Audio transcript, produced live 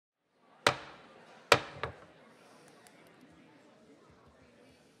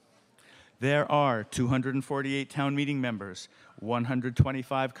There are 248 town meeting members.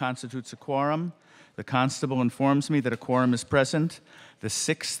 125 constitutes a quorum. The constable informs me that a quorum is present. The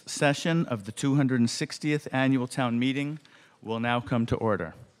sixth session of the 260th annual town meeting will now come to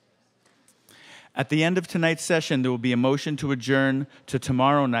order. At the end of tonight's session, there will be a motion to adjourn to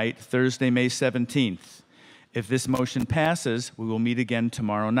tomorrow night, Thursday, May 17th. If this motion passes, we will meet again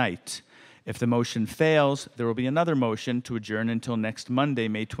tomorrow night. If the motion fails, there will be another motion to adjourn until next Monday,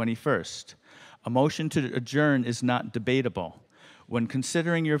 May 21st. A motion to adjourn is not debatable. When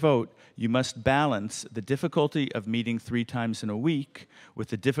considering your vote, you must balance the difficulty of meeting 3 times in a week with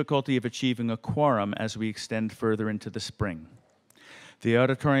the difficulty of achieving a quorum as we extend further into the spring. The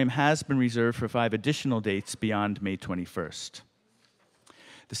auditorium has been reserved for 5 additional dates beyond May 21st.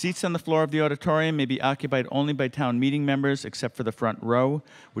 The seats on the floor of the auditorium may be occupied only by town meeting members except for the front row,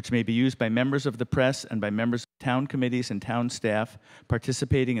 which may be used by members of the press and by members of town committees and town staff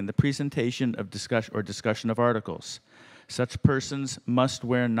participating in the presentation of discussion of articles. Such persons must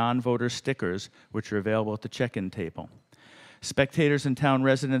wear non-voter stickers, which are available at the check-in table. Spectators and town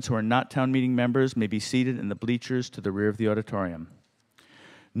residents who are not town meeting members may be seated in the bleachers to the rear of the auditorium.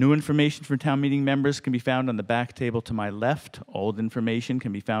 New information for town meeting members can be found on the back table to my left. Old information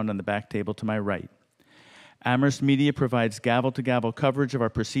can be found on the back table to my right. Amherst Media provides gavel-to-gavel coverage of our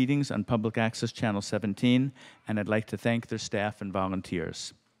proceedings on Public Access Channel 17, and I'd like to thank their staff and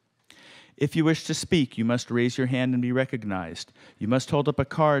volunteers. If you wish to speak, you must raise your hand and be recognized. You must hold up a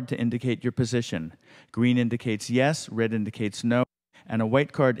card to indicate your position. Green indicates yes, red indicates no, and a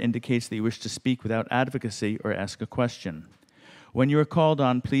white card indicates that you wish to speak without advocacy or ask a question. When you are called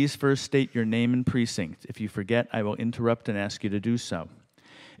on, please first state your name and precinct. If you forget, I will interrupt and ask you to do so.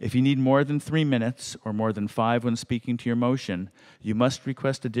 If you need more than 3 minutes or more than 5 when speaking to your motion, you must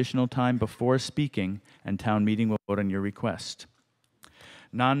request additional time before speaking, and town meeting will vote on your request.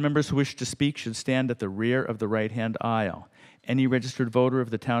 Non-members who wish to speak should stand at the rear of the right-hand aisle. Any registered voter of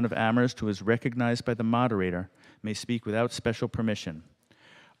the town of Amherst who is recognized by the moderator may speak without special permission.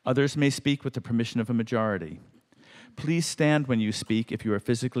 Others may speak with the permission of a majority. Please stand when you speak if you are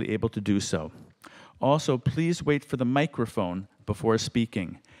physically able to do so. Also, please wait for the microphone before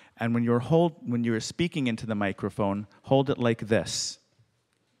speaking. And when you're speaking into the microphone, hold it like this.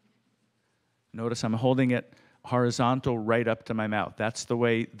 Notice I'm holding it horizontal right up to my mouth. That's the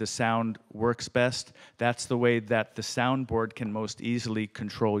way the sound works best. That's the way that the soundboard can most easily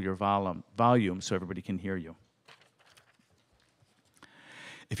control your volume so everybody can hear you.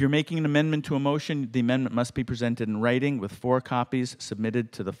 If you're making an amendment to a motion, the amendment must be presented in writing with 4 copies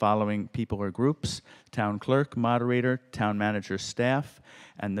submitted to the following people or groups: town clerk, moderator, town manager, staff,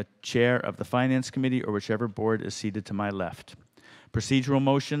 and the chair of the finance committee or whichever board is seated to my left. Procedural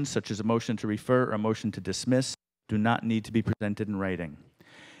motions, such as a motion to refer or a motion to dismiss, do not need to be presented in writing.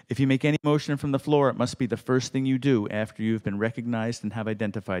 If you make any motion from the floor, it must be the first thing you do after you've been recognized and have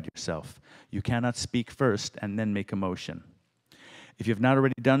identified yourself. You cannot speak first and then make a motion. If you have not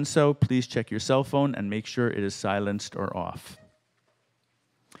already done so, please check your cell phone and make sure it is silenced or off.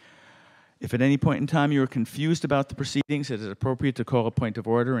 If at any point in time you are confused about the proceedings, it is appropriate to call a point of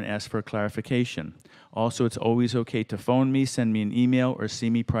order and ask for a clarification. Also, it's always okay to phone me, send me an email, or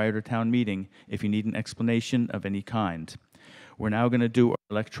see me prior to town meeting if you need an explanation of any kind. We're now going to do our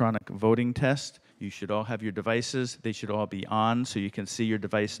electronic voting test. You should all have your devices. They should all be on so you can see your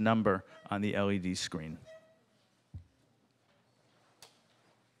device number on the LED screen.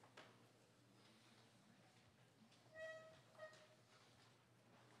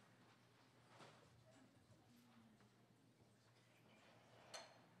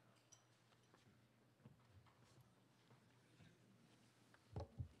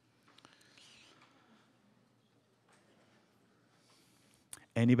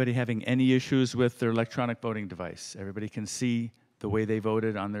 Anybody having any issues with their electronic voting device? Everybody can see the way they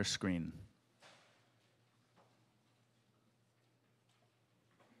voted on their screen.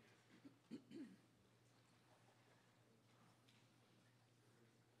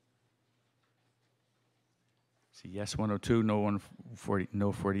 See, yes 102, no 140,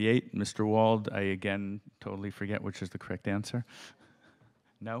 no 48. Mr. Wald, I again totally forget which is the correct answer.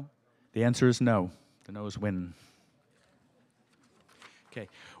 No? The answer is no. The no's win. Okay,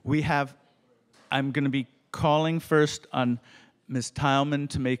 I'm going to be calling first on Ms. Tileman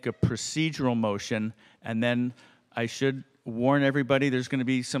to make a procedural motion, and then I should warn everybody there's going to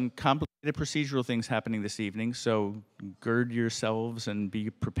be some complicated procedural things happening this evening, so gird yourselves and be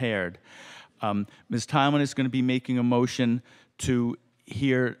prepared. Ms. Tileman is going to be making a motion to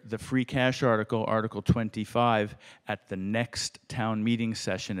hear the free cash article, Article 25, at the next town meeting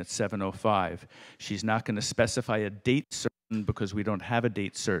session at 7:05. She's not going to specify a date certain because we don't have a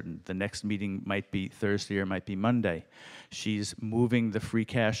date certain. The next meeting might be Thursday or might be Monday. She's moving the free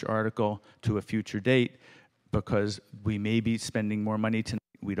cash article to a future date because we may be spending more money tonight.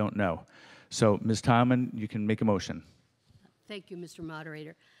 We don't know. So, Ms. Tomlin, you can make a motion. Thank you, Mr.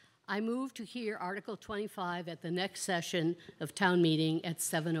 Moderator. I move to hear Article 25 at the next session of town meeting at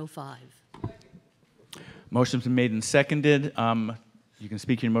 7:05. Motion's been made and seconded. You can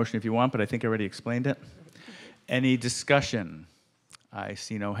speak your motion if you want, but I think I already explained it. Any discussion? I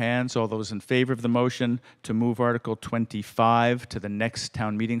see no hands. All those in favor of the motion to move Article 25 to the next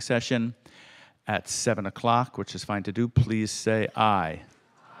town meeting session at 7 o'clock, which is fine to do, please say aye.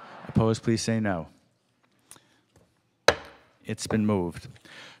 Opposed, please say no. It's been moved.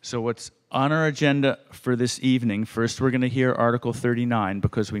 So what's on our agenda for this evening, first we're going to hear Article 39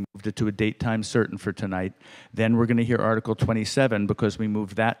 because we moved it to a date time certain for tonight. Then we're going to hear Article 27 because we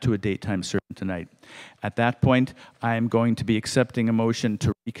moved that to a date time certain tonight. At that point, I am going to be accepting a motion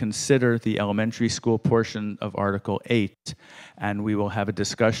to reconsider the elementary school portion of Article 8, and we will have a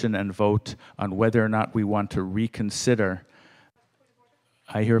discussion and vote on whether or not we want to reconsider.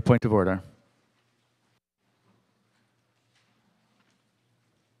 I hear a point of order.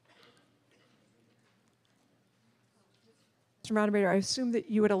 Mr. Moderator, I assume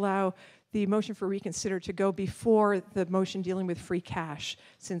that you would allow the motion for reconsider to go before the motion dealing with free cash,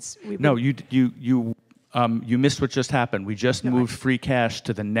 since we... No, you missed what just happened. We just moved free cash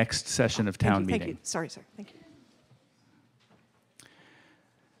to the next session of town meeting. Thank you. Sorry, sir. Thank you.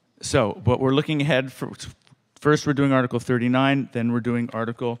 So what we're looking ahead for, first we're doing Article 39, then we're doing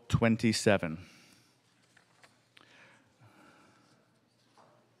Article 27.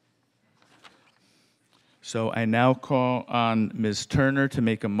 So I now call on Ms. Turner to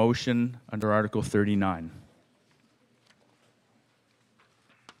make a motion under Article 39.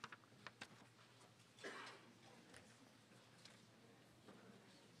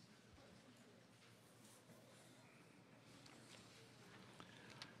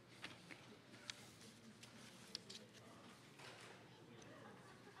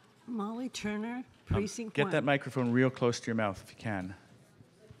 Molly Turner, Precinct 1. Get that microphone real close to your mouth if you can.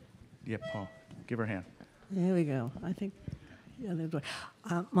 Yep, Paul, give her a hand. There we go. I think, yeah, there we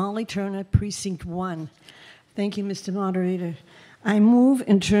go. Molly Turner, Precinct 1. Thank you, Mr. Moderator. I move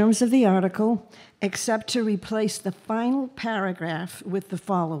in terms of the article, except to replace the final paragraph with the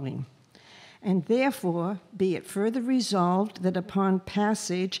following. And therefore, be it further resolved that upon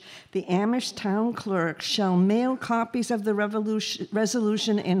passage, the Amherst Town Clerk shall mail copies of the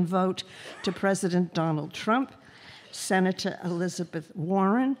resolution and vote to President Donald Trump, Senator Elizabeth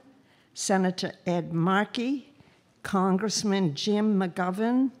Warren, Senator Ed Markey, Congressman Jim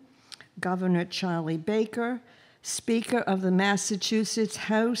McGovern, Governor Charlie Baker, Speaker of the Massachusetts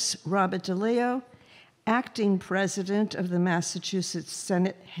House Robert DeLeo, Acting President of the Massachusetts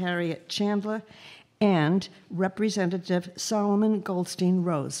Senate Harriet Chandler, and Representative Solomon Goldstein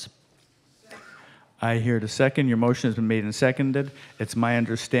Rose. I hear the second. Your motion has been made and seconded. It's my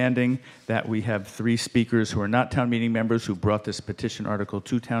understanding that we have 3 speakers who are not town meeting members who brought this petition article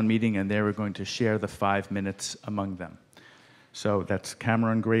to town meeting, and they were going to share the 5 minutes among them. So that's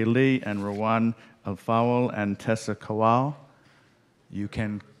Cameron Gray Lee and Rowan Alfawal and Tessa Kawal. You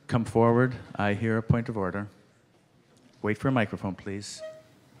can come forward. I hear a point of order. Wait for a microphone, please.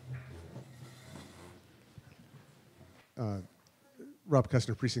 Rob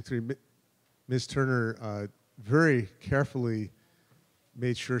Kustner, Precinct 3. Ms. Turner very carefully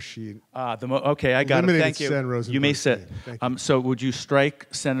made sure she okay, I got it. Thank you. Rosenberg. You may sit. Thank you. So would you strike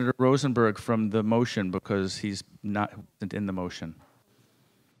Senator Rosenberg from the motion because he's not in the motion?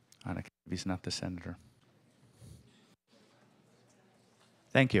 He's not the senator.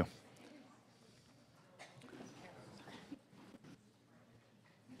 Thank you.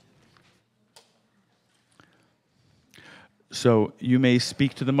 So you may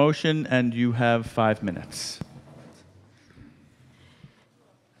speak to the motion, and you have 5 minutes.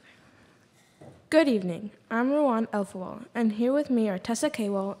 Good evening. I'm Rowan Elfawal, and here with me are Tessa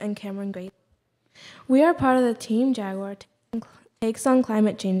Kawal and Cameron Gray. We are part of the Team Jaguar Takes on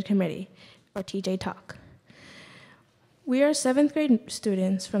Climate Change Committee, or TJ Talk. We are 7th grade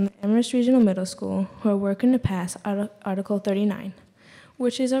students from the Amherst Regional Middle School who are working to pass Article 39,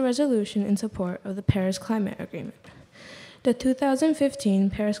 which is a resolution in support of the Paris Climate Agreement. The 2015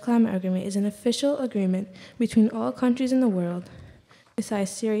 Paris Climate Agreement is an official agreement between all countries in the world,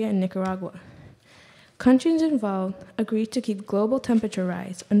 besides Syria and Nicaragua. Countries involved agreed to keep global temperature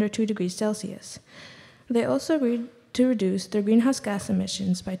rise under 2 degrees Celsius. They also agreed to reduce their greenhouse gas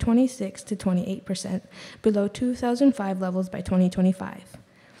emissions by 26 to 28% below 2005 levels by 2025.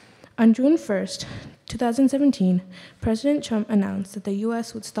 On June 1st, 2017, President Trump announced that the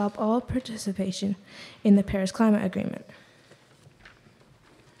U.S. would stop all participation in the Paris Climate Agreement.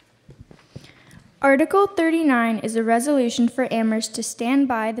 Article 39 is a resolution for Amherst to stand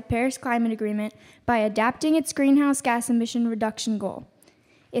by the Paris Climate Agreement by adapting its greenhouse gas emission reduction goal.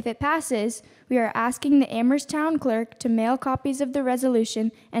 If it passes, we are asking the Amherst Town Clerk to mail copies of the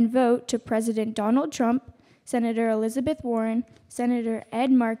resolution and vote to President Donald Trump, Senator Elizabeth Warren, Senator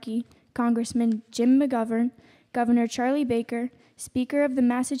Ed Markey, Congressman Jim McGovern, Governor Charlie Baker, Speaker of the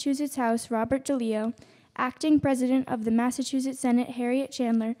Massachusetts House Robert DeLeo, Acting President of the Massachusetts Senate Harriet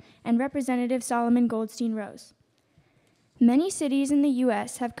Chandler, and Representative Solomon Goldstein Rose. Many cities in the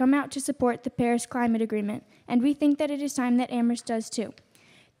U.S. have come out to support the Paris Climate Agreement, and we think that it is time that Amherst does too.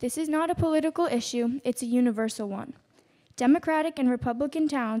 This is not a political issue, it's a universal one. Democratic and Republican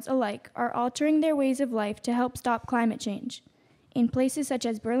towns alike are altering their ways of life to help stop climate change. In places such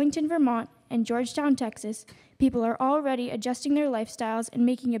as Burlington, Vermont, and Georgetown, Texas, people are already adjusting their lifestyles and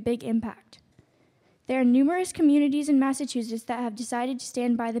making a big impact. There are numerous communities in Massachusetts that have decided to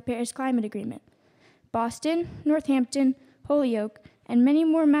stand by the Paris Climate Agreement. Boston, Northampton, Holyoke, and many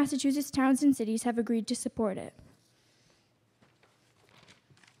more Massachusetts towns and cities have agreed to support it.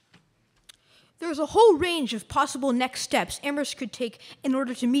 There's a whole range of possible next steps Amherst could take in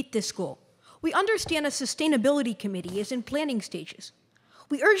order to meet this goal. We understand a sustainability committee is in planning stages.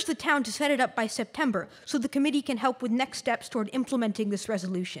 We urge the town to set it up by September so the committee can help with next steps toward implementing this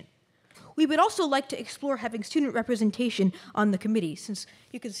resolution. We would also like to explore having student representation on the committee, since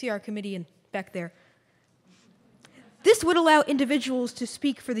you can see our committee back there. This would allow individuals to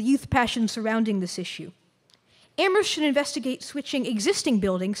speak for the youth passion surrounding this issue. Amherst should investigate switching existing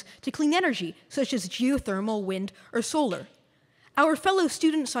buildings to clean energy, such as geothermal, wind, or solar. Our fellow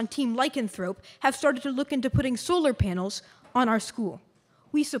students on Team Lycanthrope have started to look into putting solar panels on our school.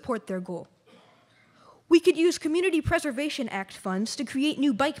 We support their goal. We could use Community Preservation Act funds to create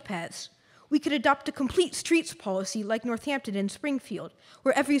new bike paths. We could adopt a complete streets policy like Northampton and Springfield,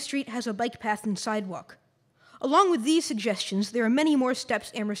 where every street has a bike path and sidewalk. Along with these suggestions, there are many more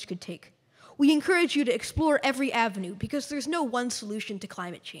steps Amherst could take. We encourage you to explore every avenue because there's no one solution to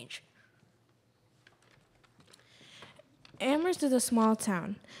climate change. Amherst is a small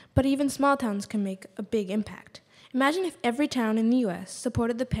town, but even small towns can make a big impact. Imagine if every town in the U.S.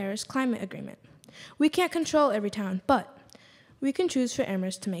 supported the Paris Climate Agreement. We can't control every town, but we can choose for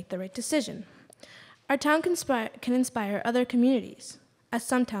Amherst to make the right decision. Our town can inspire other communities, as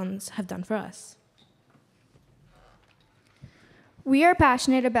some towns have done for us. We are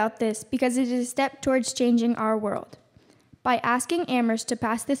passionate about this because it is a step towards changing our world. By asking Amherst to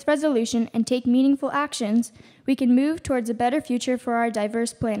pass this resolution and take meaningful actions, we can move towards a better future for our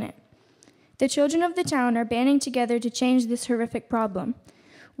diverse planet. The children of the town are banding together to change this horrific problem.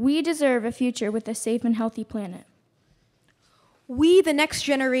 We deserve a future with a safe and healthy planet. We, the next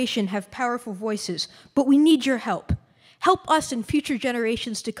generation, have powerful voices, but we need your help. Help us and future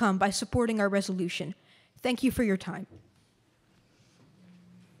generations to come by supporting our resolution. Thank you for your time.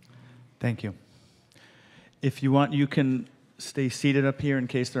 Thank you. If you want, you can stay seated up here in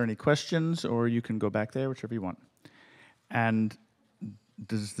case there are any questions, or you can go back there, whichever you want. And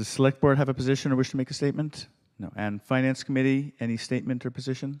does the Select Board have a position or wish to make a statement? No. And Finance Committee, any statement or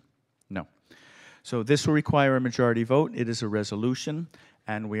position? No. So this will require a majority vote. It is a resolution,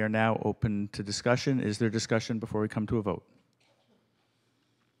 and we are now open to discussion. Is there discussion before we come to a vote?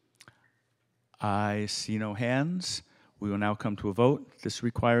 I see no hands. We will now come to a vote. This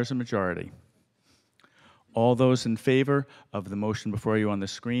requires a majority. All those in favor of the motion before you on the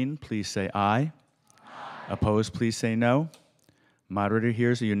screen, please say aye. Aye. Opposed, please say no. Moderator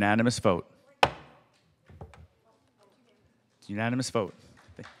hears a unanimous vote. Unanimous vote.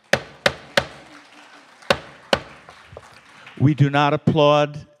 We do not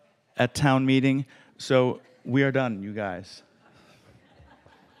applaud at town meeting, so we are done, you guys.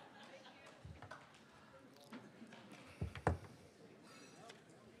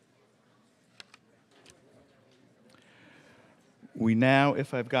 We now,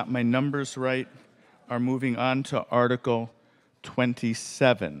 if I've got my numbers right, are moving on to Article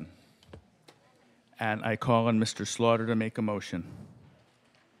 27. And I call on Mr. Slaughter to make a motion.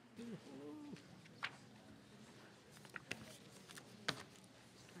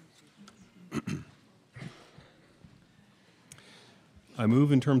 I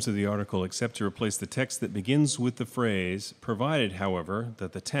move in terms of the article, except to replace the text that begins with the phrase, provided, however,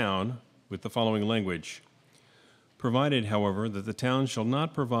 that the town, with the following language, provided, however, that the town shall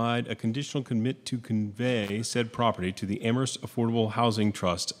not provide a conditional commit to convey said property to the Amherst Affordable Housing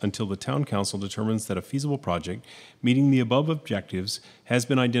Trust until the town council determines that a feasible project meeting the above objectives has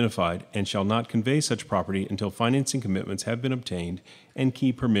been identified, and shall not convey such property until financing commitments have been obtained and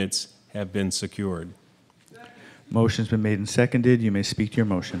key permits have been secured. Motion's been made and seconded. You may speak to your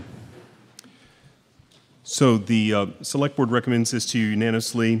motion. So the Select Board recommends this to you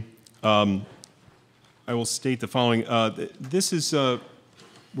unanimously. I will state the following. This is,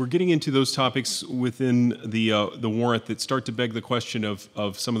 we're getting into those topics within the warrant that start to beg the question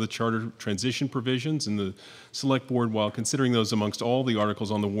of some of the charter transition provisions, and the Select Board, while considering those amongst all the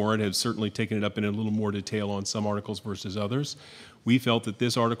articles on the warrant, have certainly taken it up in a little more detail on some articles versus others. We felt that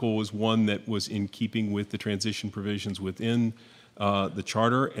this article was one that was in keeping with the transition provisions within the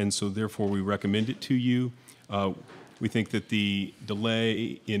charter, and so therefore we recommend it to you. We think that the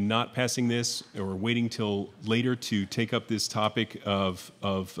delay in not passing this, or waiting till later to take up this topic of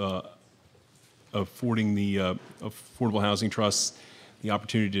affording the affordable housing trusts the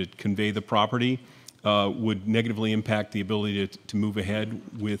opportunity to convey the property, would negatively impact the ability to move ahead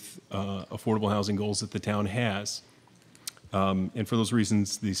with affordable housing goals that the town has. And for those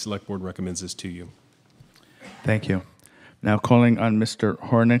reasons, the Select Board recommends this to you. Thank you. Now calling on Mr.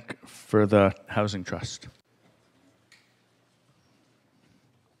 Hornick for the Housing Trust.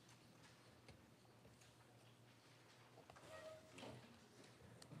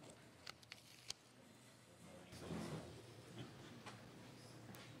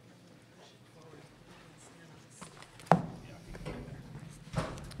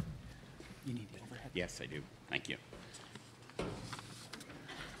 Yes, I do. Thank you.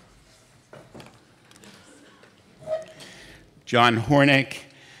 John Hornick,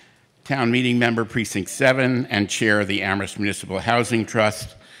 Town Meeting Member, Precinct 7, and Chair of the Amherst Municipal Housing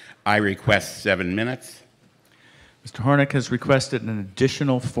Trust. I request 7 minutes. Mr. Hornick has requested an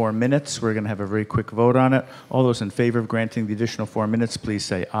additional 4 minutes. We're going to have a very quick vote on it. All those in favor of granting the additional 4 minutes, please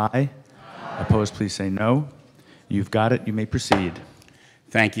say aye. Opposed, please say no. You've got it. You may proceed.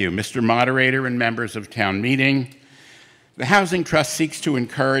 Thank you. Mr. Moderator and members of Town Meeting, the Housing Trust seeks to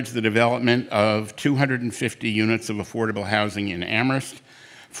encourage the development of 250 units of affordable housing in Amherst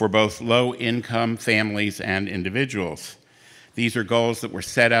for both low-income families and individuals. These are goals that were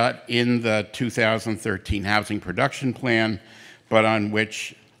set out in the 2013 Housing Production Plan, but on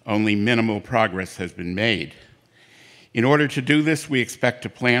which only minimal progress has been made. In order to do this, we expect to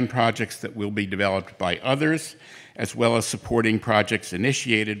plan projects that will be developed by others, as well as supporting projects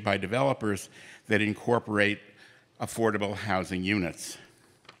initiated by developers that incorporate affordable housing units.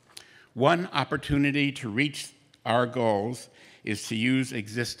 One opportunity to reach our goals is to use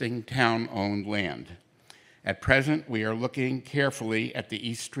existing town-owned land. At present, we are looking carefully at the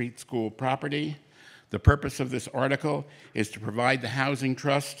East Street School property. The purpose of this article is to provide the Housing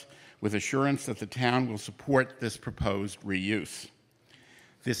Trust with assurance that the town will support this proposed reuse.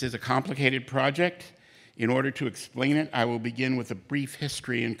 This is a complicated project. In order to explain it, I will begin with a brief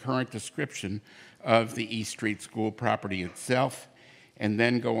history and current description of the East Street School property itself, and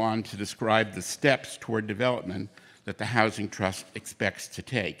then go on to describe the steps toward development that the Housing Trust expects to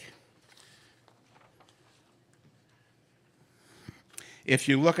take. If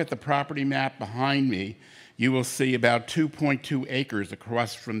you look at the property map behind me, you will see about 2.2 acres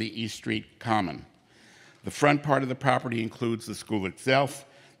across from the East Street Common. The front part of the property includes the school itself.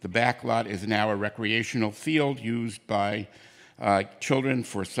 The back lot is now a recreational field used by children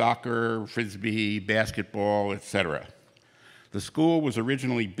for soccer, frisbee, basketball, etc. The school was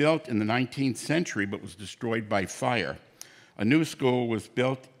originally built in the 19th century but was destroyed by fire. A new school was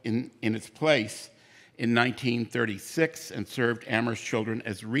built in its place in 1936 and served Amherst children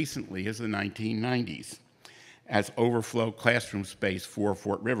as recently as the 1990s as overflow classroom space for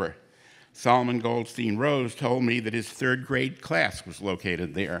Fort River. Solomon Goldstein Rose told me that his 3rd grade class was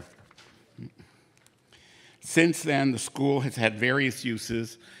located there. Since then, the school has had various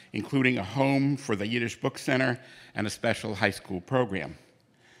uses, including a home for the Yiddish Book Center and a special high school program.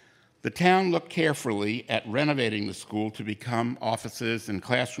 The town looked carefully at renovating the school to become offices and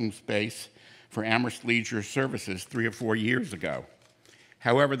classroom space for Amherst Leisure Services 3 or 4 years ago.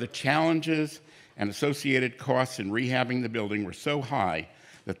 However, the challenges and associated costs in rehabbing the building were so high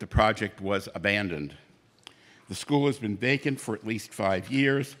that the project was abandoned. The school has been vacant for at least 5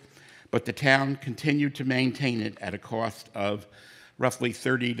 years, but the town continued to maintain it at a cost of roughly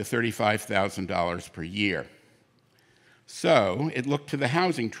 $30,000 to $35,000 per year. So it looked to the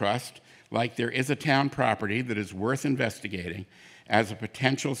Housing Trust like there is a town property that is worth investigating as a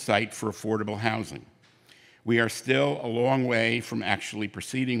potential site for affordable housing. We are still a long way from actually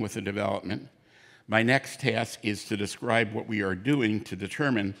proceeding with the development, My next task is to describe what we are doing to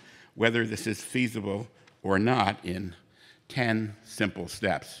determine whether this is feasible or not in 10 simple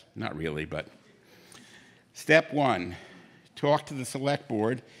steps. Not really, but. Step 1, talk to the select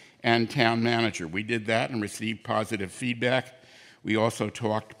board and town manager. We did that and received positive feedback. We also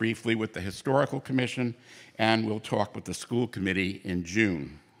talked briefly with the Historical Commission, and we'll talk with the school committee in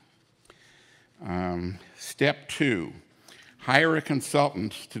June. Step 2, hire a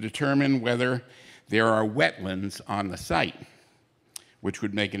consultant to determine whether there are wetlands on the site, which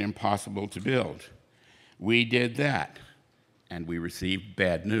would make it impossible to build. We did that, and we received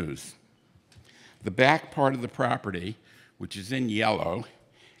bad news. The back part of the property, which is in yellow,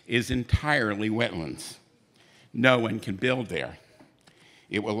 is entirely wetlands. No one can build there.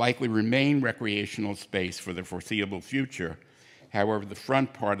 It will likely remain recreational space for the foreseeable future. However, the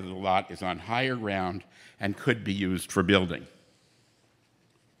front part of the lot is on higher ground and could be used for building.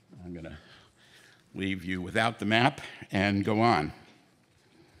 I'm going to leave you without the map and go on.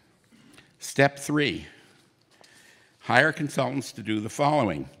 Step 3, hire consultants to do the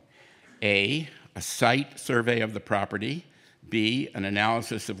following. A site survey of the property. B, an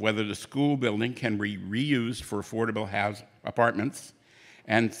analysis of whether the school building can be reused for affordable apartments.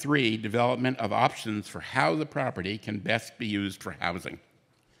 And 3, development of options for how the property can best be used for housing.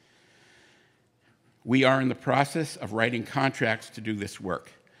 We are in the process of writing contracts to do this work.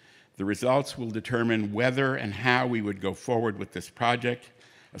 The results will determine whether and how we would go forward with this project.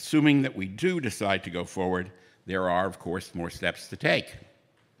 Assuming that we do decide to go forward, there are, of course, more steps to take.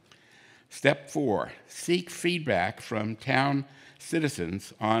 Step 4, seek feedback from town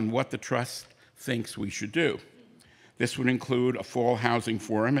citizens on what the trust thinks we should do. This would include a fall housing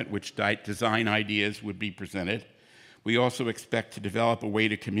forum at which design ideas would be presented. We also expect to develop a way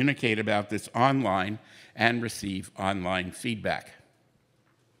to communicate about this online and receive online feedback.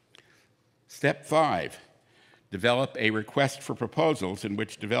 Step 5, develop a request for proposals in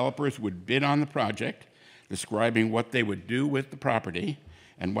which developers would bid on the project, describing what they would do with the property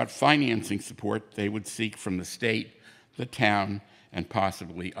and what financing support they would seek from the state, the town, and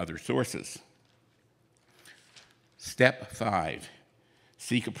possibly other sources. Step 5,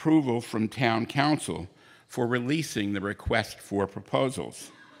 seek approval from town council for releasing the request for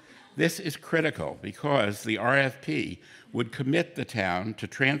proposals. This is critical because the RFP would commit the town to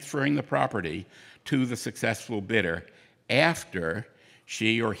transferring the property to the successful bidder after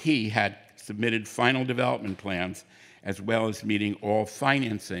she or he had submitted final development plans as well as meeting all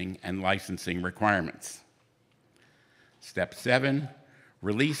financing and licensing requirements. Step 7,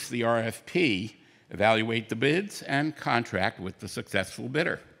 release the RFP, evaluate the bids, and contract with the successful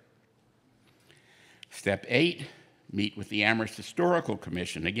bidder. Step 8, meet with the Amherst Historical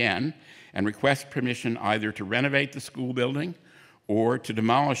Commission again and request permission either to renovate the school building or to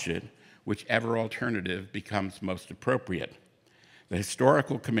demolish it, whichever alternative becomes most appropriate. The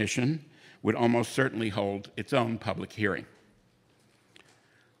Historical Commission would almost certainly hold its own public hearing.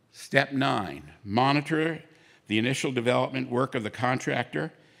 Step 9, monitor the initial development work of the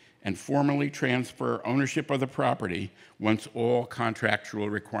contractor and formally transfer ownership of the property once all contractual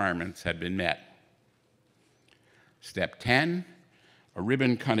requirements had been met. Step 10, a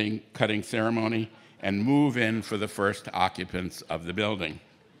ribbon cutting ceremony and move in for the first occupants of the building.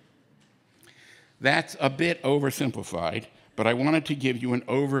 That's a bit oversimplified, but I wanted to give you an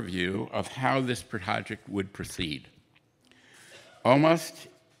overview of how this project would proceed. Almost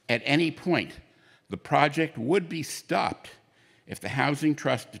at any point, the project would be stopped if the Housing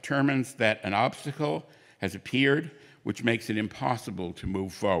Trust determines that an obstacle has appeared which makes it impossible to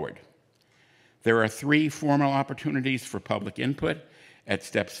move forward. There are 3 formal opportunities for public input at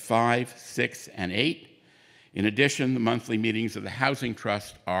steps 5, 6, and 8. In addition, the monthly meetings of the Housing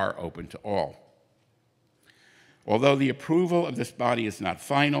Trust are open to all. Although the approval of this body is not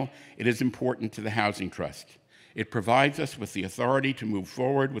final, it is important to the Housing Trust. It provides us with the authority to move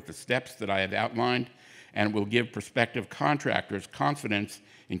forward with the steps that I have outlined and will give prospective contractors confidence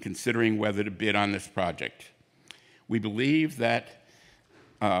in considering whether to bid on this project. We believe that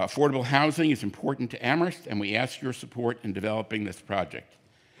affordable housing is important to Amherst, and we ask your support in developing this project.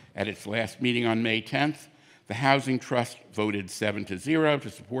 At its last meeting on May 10th, the Housing Trust voted 7-0 to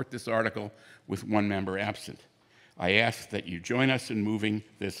support this article with 1 member absent. I ask that you join us in moving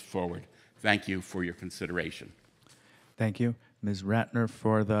this forward. Thank you for your consideration. Thank you. Ms. Ratner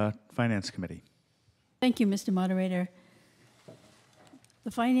for the Finance Committee. Thank you, Mr. Moderator. The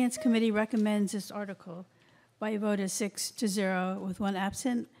Finance Committee recommends this article by a vote of 6-0 with 1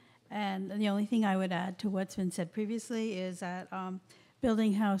 absent. And the only thing I would add to what's been said previously is that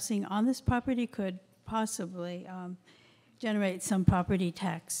building housing on this property could possibly generate some property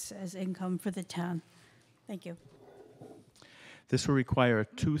tax as income for the town. Thank you. This will require a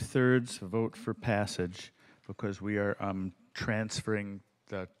 2/3 vote for passage because we are transferring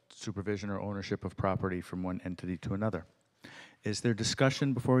the supervision or ownership of property from one entity to another. Is there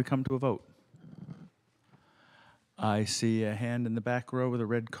discussion before we come to a vote? I see a hand in the back row with a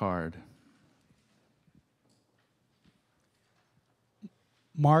red card.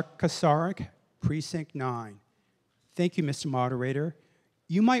 Mark Kasarik, Precinct 9. Thank you, Mr. Moderator.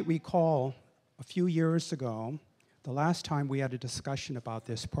 You might recall a few years ago, the last time we had a discussion about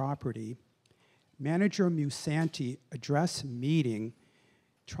this property, Manager Musanti addressed a meeting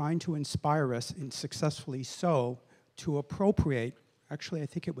trying to inspire us, and successfully so, to appropriate, actually I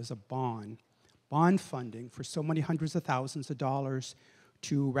think it was a bond funding for so many hundreds of thousands of dollars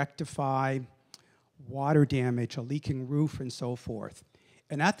to rectify water damage, a leaking roof, and so forth.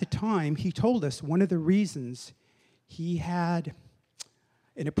 And at the time, he told us one of the reasons he had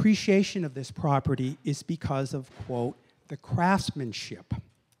an appreciation of this property is because of, quote, the craftsmanship.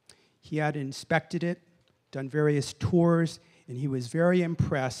 He had inspected it, done various tours, and he was very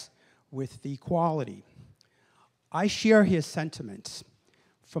impressed with the quality. I share his sentiments.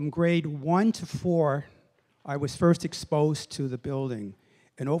 From grade 1 to 4, I was first exposed to the building.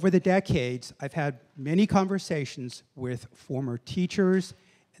 And over the decades, I've had many conversations with former teachers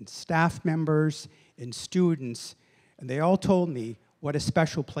and staff members and students, and they all told me what a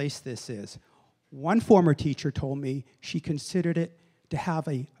special place this is. One former teacher told me she considered it to have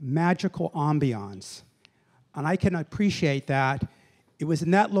a magical ambiance, and I can appreciate that. It was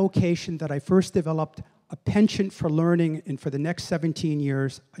in that location that I first developed a penchant for learning, and for the next 17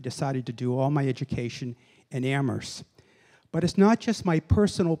 years, I decided to do all my education in Amherst. But it's not just my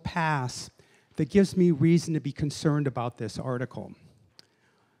personal past that gives me reason to be concerned about this article.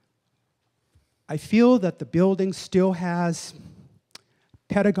 I feel that the building still has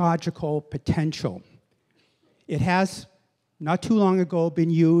pedagogical potential. It has, not too long ago, been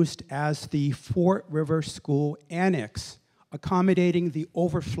used as the Fort River School Annex, accommodating the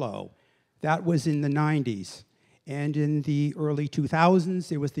overflow. That was in the 90s. And in the early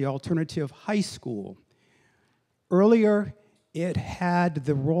 2000s, it was the alternative high school. Earlier, it had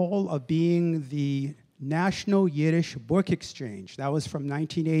the role of being the National Yiddish Book Exchange. That was from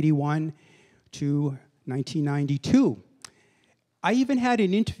 1981 to 1992. I even had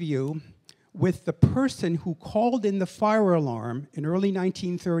an interview with the person who called in the fire alarm in early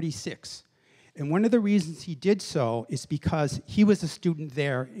 1936. And one of the reasons he did so is because he was a student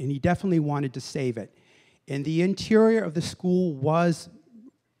there and he definitely wanted to save it. And the interior of the school was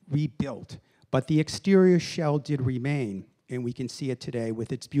rebuilt, but the exterior shell did remain. And we can see it today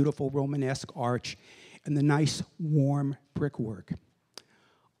with its beautiful Romanesque arch and the nice warm brickwork.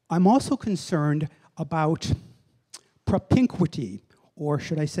 I'm also concerned about propinquity, or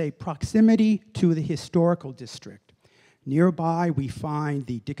should I say proximity to the historical district. Nearby, we find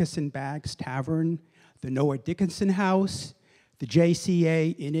the Dickinson Bags Tavern, the Noah Dickinson House, the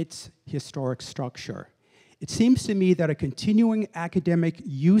JCA in its historic structure. It seems to me that a continuing academic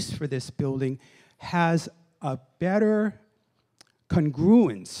use for this building has a better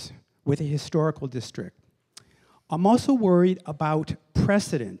congruence with the historical district. I'm also worried about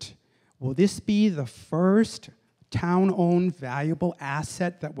precedent. Will this be the first town-owned valuable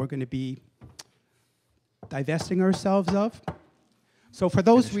asset that we're going to be divesting ourselves of? So for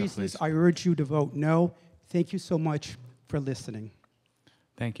those reasons, I urge you to vote no. Thank you so much for listening.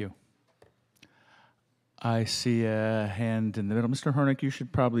 Thank you. I see a hand in the middle. Mr. Hornick, you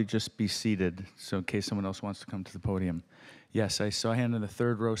should probably just be seated, so in case someone else wants to come to the podium. Yes, I saw a hand in the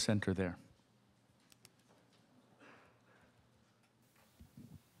third row center there.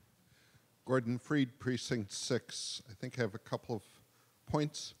 Gordon Freed, Precinct 6. I think I have a couple of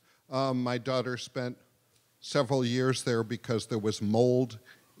points. My daughter spent several years there because there was mold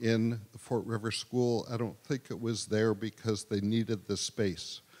in the Fort River School. I don't think it was there because they needed the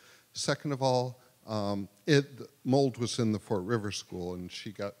space. Second of all, mold was in the Fort River School, and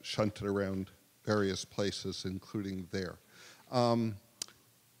she got shunted around various places, including there. The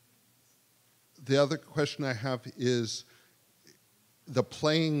other question I have is the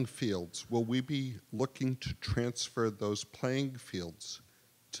playing fields. Will we be looking to transfer those playing fields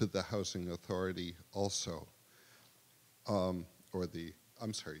to the Housing Authority also?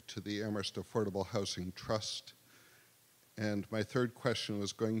 To the Amherst Affordable Housing Trust? And my third question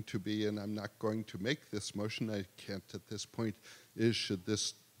was going to be, and I'm not going to make this motion, I can't at this point, is should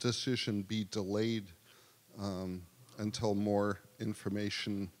this decision be delayed until more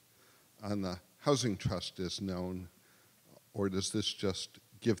information on the Housing Trust is known, or does this just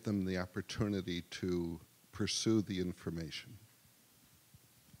give them the opportunity to pursue the information.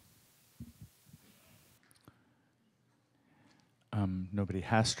 Nobody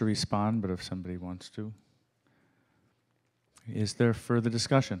has to respond, but if somebody wants to. Is there further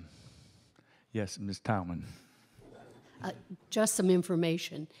discussion? Yes, Ms. Tauman. Just some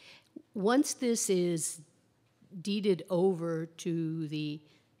information. Once this is deeded over to the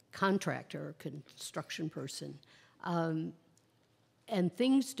contractor or construction person, and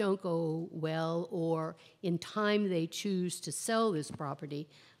things don't go well, or in time they choose to sell this property,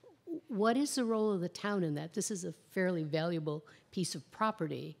 what is the role of the town in that? This is a fairly valuable piece of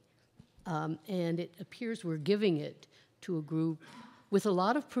property, and it appears we're giving it to a group with a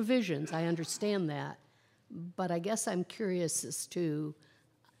lot of provisions. I understand that, but I guess I'm curious as to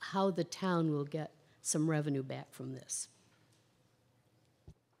how the town will get some revenue back from this.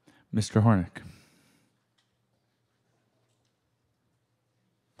 Mr. Hornick.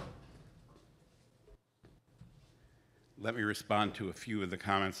 Let me respond to a few of the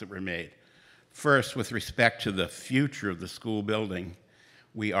comments that were made. First, with respect to the future of the school building,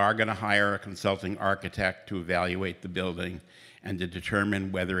 we are going to hire a consulting architect to evaluate the building and to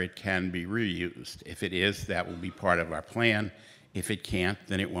determine whether it can be reused. If it is, that will be part of our plan. If it can't,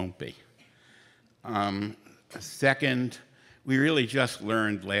 then it won't be. Second, we really just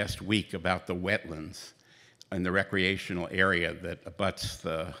learned last week about the wetlands in the recreational area that abuts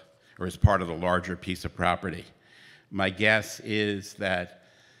or is part of the larger piece of property. My guess is that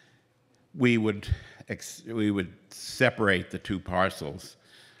we would separate the two parcels,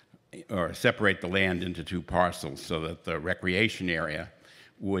 or separate the land into two parcels, so that the recreation area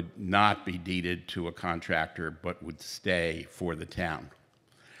would not be deeded to a contractor but would stay for the town.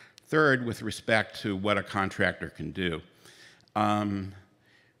 Third, with respect to what a contractor can do,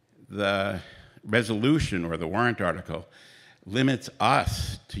 the resolution or the warrant article limits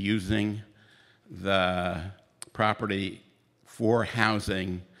us to using the property for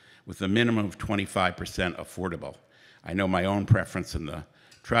housing with a minimum of 25% affordable. I know my own preference in the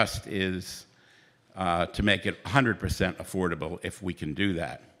trust is to make it 100% affordable if we can do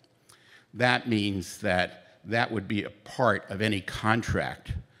that. That means that that would be a part of any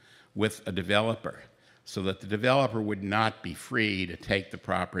contract with a developer, so that the developer would not be free to take the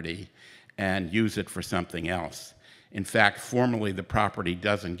property and use it for something else. In fact, formally, the property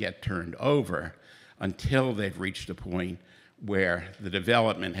doesn't get turned over until they've reached a point where the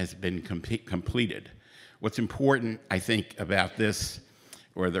development has been completed. What's important, I think, about this,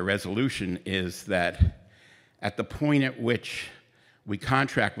 or the resolution, is that at the point at which we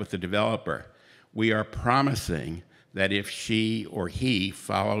contract with the developer, we are promising that if she or he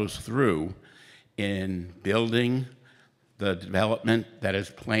follows through in building the development that is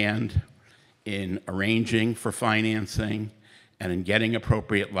planned, in arranging for financing, and in getting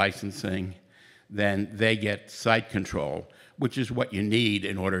appropriate licensing, then they get site control, which is what you need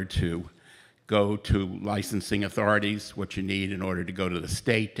in order to go to licensing authorities, what you need in order to go to the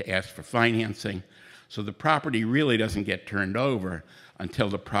state to ask for financing. So the property really doesn't get turned over until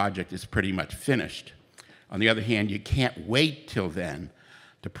the project is pretty much finished. On the other hand, you can't wait till then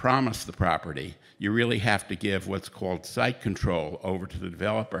to promise the property. You really have to give what's called site control over to the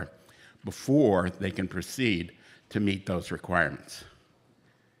developer before they can proceed to meet those requirements.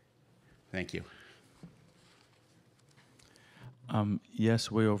 Thank you.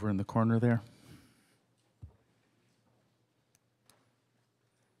 Yes, way over in the corner there.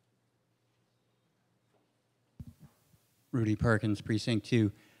 Rudy Perkins, Precinct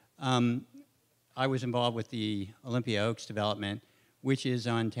 2. I was involved with the Olympia Oaks development, which is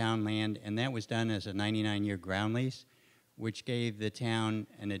on town land, and that was done as a 99-year ground lease, which gave the town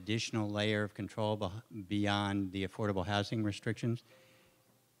an additional layer of control beyond the affordable housing restrictions.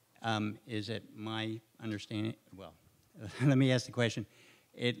 Is it my understanding? Well, let me ask the question.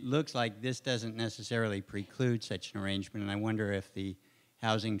 It looks like this doesn't necessarily preclude such an arrangement, and I wonder if the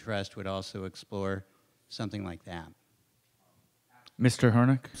Housing Trust would also explore something like that. Mr.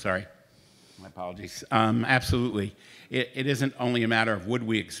 Hornick? Sorry, my apologies. Absolutely. It isn't only a matter of would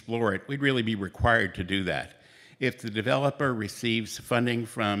we explore it, we'd really be required to do that. If the developer receives funding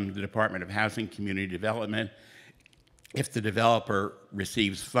from the Department of Housing Community Development, if the developer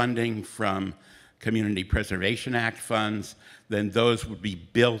receives funding from Community Preservation Act funds, then those would be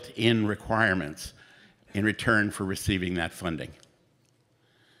built-in requirements in return for receiving that funding.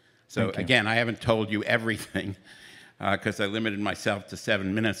 So again, I haven't told you everything because I limited myself to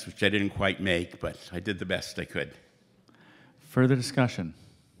 7 minutes, which I didn't quite make, but I did the best I could. Further discussion?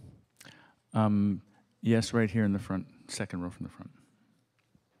 Yes, right here in the front, second row from the front.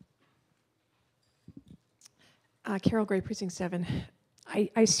 Carol Gray, Precinct 7.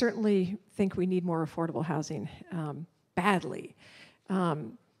 I certainly think we need more affordable housing badly.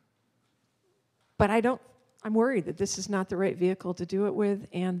 But I'm worried that this is not the right vehicle to do it with,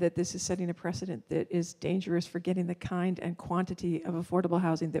 and that this is setting a precedent that is dangerous for getting the kind and quantity of affordable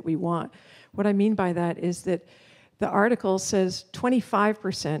housing that we want. What I mean by that is that the article says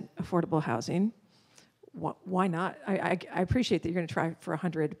 25% affordable housing. Why not? I appreciate that you're going to try for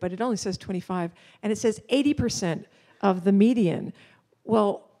 100, but it only says 25, and it says 80% of the median.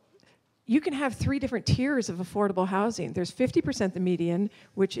 Well, you can have 3 different tiers of affordable housing. There's 50% the median,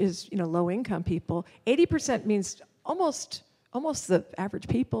 which is low-income people. 80% means almost the average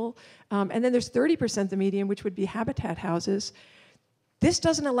people. And then there's 30% the median, which would be habitat houses. This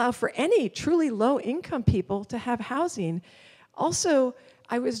doesn't allow for any truly low-income people to have housing. Also,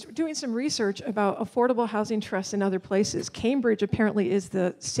 I was doing some research about affordable housing trusts in other places. Cambridge apparently is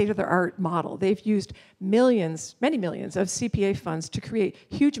the state-of-the-art model. They've used millions, many millions of CPA funds to create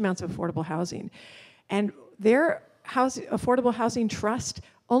huge amounts of affordable housing. And their affordable housing trust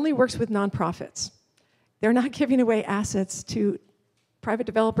only works with nonprofits. They're not giving away assets to private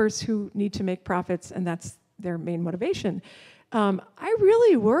developers who need to make profits, and that's their main motivation. I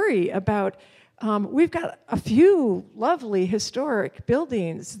really worry about we've got a few lovely historic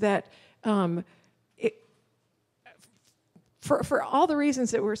buildings that, for all the reasons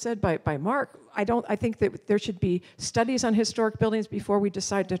that were said by Mark, I think that there should be studies on historic buildings before we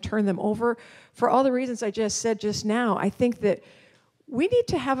decide to turn them over. For all the reasons I just said just now, I think that we need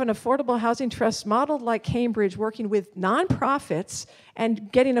to have an affordable housing trust modeled like Cambridge, working with nonprofits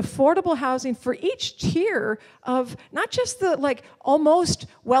and getting affordable housing for each tier of not just the almost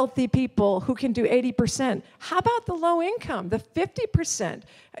wealthy people who can do 80%. How about the low income, the 50%?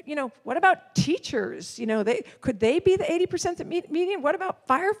 What about teachers? Could they be the 80% the median? What about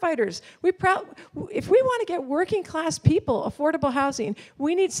firefighters? If we want to get working class people affordable housing,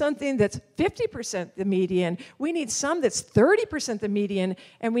 we need something that's 50% the median. We need some that's 30% the median,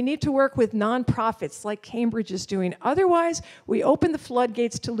 and we need to work with nonprofits like Cambridge is doing. Otherwise, we open the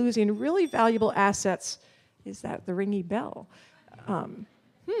floodgates to losing really valuable assets. Is that the ringy bell?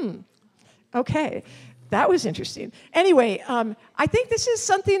 Okay, that was interesting. Anyway, I think this is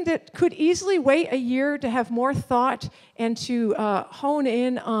something that could easily wait a year to have more thought and to hone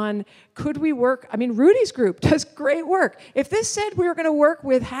in on, could we work? I mean, Rudy's group does great work. If this said we were going to work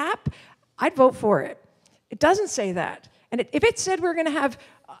with HAP, I'd vote for it. It doesn't say that. And if it said we're going to have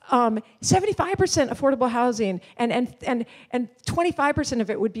 75% affordable housing and 25% of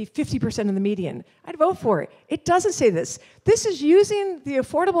it would be 50% of the median, I'd vote for it. It doesn't say this. This is using the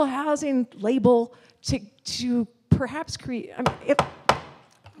affordable housing label to perhaps create.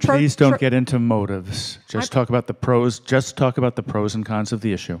 Please don't get into motives. Just talk about the pros. Just talk about the pros and cons of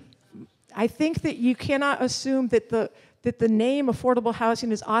the issue. I think that you cannot assume that the name affordable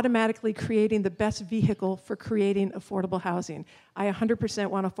housing is automatically creating the best vehicle for creating affordable housing. I 100%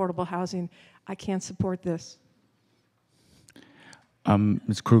 want affordable housing. I can't support this.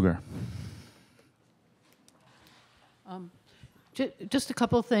 Ms. Kruger. Just a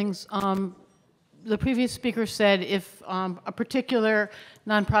couple of things. The previous speaker said if a particular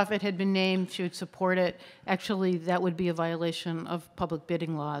nonprofit had been named, she would support it. Actually, that would be a violation of public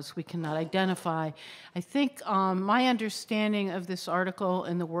bidding laws. We cannot identify. I think my understanding of this article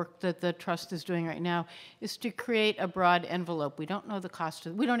and the work that the trust is doing right now is to create a broad envelope. We don't know the cost.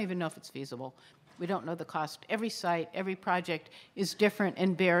 We don't even know if it's feasible. We don't know the cost. Every site, every project is different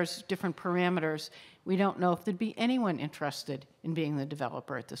and bears different parameters. We don't know if there'd be anyone interested in being the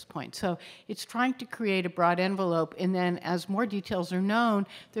developer at this point. So it's trying to create a broad envelope, and then as more details are known,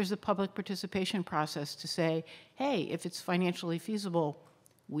 there's a public participation process to say, hey, if it's financially feasible,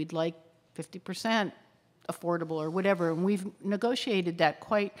 we'd like 50% affordable or whatever. And we've negotiated that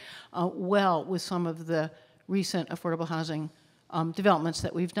quite well with some of the recent affordable housing developments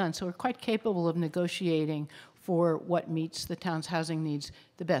that we've done. So we're quite capable of negotiating for what meets the town's housing needs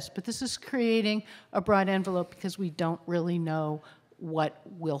the best. But this is creating a broad envelope because we don't really know what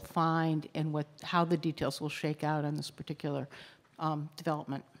we'll find and how the details will shake out on this particular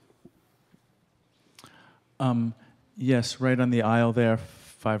development. Yes, right on the aisle there,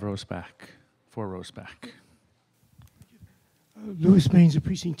 5 rows back, 4 rows back. Louis Maines of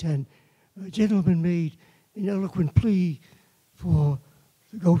Precinct 10. A gentleman made an eloquent plea for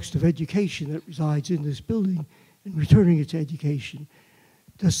the ghost of education that resides in this building and returning it to education.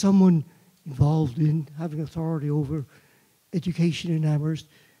 Does someone involved in having authority over education in Amherst,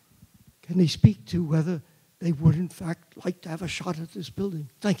 can they speak to whether they would in fact like to have a shot at this building?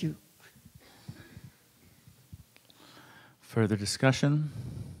 Thank you. Further discussion?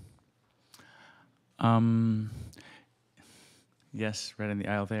 Yes, right in the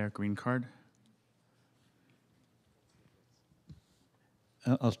aisle there, green card.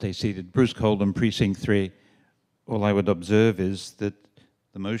 I'll stay seated. Bruce Coldham, Precinct 3. All I would observe is that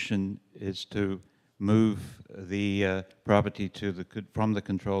the motion is to move the property from the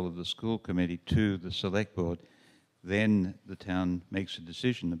control of the school committee to the select board. Then the town makes a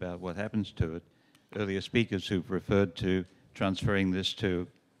decision about what happens to it. Earlier speakers who've referred to transferring this to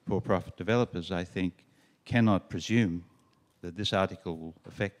for-profit developers, I think, cannot presume that this article will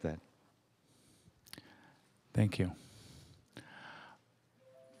affect that. Thank you.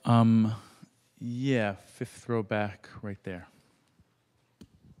 Yeah, fifth row back, right there.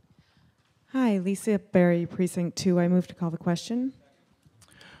 Hi, Lisa Berry, Precinct 2. I move to call the question.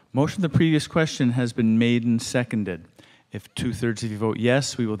 Motion to the previous question has been made and seconded. If 2/3 of you vote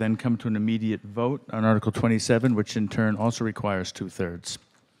yes, we will then come to an immediate vote on Article 27, which in turn also requires 2/3.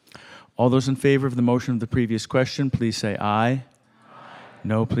 All those in favor of the motion of the previous question, please say aye. Aye.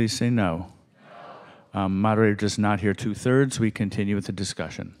 No, please say no. No. Moderator does not hear 2/3. We continue with the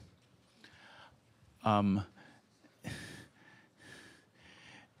discussion.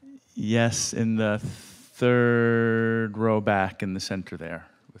 Yes, in the third row back in the center there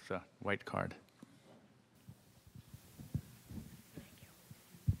with the white card.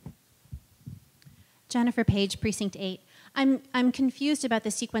 Jennifer Page, Precinct 8. I'm confused about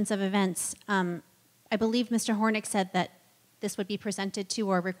the sequence of events. I believe Mr. Hornick said that this would be presented to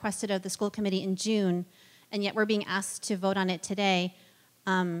or requested of the school committee in June, and yet we're being asked to vote on it today.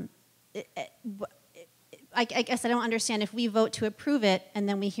 I guess I don't understand if we vote to approve it and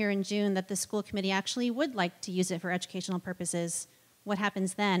then we hear in June that the school committee actually would like to use it for educational purposes, what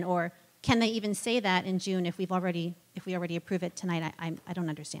happens then? Or can they even say that in June if we already approve it tonight? I don't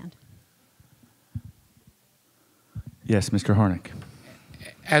understand. Yes, Mr. Hornick.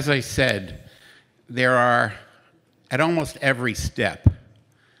 As I said, there are, at almost every step,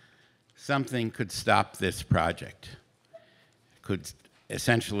 something could stop this project. Could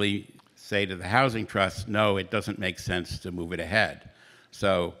essentially say to the Housing Trust, no, it doesn't make sense to move it ahead.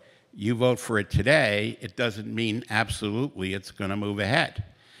 So you vote for it today, it doesn't mean absolutely it's going to move ahead.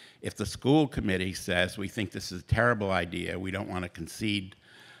 If the school committee says, we think this is a terrible idea, we don't want to concede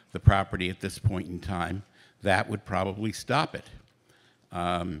the property at this point in time, that would probably stop it.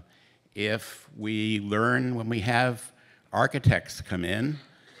 If we learn when we have architects come in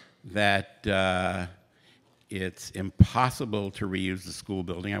that it's impossible to reuse the school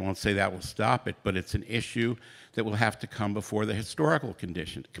building, I won't say that will stop it, but it's an issue that will have to come before the Historical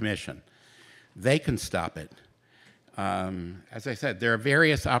Commission. They can stop it. As I said, there are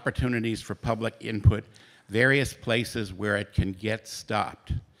various opportunities for public input, various places where it can get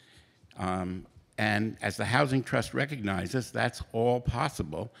stopped. And as the Housing Trust recognizes, that's all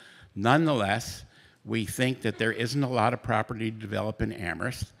possible. Nonetheless, we think that there isn't a lot of property to develop in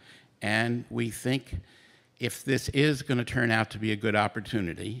Amherst, and we think if this is going to turn out to be a good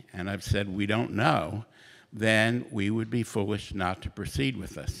opportunity, and I've said we don't know, then we would be foolish not to proceed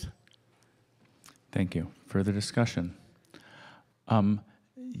with this. Thank you. Further discussion?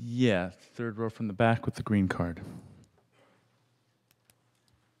 Yeah, third row from the back with the green card.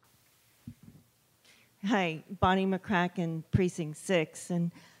 Hi, Bonnie McCracken, Precinct 6.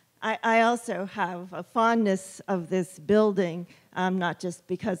 And I also have a fondness of this building, not just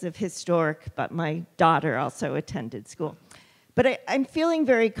because of historic, but my daughter also attended school. But I'm feeling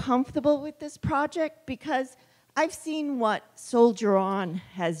very comfortable with this project because I've seen what Soldier On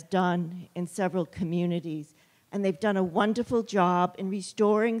has done in several communities, and they've done a wonderful job in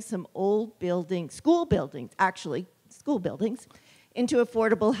restoring some old buildings, school buildings, into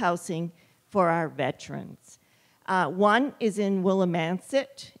affordable housing for our veterans. One is in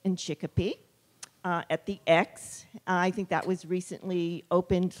Willimantic in Chicopee at the X. I think that was recently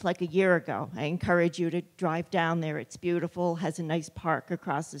opened like a year ago. I encourage you to drive down there. It's beautiful, has a nice park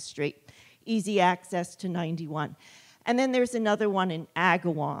across the street, easy access to 91. And then there's another one in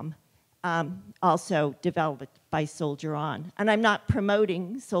Agawam, also developed by Soldier On. And I'm not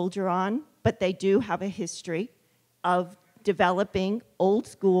promoting Soldier On, but they do have a history of developing old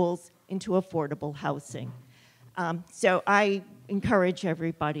schools into affordable housing. So I encourage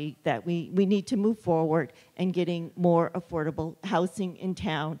everybody that we need to move forward in getting more affordable housing in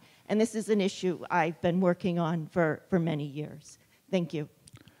town. And this is an issue I've been working on for many years. Thank you.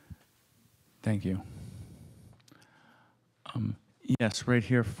 Thank you. Yes, right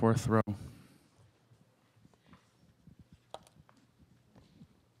here, fourth row.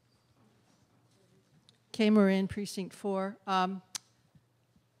 Kay Moran, Precinct 4.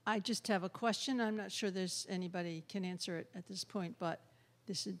 I just have a question. I'm not sure there's anybody can answer it at this point, but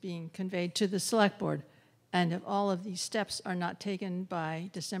this is being conveyed to the select board. And if all of these steps are not taken by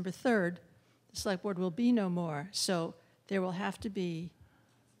December 3rd, the select board will be no more. So there will have to be,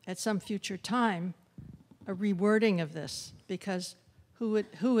 at some future time, a rewording of this, because who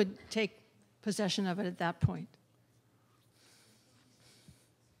would take possession of it at that point?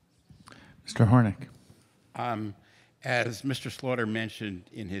 Mr. Hornick. As Mr. Slaughter mentioned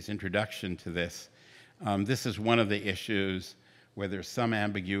in his introduction to this, this is one of the issues where there's some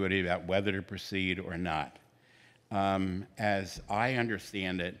ambiguity about whether to proceed or not. As I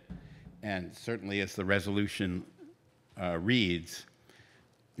understand it, and certainly as the resolution reads,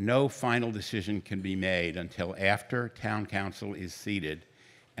 no final decision can be made until after town council is seated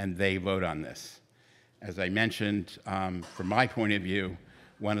and they vote on this. As I mentioned, from my point of view,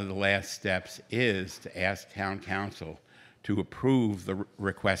 one of the last steps is to ask town council to approve the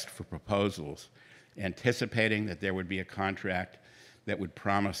request for proposals, anticipating that there would be a contract that would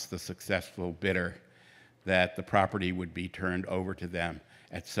promise the successful bidder that the property would be turned over to them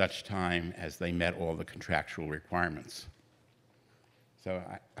at such time as they met all the contractual requirements. So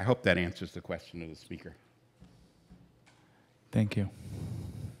I hope that answers the question of the speaker. Thank you.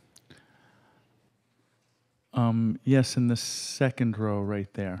 Yes, in the second row right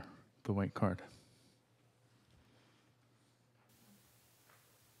there, the white card.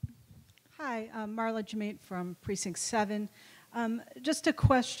 Hi, Marla Jamate from Precinct 7. Just a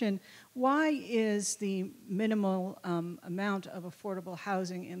question, why is the minimal amount of affordable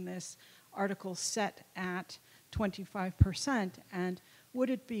housing in this article set at 25%? And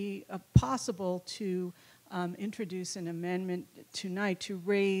would it be possible to introduce an amendment tonight to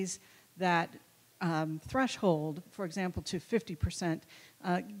raise that threshold, for example, to 50%,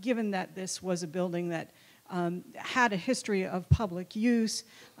 given that this was a building that had a history of public use,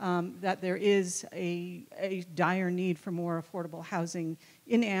 that there is a dire need for more affordable housing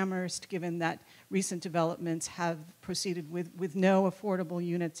in Amherst, given that recent developments have proceeded with no affordable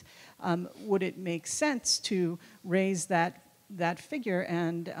units. Would it make sense to raise that figure,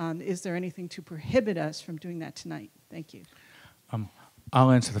 and is there anything to prohibit us from doing that tonight? Thank you.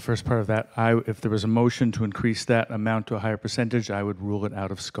 I'll answer the first part of that. If there was a motion to increase that amount to a higher percentage, I would rule it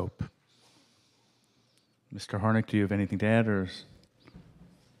out of scope. Mr. Hornick, do you have anything to add? Or?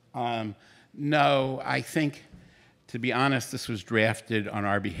 No, I think, to be honest, this was drafted on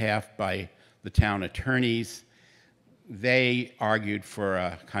our behalf by the town attorneys. They argued for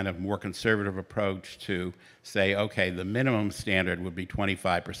a kind of more conservative approach to say, okay, the minimum standard would be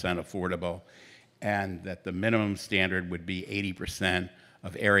 25% affordable, and that the minimum standard would be 80%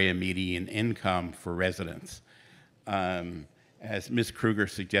 of area median income for residents. As Ms. Kruger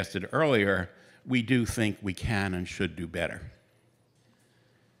suggested earlier, we do think we can and should do better.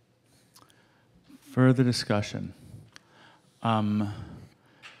 Further discussion?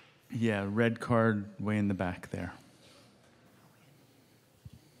 Yeah, red card way in the back there.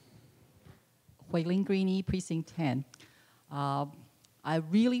 Huiling Greeny, Precinct 10. I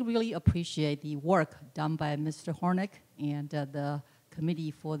really appreciate the work done by Mr. Hornick and the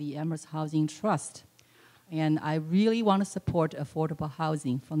Committee for the Amherst Housing Trust. And I really want to support affordable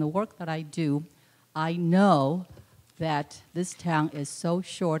housing. From the work that I do, I know that this town is so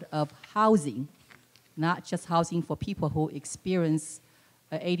short of housing, not just housing for people who experience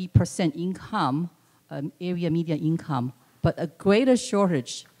 80% income, area median income, but a greater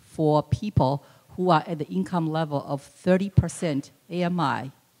shortage for people who are at the income level of 30%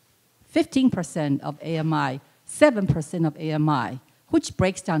 AMI, 15% of AMI, 7% of AMI, which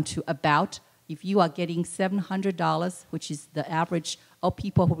breaks down to about, if you are getting $700, which is the average of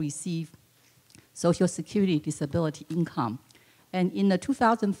people who receive Social Security disability income. And in the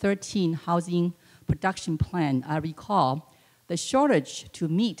 2013 housing production plan, I recall the shortage to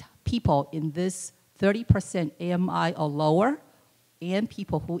meet people in this 30% AMI or lower and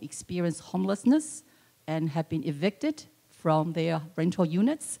people who experience homelessness and have been evicted from their rental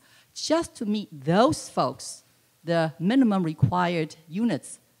units. Just to meet those folks, the minimum required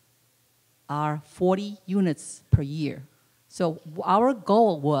units are 40 units per year. So our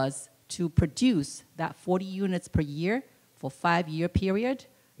goal was to produce that 40 units per year for a 5-year period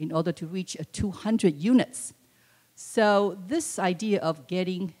in order to reach 200 units. So this idea of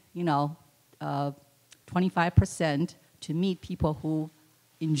getting, 25% to meet people who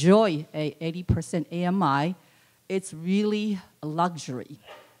enjoy a 80% AMI, it's really a luxury.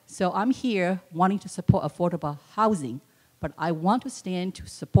 So I'm here wanting to support affordable housing, but I want to stand to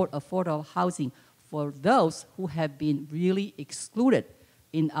support affordable housing for those who have been really excluded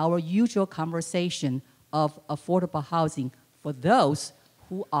in our usual conversation of affordable housing, for those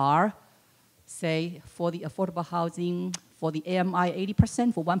who are, say, for the affordable housing, for the AMI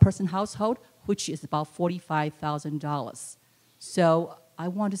 80% for one-person household, which is about $45,000. So I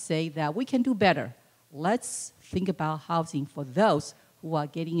want to say that we can do better. Let's think about housing for those who are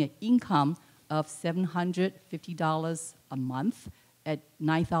getting an income of $750 a month at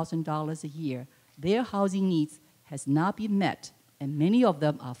 $9,000 a year. Their housing needs has not been met, and many of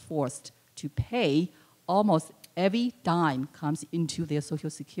them are forced to pay almost every dime comes into their Social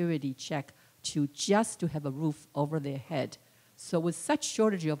Security check just to have a roof over their head. So with such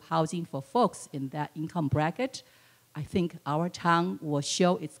shortage of housing for folks in that income bracket, I think our town will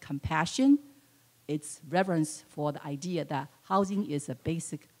show its compassion, its reverence for the idea that housing is a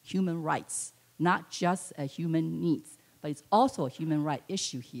basic human rights, not just a human needs, but it's also a human right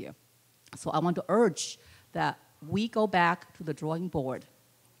issue here. So I want to urge that we go back to the drawing board,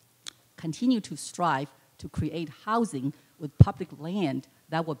 continue to strive to create housing with public land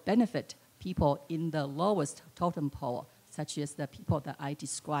that will benefit people in the lowest totem pole, such as the people that I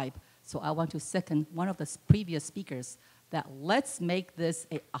described. So I want to second one of the previous speakers that let's make this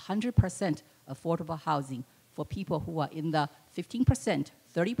a 100% affordable housing for people who are in the 15%,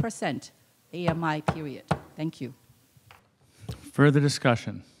 30% AMI period. Thank you. Further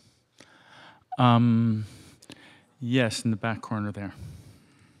discussion? Yes, in the back corner there.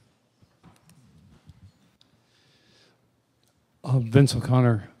 Vince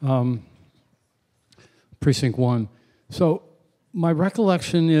O'Connor, Precinct 1. So my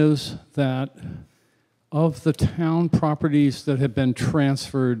recollection is that of the town properties that have been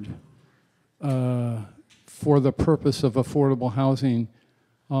transferred for the purpose of affordable housing,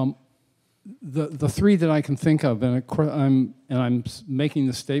 the three that I can think of, and I'm making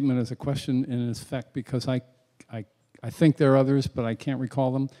the statement as a question in effect because I think there are others, but I can't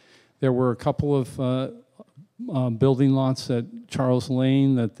recall them. There were a couple of building lots at Charles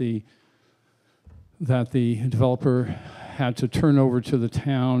Lane that the developer had to turn over to the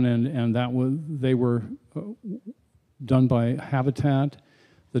town, and they were done by Habitat.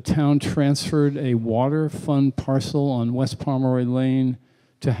 The town transferred a water fund parcel on West Pomeroy Lane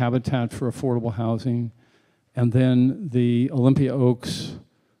to Habitat for Affordable Housing, and then the Olympia Oaks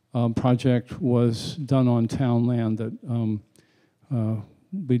project was done on town land that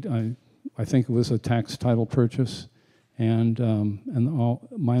I think it was a tax title purchase, and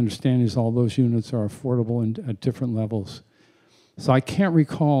my understanding is all those units are affordable at different levels. So I can't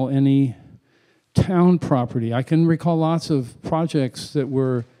recall any town property. I can recall lots of projects that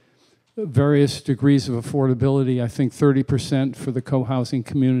were various degrees of affordability. I think 30% for the co-housing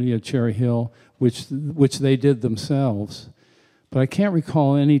community at Cherry Hill, which they did themselves. But I can't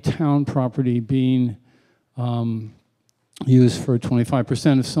recall any town property being used for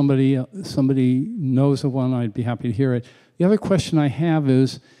 25%. If somebody knows of one, I'd be happy to hear it. The other question I have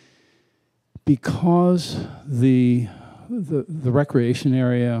is, because the recreation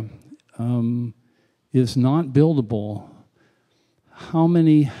area is not buildable, how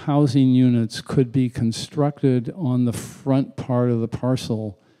many housing units could be constructed on the front part of the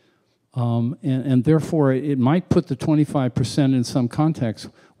parcel? And therefore, it might put the 25% in some context.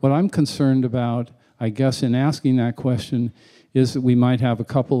 What I'm concerned about, I guess, in asking that question is that we might have a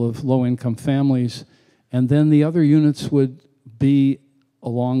couple of low-income families, and then the other units would be,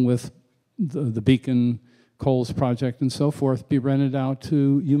 along with the Beacon Coles project and so forth, be rented out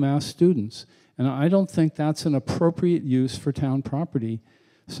to UMass students. And I don't think that's an appropriate use for town property.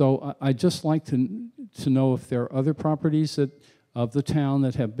 So I'd just like to know if there are other properties of the town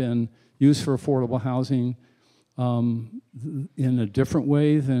that have been used for affordable housing in a different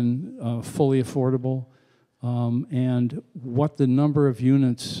way than fully affordable, and what the number of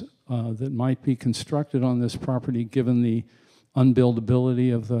units that might be constructed on this property given the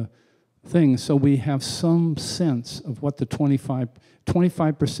unbuildability of the thing, so we have some sense of what the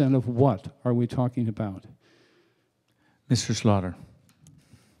 25% of what are we talking about? Mr. Slaughter.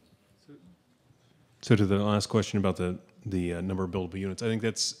 So to the last question about the number of buildable units, I think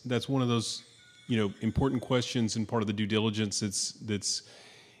that's one of those important questions and part of the due diligence that's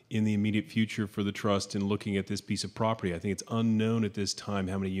in the immediate future for the trust in looking at this piece of property. I think it's unknown at this time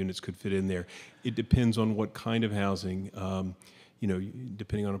how many units could fit in there. It depends on what kind of housing.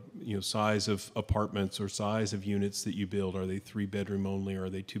 Depending on size of apartments or size of units that you build. Are they 3-bedroom only? Or are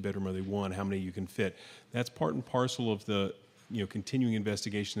they 2-bedroom? Are they 1? How many you can fit? That's part and parcel of the continuing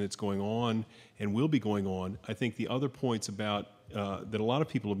investigation that's going on and will be going on. I think the other points about that a lot of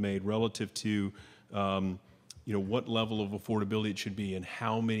people have made relative to what level of affordability it should be and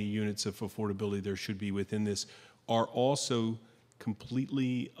how many units of affordability there should be within this are also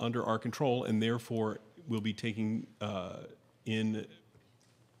completely under our control, and therefore will be taking in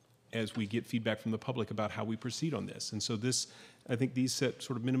as we get feedback from the public about how we proceed on this. And so this, I think these set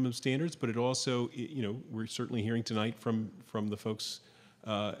sort of minimum standards, but it also, you know, we're certainly hearing tonight from the folks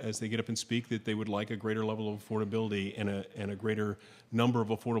as they get up and speak that they would like a greater level of affordability and a greater number of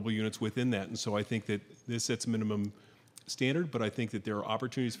affordable units within that. And so I think that this sets a minimum standard, but I think that there are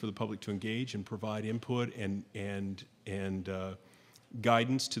opportunities for the public to engage and provide input and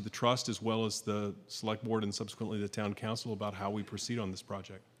guidance to the trust as well as the select board and subsequently the town council about how we proceed on this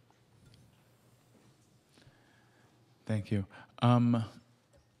project. Thank you.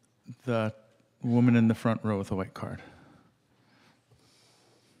 The woman in the front row with a white card.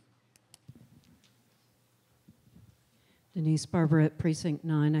 Denise Barber, Precinct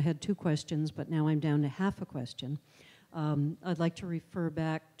 9. I had 2 questions, but now I'm down to half a question. I'd like to refer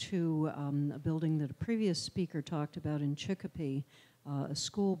back to a building that a previous speaker talked about in Chicopee, a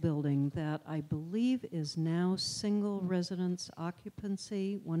school building that I believe is now single residence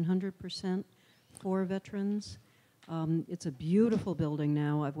occupancy, 100% for veterans. It's a beautiful building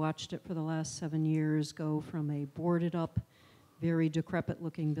now. I've watched it for the last 7 years go from a boarded up, very decrepit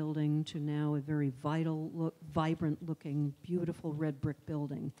looking building to now a very vibrant looking, beautiful red brick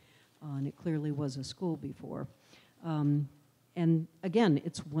building. And it clearly was a school before. And again,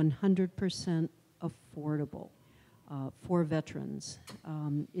 it's 100% affordable for veterans.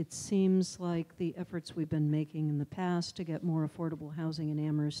 It seems like the efforts we've been making in the past to get more affordable housing in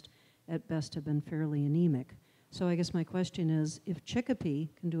Amherst at best have been fairly anemic. So I guess my question is, if Chicopee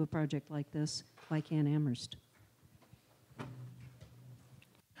can do a project like this, why can't Amherst?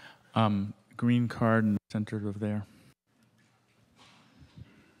 Green card in the center over there.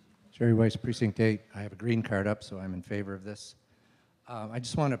 Jerry Weiss, Precinct 8. I have a green card up, so I'm in favor of this. I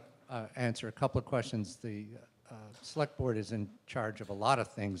just want to answer a couple of questions. The Select Board is in charge of a lot of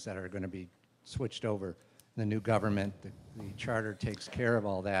things that are going to be switched over. The new government, the charter takes care of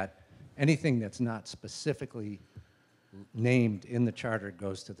all that. Anything that's not specifically named in the charter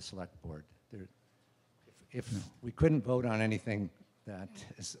goes to the Select Board. If we couldn't vote on anything that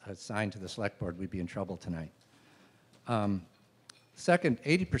is assigned to the Select Board, we'd be in trouble tonight. Second,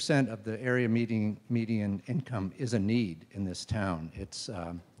 80% of the area median income is a need in this town. It's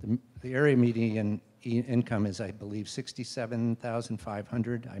the area median income is, I believe,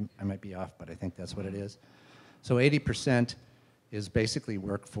 $67,500. I might be off, but I think that's what it is. So 80% is basically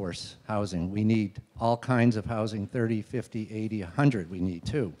workforce housing. We need all kinds of housing, 30, 50, 80, 100 we need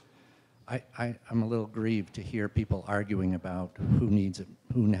too. I'm a little grieved to hear people arguing about who needs it,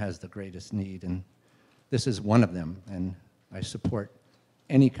 who has the greatest need, and this is one of them, and I support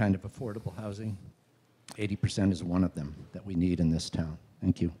any kind of affordable housing. 80% is one of them that we need in this town.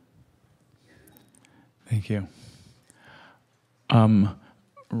 Thank you. Thank you.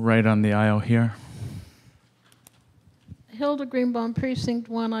 Right on the aisle here. Hilda Greenbaum, Precinct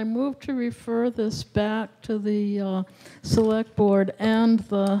 1. I move to refer this back to the Select Board and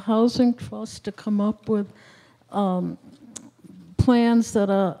the Housing Trust to come up with plans that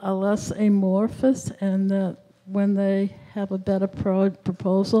are less amorphous, and that when they have a better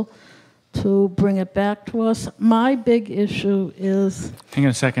proposal to bring it back to us. My big issue is... Hang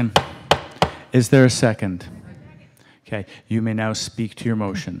on a second. Is there a second? Okay, you may now speak to your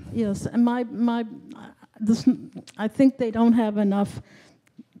motion. Yes, and I think they don't have enough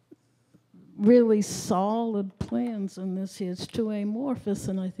really solid plans in this here. It's too amorphous,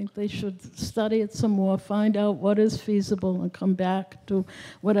 and I think they should study it some more, find out what is feasible, and come back to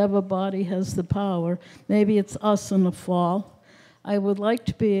whatever body has the power. Maybe it's us in the fall. I would like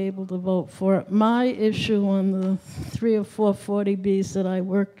to be able to vote for it. My issue on the 3 or 4 40Bs that I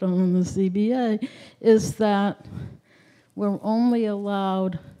worked on in the ZBA is that we're only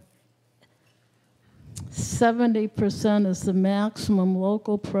allowed 70% is the maximum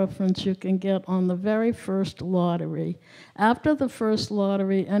local preference you can get on the very first lottery. After the first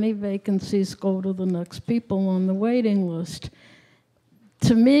lottery, any vacancies go to the next people on the waiting list.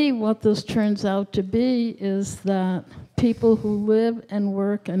 To me, what this turns out to be is that people who live and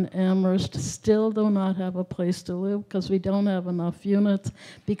work in Amherst still do not have a place to live because we don't have enough units,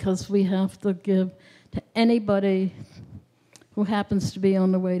 because we have to give to anybody who happens to be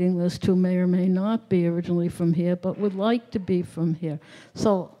on the waiting list, who may or may not be originally from here, but would like to be from here.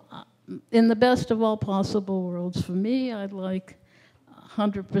 So in the best of all possible worlds, for me, I'd like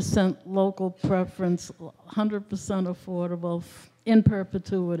 100% local preference, 100% affordable, in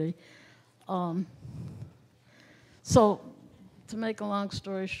perpetuity. So to make a long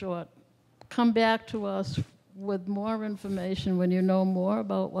story short, come back to us with more information when you know more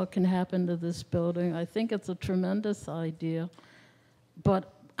about what can happen to this building. I think it's a tremendous idea,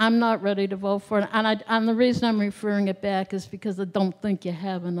 but I'm not ready to vote for it. And the reason I'm referring it back is because I don't think you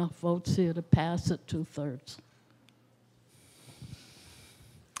have enough votes here to pass it 2/3.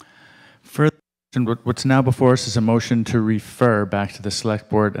 Further, what's now before us is a motion to refer back to the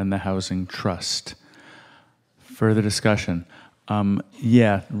Select Board and the Housing Trust. Further discussion?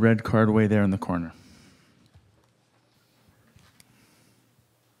 Yeah, red card way there in the corner.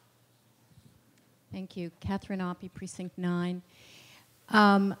 Thank you. Catherine Oppie, Precinct 9.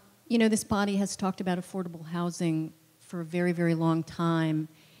 You know, this body has talked about affordable housing for a very, very long time.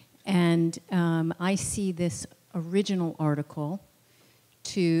 And I see this original article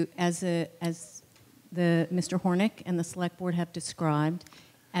as Mr. Hornick and the Select Board have described,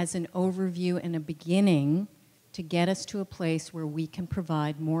 as an overview and a beginning to get us to a place where we can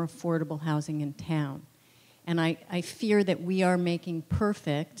provide more affordable housing in town. And I fear that we are making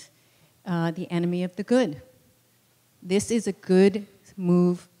perfect the enemy of the good. This is a good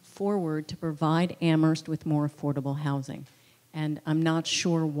move forward to provide Amherst with more affordable housing. And I'm not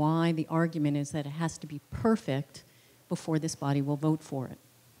sure why the argument is that it has to be perfect before this body will vote for it.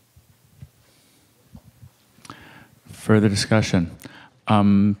 Further discussion?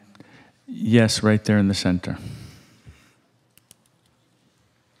 Yes, right there in the center.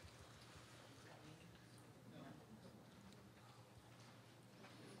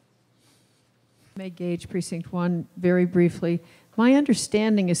 May Gage, Precinct 1, very briefly. My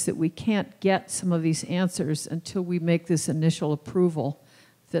understanding is that we can't get some of these answers until we make this initial approval,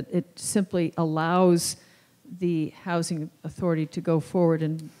 that it simply allows the Housing Authority to go forward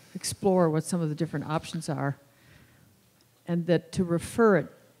and explore what some of the different options are, and that to refer it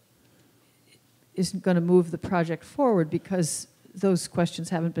isn't going to move the project forward because those questions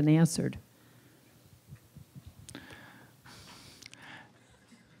haven't been answered.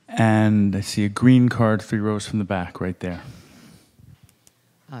 And I see a green card 3 rows from the back right there.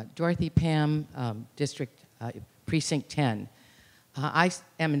 Dorothy Pam, Precinct 10. I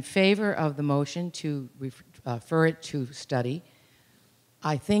am in favor of the motion to refer it to study.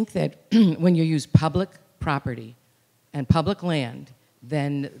 I think that when you use public property and public land,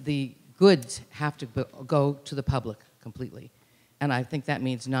 then the goods have to go to the public completely. And I think that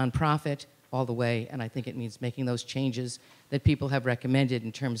means nonprofit all the way, and I think it means making those changes that people have recommended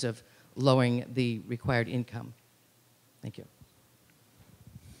in terms of lowering the required income. Thank you.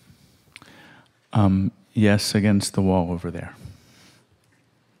 Yes, against the wall over there.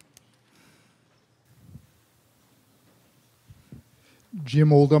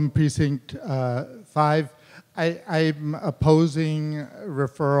 Jim Oldham, Precinct 5. I'm opposing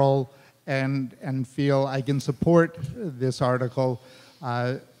referral and feel I can support this article.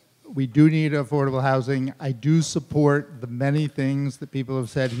 We do need affordable housing. I do support the many things that people have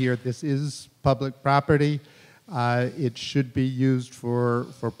said here. This is public property. It should be used for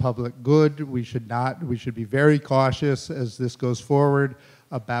public good. We should be very cautious as this goes forward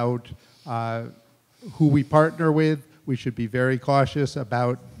about who we partner with. We should be very cautious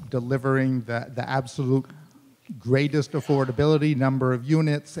about delivering the absolute greatest affordability, number of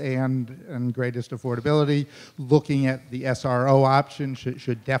units and greatest affordability. Looking at the SRO option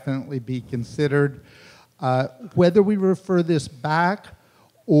should definitely be considered. Whether we refer this back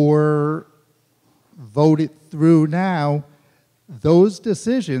or vote it through now, those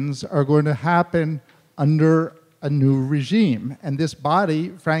decisions are going to happen under a new regime. And this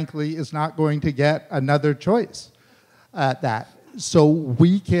body, frankly, is not going to get another choice at that. So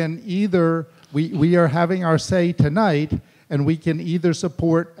we can either, we are having our say tonight, and we can either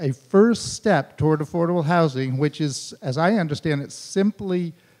support a first step toward affordable housing, which is, as I understand it,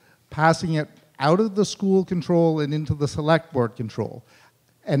 simply passing it out of the school control and into the select board control.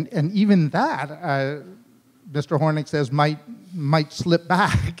 And even that, Mr. Hornick says, might slip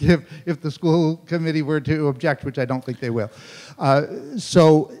back if the school committee were to object, which I don't think they will.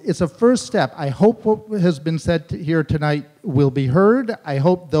 So it's a first step. I hope what has been said here tonight will be heard. I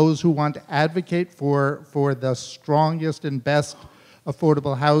hope those who want to advocate for the strongest and best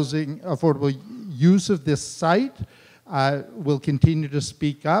affordable housing, affordable use of this site will continue to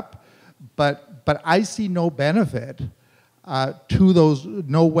speak up. But I see no benefit to those,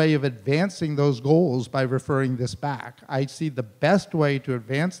 no way of advancing those goals by referring this back. I see the best way to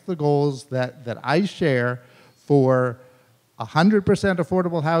advance the goals that I share for 100%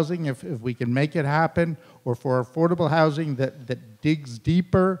 affordable housing, if we can make it happen, or for affordable housing that digs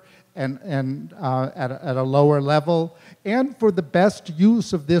deeper and at a lower level, and for the best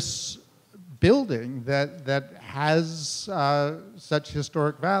use of this building that has such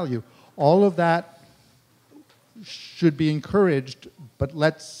historic value. All of that should be encouraged, but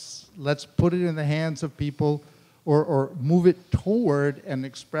let's put it in the hands of people or move it toward and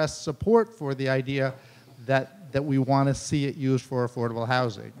express support for the idea that we want to see it used for affordable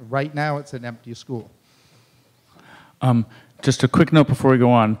housing. Right now, it's an empty school. Just a quick note before we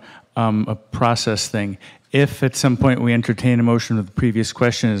go on, a process thing. If at some point we entertain a motion of the previous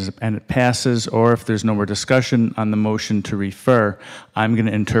question and it passes, or if there's no more discussion on the motion to refer, I'm going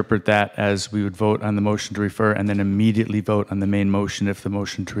to interpret that as we would vote on the motion to refer and then immediately vote on the main motion if the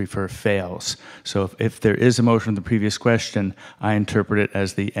motion to refer fails. So if there is a motion of the previous question, I interpret it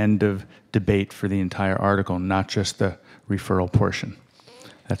as the end of debate for the entire article, not just the referral portion.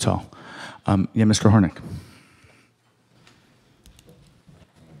 That's all. Yeah, Mr. Hornick.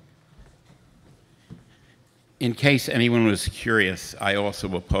 In case anyone was curious, I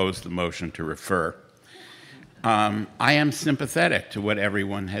also oppose the motion to refer. I am sympathetic to what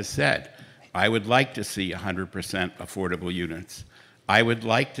everyone has said. I would like to see 100% affordable units. I would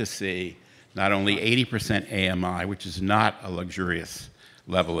like to see not only 80% AMI, which is not a luxurious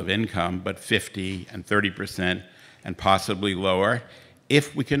level of income, but 50 and 30% and possibly lower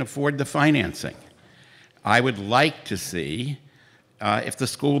if we can afford the financing. I would like to see if the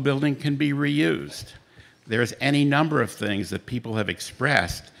school building can be reused. There's any number of things that people have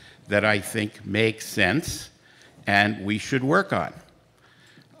expressed that I think make sense and we should work on.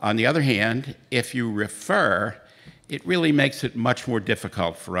 On the other hand, if you refer, it really makes it much more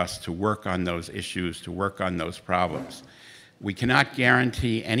difficult for us to work on those issues, to work on those problems. We cannot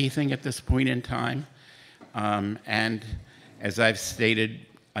guarantee anything at this point in time, and as I've stated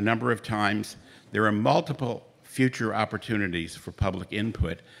a number of times, there are multiple future opportunities for public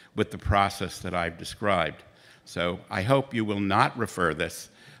input with the process that I've described. So I hope you will not refer this,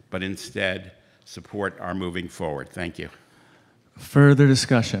 but instead support our moving forward. Thank you. Further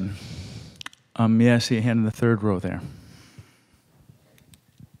discussion? May I see a hand in the third row there?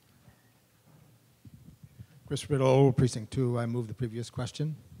 Chris Riddle, Precinct 2. I move the previous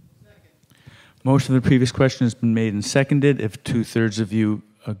question. Motion of the previous question has been made and seconded. If 2/3 of you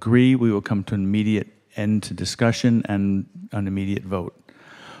agree, we will come to an immediate end to discussion and an immediate vote.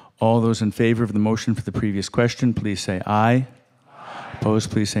 All those in favor of the motion for the previous question, please say aye. Opposed,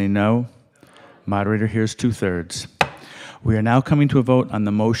 please say no. Moderator hears 2/3. We are now coming to a vote on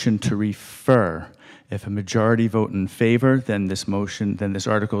the motion to refer. If a majority vote in favor, then this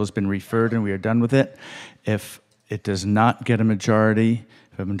article has been referred and we are done with it. If it does not get a majority,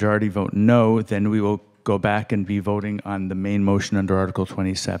 if a majority vote no, then we will go back and be voting on the main motion under Article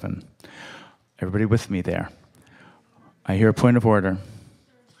 27. Everybody with me there? I hear a point of order.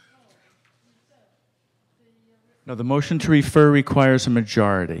 No, the motion to refer requires a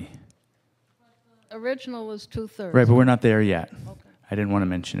majority. Original was 2/3. Right, but we're not there yet. Okay. I didn't want to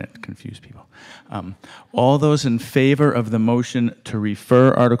mention it, confuse people. All those in favor of the motion to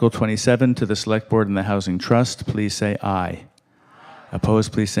refer Article 27 to the Select Board and the Housing Trust, please say aye.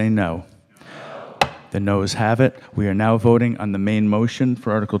 Opposed, please say no. The noes have it. We are now voting on the main motion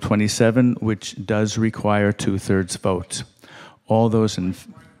for Article 27, which does require 2/3 vote. All those in...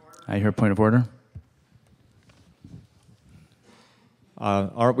 I hear a point of order.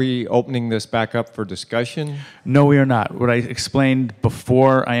 Aren't we opening this back up for discussion? No, we are not. What I explained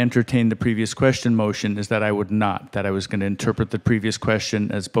before I entertained the previous question motion is that I would not, that I was going to interpret the previous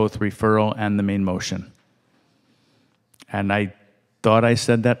question as both referral and the main motion. And I thought I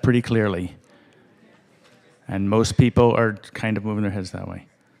said that pretty clearly. And most people are kind of moving their heads that way.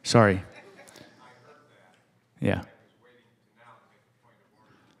 Sorry. Yeah.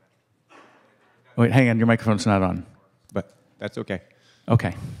 Wait, hang on, your microphone's not on. But that's okay.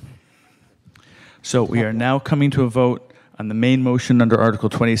 Okay. So we are now coming to a vote on the main motion under Article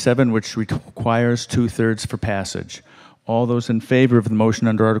 27, which requires 2/3 for passage. All those in favor of the motion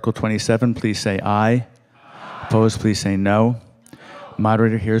under Article 27, please say aye. Opposed, please say no.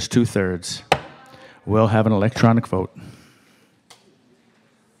 Moderator hears 2/3. We'll have an electronic vote.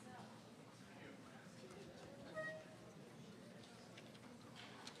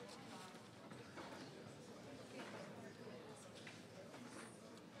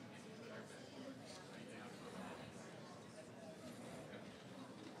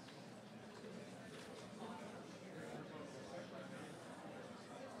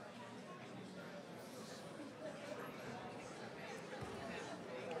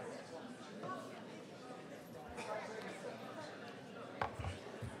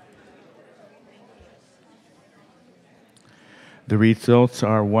 The results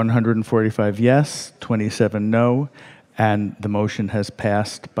are 145 yes, 27 no, and the motion has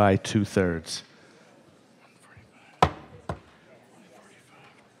passed by 2/3.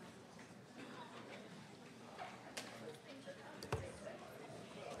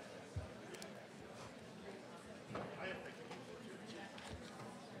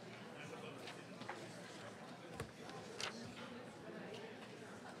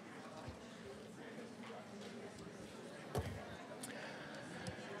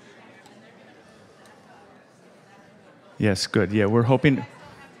 Yes, good. Yeah, we're hoping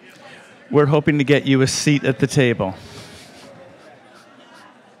to get you a seat at the table.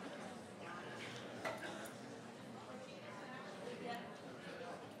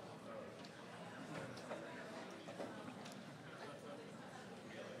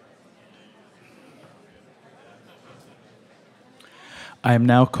 I am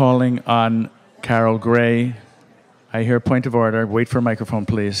now calling on Carol Gray. I hear a point of order. Wait for a microphone,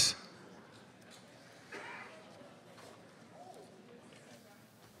 please.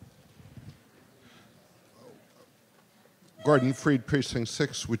 Gordon Freed, Precinct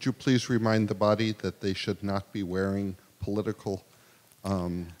 6, would you please remind the body that they should not be wearing political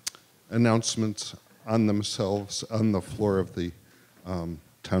announcements on themselves on the floor of the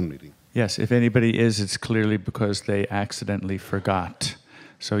town meeting? Yes, if anybody is, it's clearly because they accidentally forgot.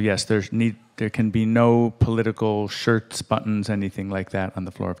 So yes, there can be no political shirts, buttons, anything like that on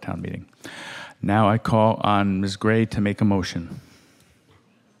the floor of town meeting. Now I call on Ms. Gray to make a motion.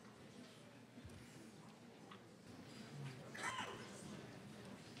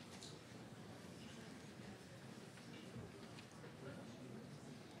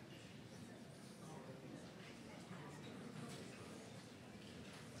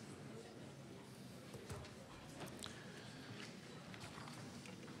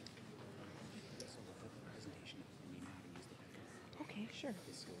 Okay, sure.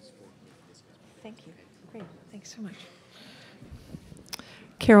 Thank you. Great. Thanks so much.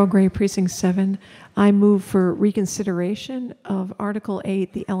 Carol Gray, Precinct 7. I move for reconsideration of Article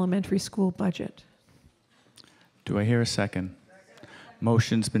 8, the elementary school budget. Do I hear a second?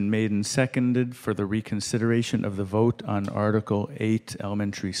 Motion's been made and seconded for the reconsideration of the vote on Article 8,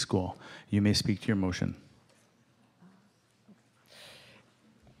 elementary school. You may speak to your motion.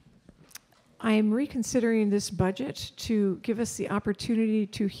 I am reconsidering this budget to give us the opportunity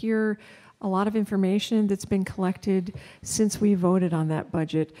to hear a lot of information that's been collected since we voted on that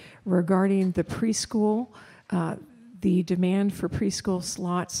budget regarding the preschool, the demand for preschool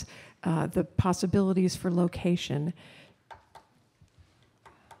slots, the possibilities for location.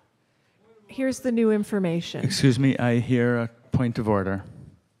 Here's the new information. Excuse me, I hear a point of order.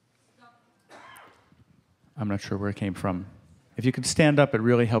 I'm not sure where it came from. If you could stand up, it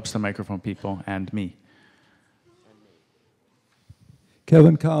really helps the microphone people and me.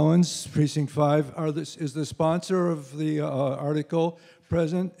 Kevin Collins, Precinct 5. Is the sponsor of the article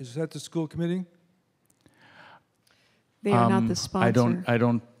present? Is that the school committee? They are not the sponsor.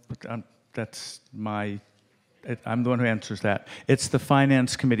 That's I'm the one who answers that. It's the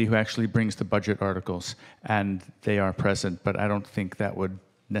finance committee who actually brings the budget articles, and they are present, but I don't think that would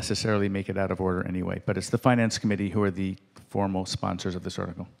necessarily make it out of order anyway. But it's the finance committee who are the formal sponsors of this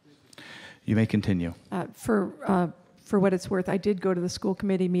article. You may continue. For what it's worth, I did go to the school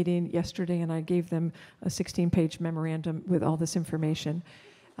committee meeting yesterday, and I gave them a 16-page memorandum with all this information.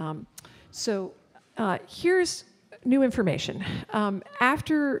 Here's new information.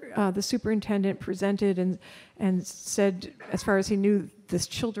 After the superintendent presented and said, as far as he knew, the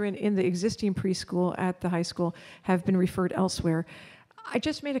children in the existing preschool at the high school have been referred elsewhere, I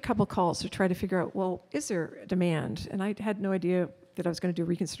just made a couple calls to try to figure out, well, is there a demand? And I had no idea that I was going to do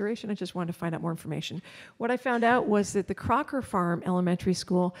reconsideration. I just wanted to find out more information. What I found out was that the Crocker Farm Elementary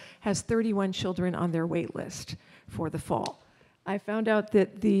School has 31 children on their wait list for the fall. I found out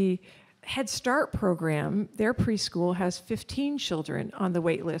that the Head Start program, their preschool, has 15 children on the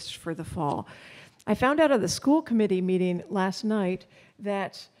wait list for the fall. I found out at the school committee meeting last night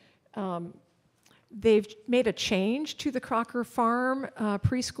that they've made a change to the Crocker Farm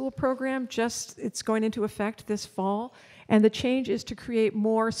preschool program. It's going into effect this fall. And the change is to create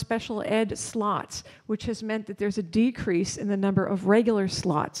more special ed slots, which has meant that there's a decrease in the number of regular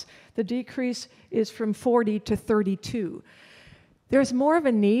slots. The decrease is from 40 to 32. There's more of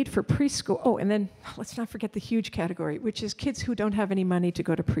a need for preschool. Oh, and then let's not forget the huge category, which is kids who don't have any money to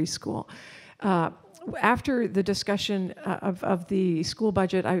go to preschool. After the discussion of the school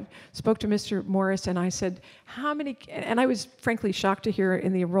budget, I spoke to Mr. Morris and I said, how many, and I was frankly shocked to hear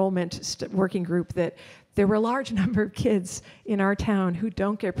in the enrollment working group that there were a large number of kids in our town who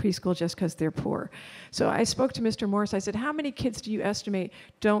don't get preschool just because they're poor. So I spoke to Mr. Morris. I said, how many kids do you estimate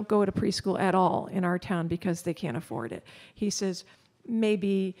don't go to preschool at all in our town because they can't afford it? He says,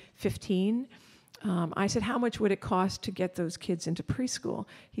 maybe 15. I said, how much would it cost to get those kids into preschool?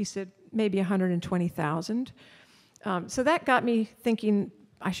 He said, maybe 120,000. So that got me thinking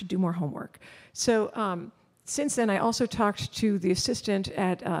I should do more homework. So since then, I also talked to the assistant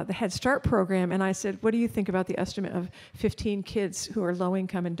at the Head Start program, and I said, what do you think about the estimate of 15 kids who are low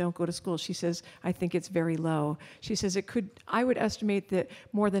income and don't go to school? She says, I think it's very low. She says, I would estimate that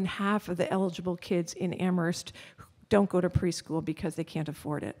more than half of the eligible kids in Amherst don't go to preschool because they can't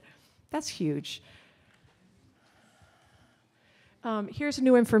afford it. That's huge. Here's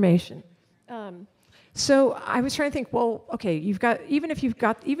new information. So I was trying to think, well, okay, even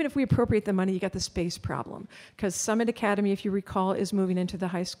if we appropriate the money, you got the space problem, because Summit Academy, if you recall, is moving into the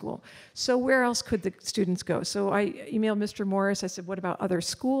high school. So where else could the students go? So I emailed Mr. Morris. I said, what about other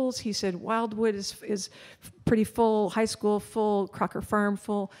schools? He said, Wildwood is pretty full, high school full, Crocker Farm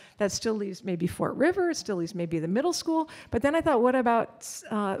full. That still leaves maybe Fort River, it still leaves maybe the middle school. But then I thought, what about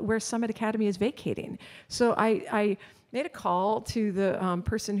where Summit Academy is vacating? So I made a call to the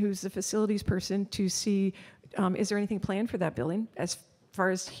person who's the facilities person to see, is there anything planned for that building? As far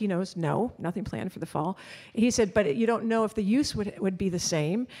as he knows, no, nothing planned for the fall. He said, but you don't know if the use would be the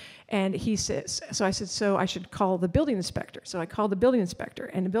same. And he says, so I said, so I should call the building inspector. So I called the building inspector,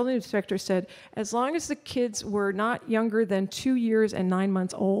 and the building inspector said, as long as the kids were not younger than 2 years and 9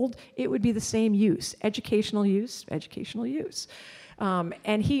 months old, it would be the same use, educational use, educational use.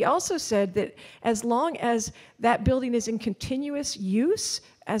 And he also said that as long as that building is in continuous use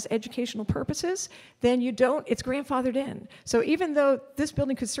as educational purposes, then it's grandfathered in. So even though this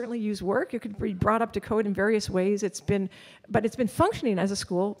building could certainly use work, it could be brought up to code in various ways, but it's been functioning as a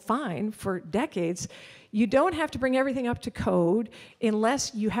school fine for decades. You don't have to bring everything up to code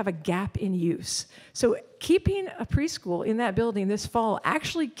unless you have a gap in use. So keeping a preschool in that building this fall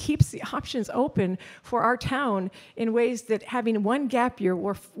actually keeps the options open for our town in ways that having one gap year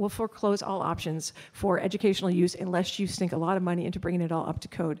will foreclose all options for educational use unless you sink a lot of money into bringing it all up to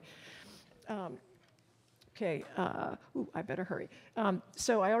code. Okay, I better hurry.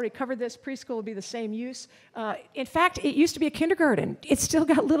 So I already covered this. Preschool will be the same use. In fact, it used to be a kindergarten. It's still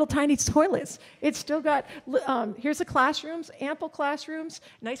got little tiny toilets. It's still got, here's the classrooms, ample classrooms,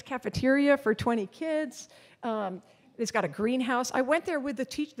 nice cafeteria for 20 kids. It's got a greenhouse. I went there with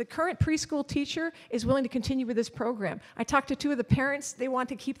the current preschool teacher is willing to continue with this program. I talked to 2 of the parents. They want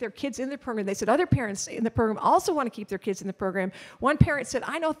to keep their kids in the program. They said other parents in the program also want to keep their kids in the program. One parent said,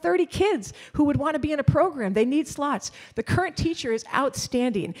 I know 30 kids who would want to be in a program. They need slots. The current teacher is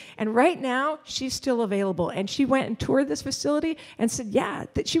outstanding. And right now, she's still available. And she went and toured this facility and said, yeah,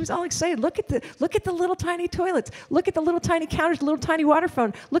 that she was all excited. Look at the little tiny toilets. Look at the little tiny counters, the little tiny water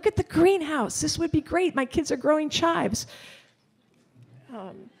fountain. Look at the greenhouse. This would be great. My kids are growing chives.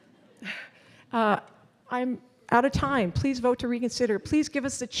 I'm out of time. Please vote to reconsider. Please give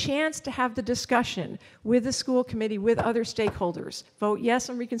us the chance to have the discussion with the school committee, with other stakeholders. Vote yes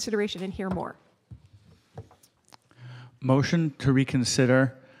on reconsideration and hear more. Motion to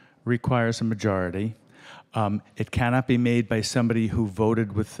reconsider requires a majority. It cannot be made by somebody who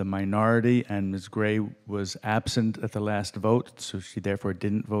voted with the minority, and Ms. Gray was absent at the last vote, so she therefore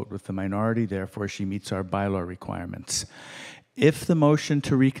didn't vote with the minority. Therefore, she meets our bylaw requirements. If the motion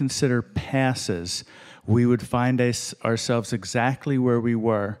to reconsider passes, we would find ourselves exactly where we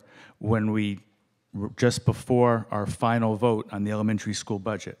were when just before our final vote on the elementary school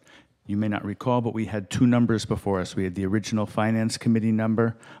budget. You may not recall, but we had 2 numbers before us. We had the original Finance Committee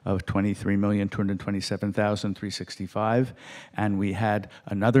number of $23,227,365, and we had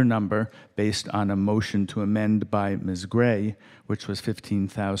another number based on a motion to amend by Ms. Gray, which was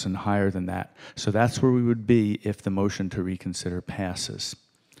 $15,000 higher than that. So that's where we would be if the motion to reconsider passes.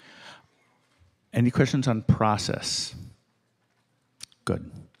 Any questions on process?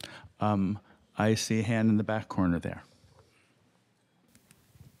 Good. I see a hand in the back corner there.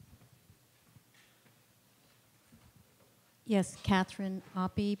 Yes, Catherine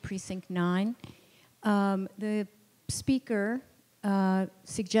Oppie, Precinct 9. The speaker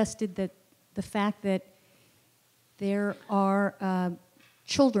suggested that the fact that there are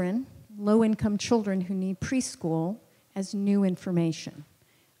children, low-income children who need preschool as new information.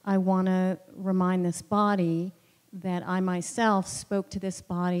 I want to remind this body that I myself spoke to this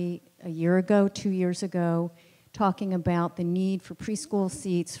body a year ago, 2 years ago, talking about the need for preschool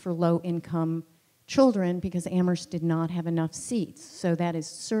seats for low-income children because Amherst did not have enough seats. So that is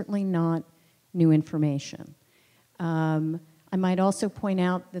certainly not new information. I might also point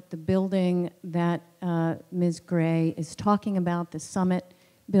out that the building that Ms. Gray is talking about, the Summit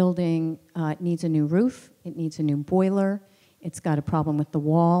building, needs a new roof, it needs a new boiler, it's got a problem with the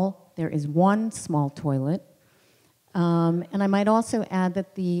wall, there is 1 small toilet. And I might also add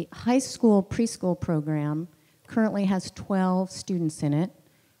that the high school preschool program currently has 12 students in it,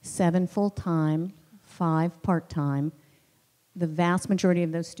 7 full-time, 5 part-time. The vast majority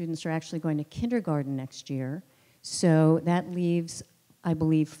of those students are actually going to kindergarten next year. So that leaves, I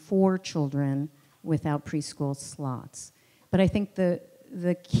believe, 4 children without preschool slots. But I think the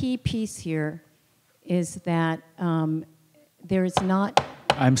key piece here is that there is not...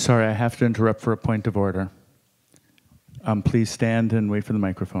 I'm sorry, I have to interrupt for a point of order. Please stand and wait for the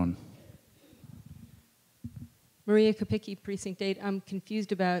microphone. Maria Kopicki, Precinct 8. I'm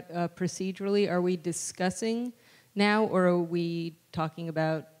confused about procedurally. Are we discussing now, or are we talking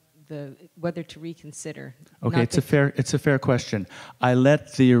about whether to reconsider? Okay, it's a fair question. I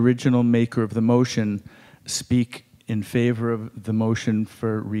let the original maker of the motion speak in favor of the motion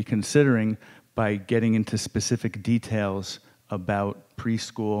for reconsidering by getting into specific details about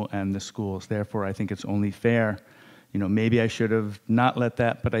preschool and the schools. Therefore, I think it's only fair. You know, maybe I should have not let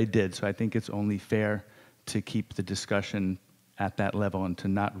that, but I did. So I think it's only fair to keep the discussion at that level and to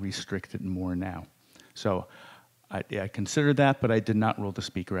not restrict it more now. So I considered that, but I did not rule the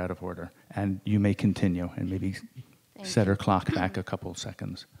speaker out of order. And you may continue and maybe set her clock back a couple of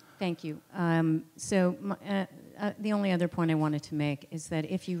seconds. Thank you. The only other point I wanted to make is that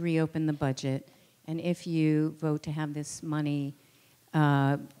if you reopen the budget and if you vote to have this money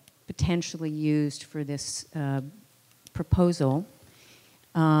potentially used for this proposal,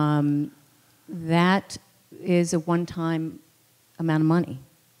 that is a one-time amount of money.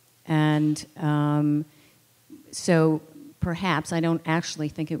 And so perhaps I don't actually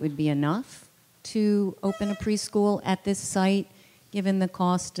think it would be enough to open a preschool at this site, given the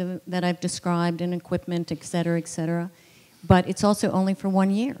cost that I've described and equipment, et cetera, but it's also only for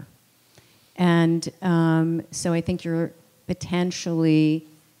 1 year. And so I think you're potentially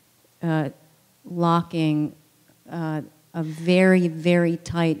locking a very, very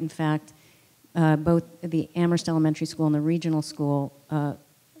tight, in fact, both the Amherst Elementary School and the regional school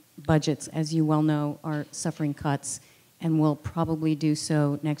budgets, as you well know, are suffering cuts and will probably do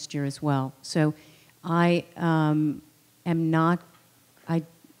so next year as well. So I am not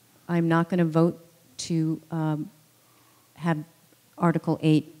I'm not going to vote to have Article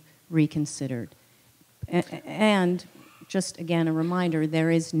 8 reconsidered. And just again, a reminder,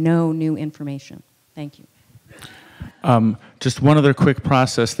 there is no new information. Thank you. Just one other quick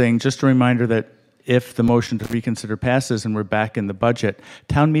process thing. Just a reminder that if the motion to reconsider passes and we're back in the budget,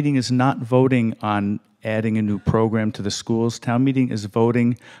 town meeting is not voting on adding a new program to the schools. Town meeting is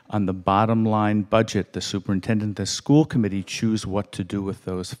voting on the bottom line budget. The superintendent, the school committee choose what to do with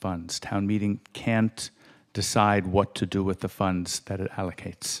those funds. Town meeting can't decide what to do with the funds that it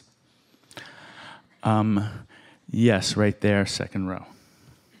allocates. Yes, right there, second row.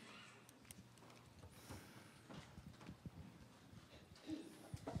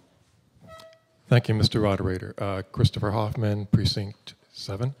 Thank you, Mr. Moderator. Christopher Hoffman, Precinct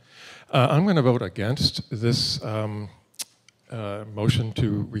 7. I'm going to vote against this motion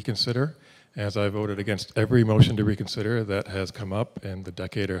to reconsider, as I voted against every motion to reconsider that has come up in the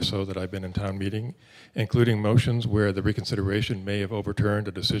decade or so that I've been in town meeting, including motions where the reconsideration may have overturned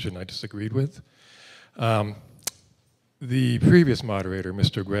a decision I disagreed with. The previous moderator,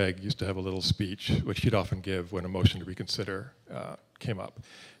 Mr. Gregg, used to have a little speech, which he'd often give when a motion to reconsider came up.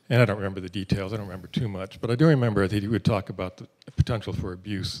 And I don't remember the details, I don't remember too much, but I do remember that he would talk about the potential for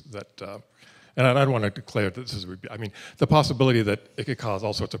abuse that, and I don't want to declare that this is, I mean, the possibility that it could cause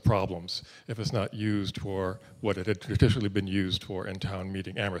all sorts of problems if it's not used for what it had traditionally been used for in town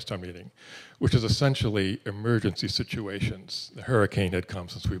meeting, Amherst town meeting, which is essentially emergency situations. The hurricane had come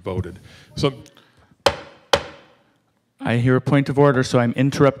since we voted. So, I hear a point of order, so I'm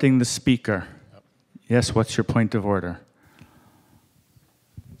interrupting the speaker. Yes, what's your point of order?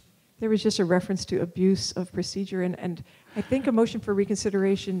 There was just a reference to abuse of procedure, and I think a motion for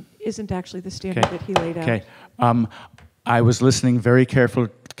reconsideration isn't actually the standard that he laid out. Okay. I was listening very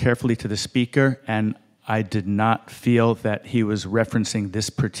carefully to the speaker, and I did not feel that he was referencing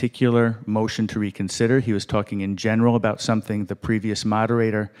this particular motion to reconsider. He was talking in general about something the previous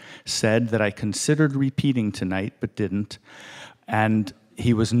moderator said that I considered repeating tonight, but didn't. And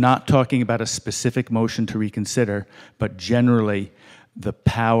he was not talking about a specific motion to reconsider, but generally the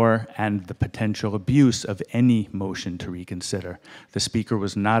power and the potential abuse of any motion to reconsider. The speaker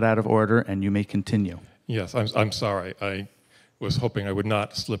was not out of order, and you may continue. yes, I'm sorry. I was hoping I would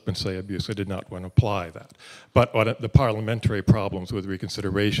not slip and say abuse. I did not want to apply that. But the parliamentary problems with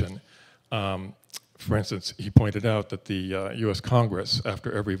reconsideration, for instance, he pointed out that the U.S. Congress,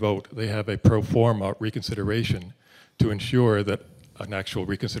 after every vote, they have a pro forma reconsideration to ensure that an actual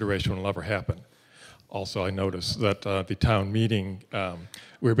reconsideration will never happen. Also, I noticed that the town meeting,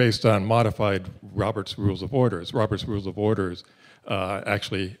 we're based on modified Robert's Rules of Orders. Robert's Rules of Orders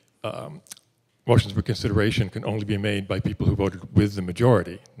actually, motions for consideration can only be made by people who voted with the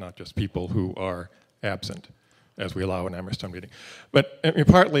majority, not just people who are absent, as we allow in Amherst town meeting. But I mean,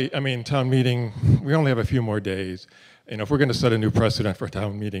 partly, I mean, town meeting, we only have a few more days. You know, if we're going to set a new precedent for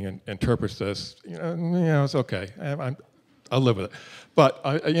town meeting and interpret this, you know, it's okay. I'll live with it. But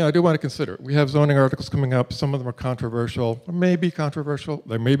I do want to consider, we have zoning articles coming up. Some of them are controversial, or maybe controversial.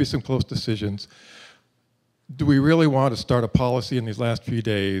 There may be some close decisions. Do we really want to start a policy in these last few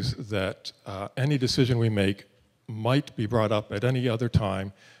days that any decision we make might be brought up at any other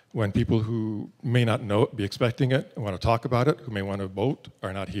time when people who may not know it, be expecting it, and want to talk about it, who may want to vote,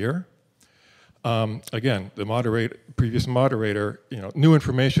 are not here? Again, the previous moderator, new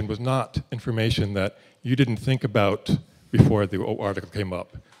information was not information that you didn't think about before the article came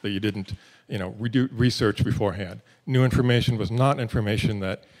up, that you didn't, do research beforehand. New information was not information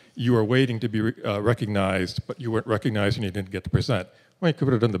that you were waiting to be recognized, but you weren't recognized and you didn't get to present. Well, you could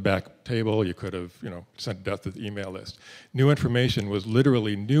have done the back table, you could have, sent it out to the email list. New information was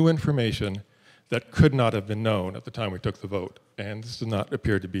literally new information that could not have been known at the time we took the vote. And this does not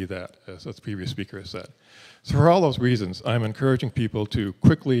appear to be that, as the previous speaker has said. So for all those reasons, I'm encouraging people to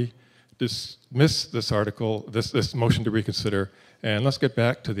quickly dismiss this article, this motion to reconsider, and let's get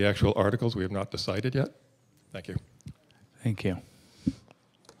back to the actual articles we have not decided yet. Thank you. Thank you.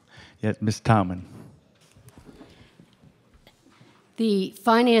 Yes, Ms. Tallman. The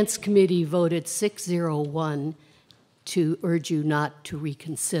Finance Committee voted 601 to urge you not to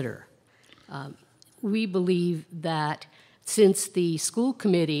reconsider. We believe that since the school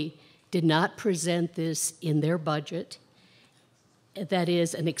committee did not present this in their budget, that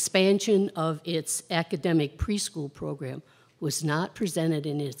is, an expansion of its academic preschool program was not presented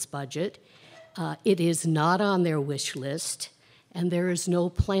in its budget. It is not on their wish list, and there is no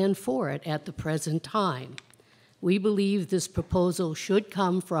plan for it at the present time. We believe this proposal should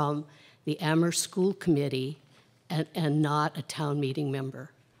come from the Amherst School Committee and not a town meeting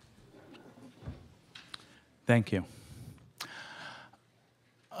member. Thank you.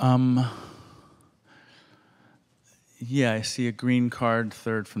 Yeah, I see a green card,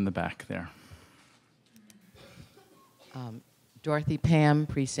 third from the back there. Dorothy Pam,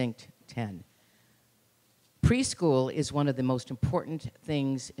 Precinct 10. Preschool is one of the most important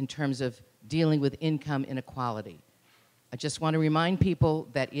things in terms of dealing with income inequality. I just want to remind people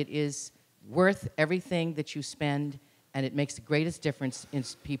that it is worth everything that you spend, and it makes the greatest difference in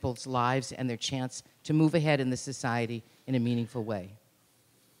people's lives and their chance to move ahead in the society in a meaningful way.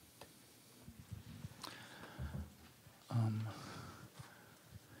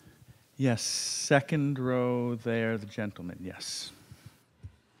 Yes, second row there, the gentleman, yes.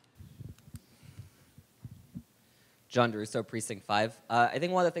 John DeRusso, Precinct 5. I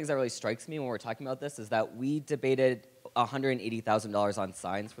think one of the things that really strikes me when we're talking about this is that we debated $180,000 on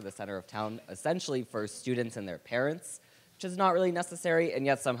signs for the center of town, essentially for students and their parents, which is not really necessary, and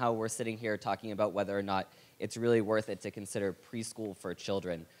yet somehow we're sitting here talking about whether or not it's really worth it to consider preschool for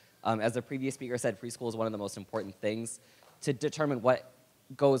children. As the previous speaker said, preschool is one of the most important things to determine what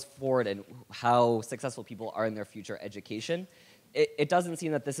goes forward and how successful people are in their future education. It doesn't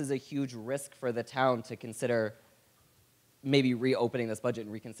seem that this is a huge risk for the town to consider maybe reopening this budget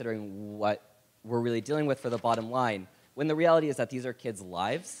and reconsidering what we're really dealing with for the bottom line, when the reality is that these are kids'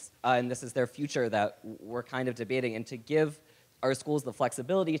 lives, and this is their future that we're kind of debating, and to give our schools the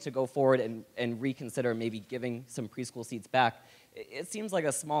flexibility to go forward and reconsider maybe giving some preschool seats back, it seems like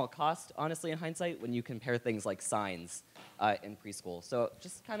a small cost, honestly, in hindsight, when you compare things like signs in preschool. So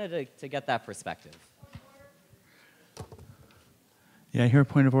just kind of to get that perspective. Yeah, I hear a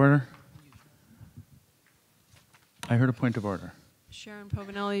point of order. I heard a point of order. Sharon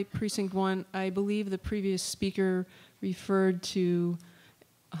Povinelli, Precinct 1. I believe the previous speaker referred to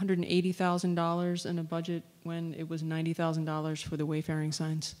 $180,000 in a budget when it was $90,000 for the wayfaring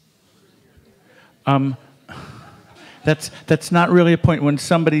signs. That's not really a point. When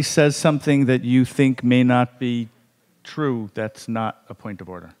somebody says something that you think may not be true, that's not a point of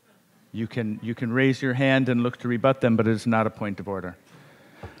order. You can raise your hand and look to rebut them, but it is not a point of order.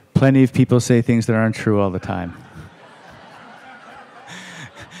 Plenty of people say things that aren't true all the time.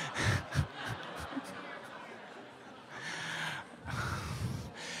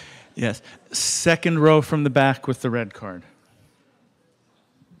 Yes. Second row from the back with the red card.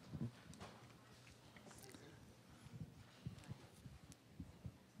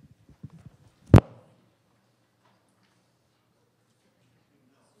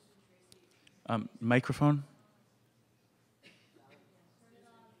 Microphone?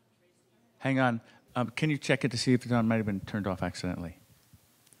 Hang on. Can you check it to see if it might have been turned off accidentally?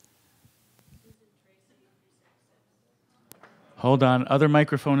 Hold on. Other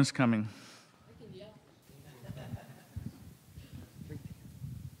microphone is coming.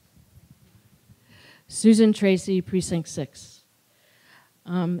 Susan Tracy, Precinct 6.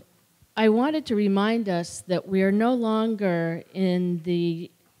 I wanted to remind us that we are no longer in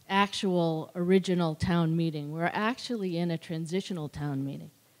the actual original town meeting. We're actually in a transitional town meeting.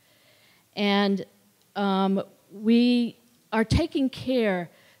 And we are taking care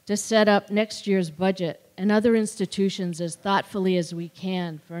to set up next year's budget and other institutions as thoughtfully as we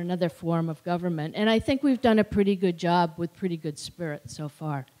can for another form of government. And I think we've done a pretty good job with pretty good spirit so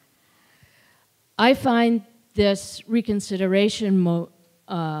far. I find this reconsideration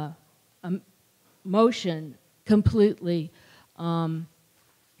motion completely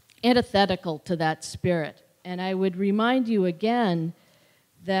antithetical to that spirit. And I would remind you again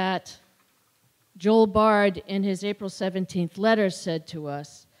that Joel Bard, in his April 17th letter, said to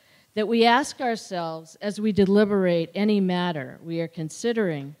us that we ask ourselves, as we deliberate any matter we are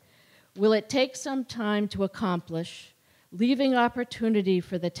considering, will it take some time to accomplish, leaving opportunity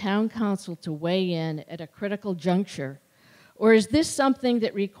for the town council to weigh in at a critical juncture, or is this something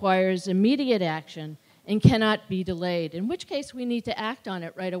that requires immediate action and cannot be delayed, in which case we need to act on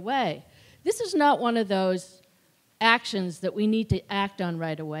it right away. This is not one of those actions that we need to act on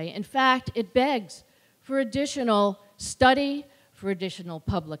right away. In fact, it begs for additional study, for additional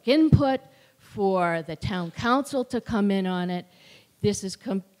public input, for the town council to come in on it. This is,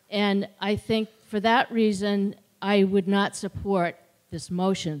 and I think for that reason, I would not support this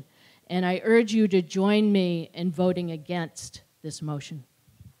motion. And I urge you to join me in voting against this motion.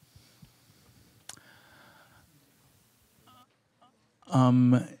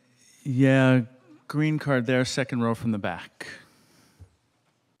 Yeah, green card there, second row from the back.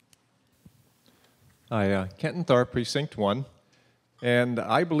 Hi, Kenton Thorpe, Precinct 1. And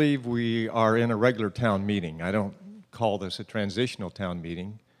I believe we are in a regular town meeting. I don't call this a transitional town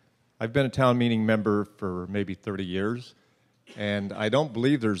meeting. I've been a town meeting member for maybe 30 years, and I don't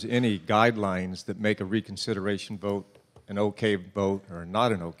believe there's any guidelines that make a reconsideration vote an okay vote or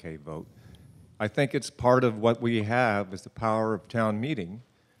not an okay vote. I think it's part of what we have as the power of town meeting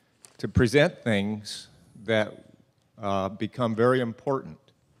to present things that become very important.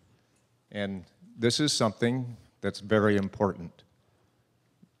 And this is something that's very important.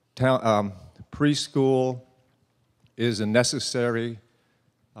 Preschool is a necessary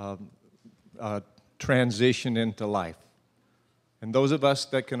transition into life. And those of us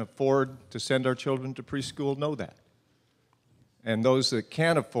that can afford to send our children to preschool know that. And those that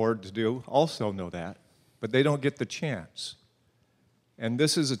can't afford to do also know that, but they don't get the chance. And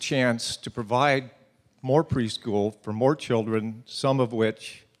this is a chance to provide more preschool for more children, some of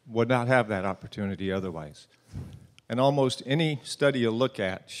which would not have that opportunity otherwise. And almost any study you look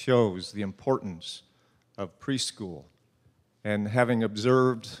at shows the importance of preschool. And having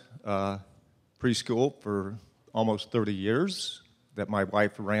observed preschool for almost 30 years that my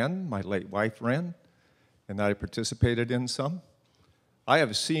wife ran, my late wife ran, and that I participated in some, I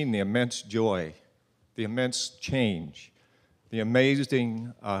have seen the immense joy, the immense change, the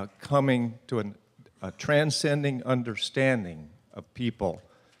amazing coming to a transcending understanding of people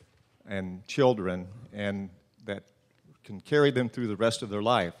and children, and that can carry them through the rest of their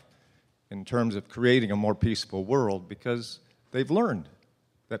life in terms of creating a more peaceful world, because they've learned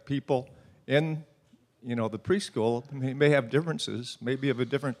that people in the preschool may have differences, maybe of a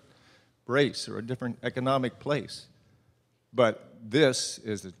different race or a different economic place. But this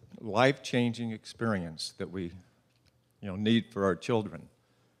is a life-changing experience that we need for our children.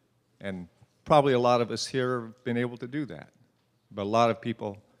 And probably a lot of us here have been able to do that. But a lot of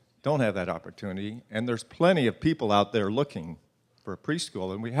people don't have that opportunity. And there's plenty of people out there looking for a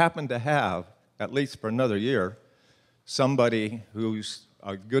preschool. And we happen to have, at least for another year, somebody who's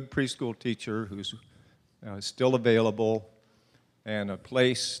a good preschool teacher who's still available, and a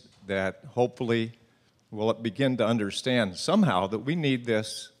place that hopefully will begin to understand somehow that we need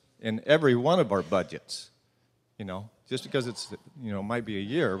this in every one of our budgets. Just because it's, might be a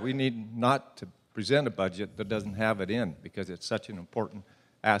year, we need not to present a budget that doesn't have it in, because it's such an important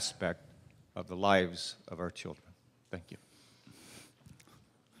aspect of the lives of our children. Thank you.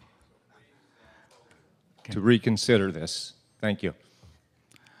 Okay. To reconsider this. Thank you.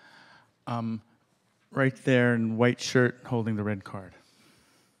 Right there in white shirt holding the red card.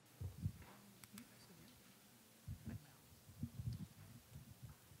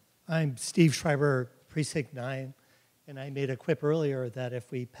 I'm Steve Schreiber, Precinct 9, and I made a quip earlier that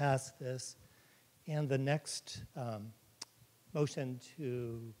if we pass this and the next motion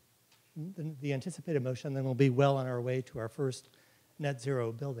to the anticipated motion, then we'll be well on our way to our first net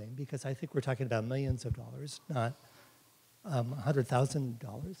zero building, because I think we're talking about millions of dollars, not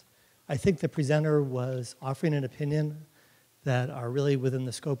 $100,000. I think the presenter was offering an opinion that are really within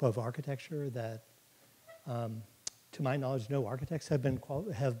the scope of architecture that, to my knowledge, no architects have been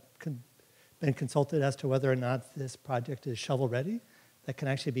consulted as to whether or not this project is shovel ready. that can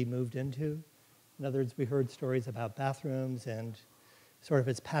actually be moved into. In other words, we heard stories about bathrooms and sort of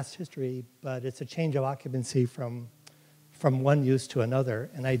its past history, but it's a change of occupancy from one use to another,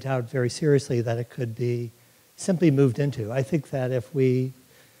 and I doubt very seriously that it could be simply moved into. I think that if we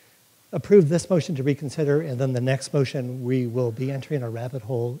approve this motion to reconsider and then the next motion, we will be entering a rabbit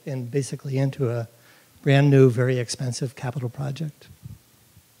hole and basically into a brand new, very expensive capital project.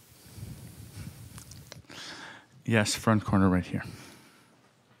 Yes, front corner right here.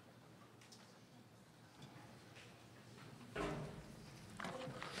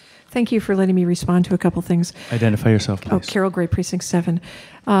 Thank you for letting me respond to a couple things. Identify yourself, please. Oh, Carol Gray, Precinct 7.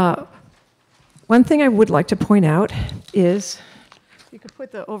 One thing I would like to point out is, you could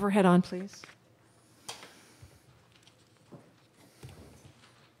put the overhead on, please.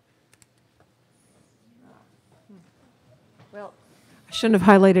 Well, I shouldn't have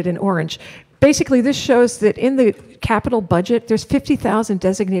highlighted in orange. Basically, this shows that in the capital budget, there's $50,000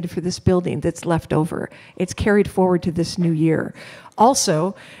 designated for this building that's left over. It's carried forward to this new year.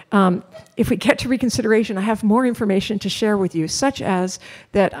 Also, if we get to reconsideration, I have more information to share with you, such as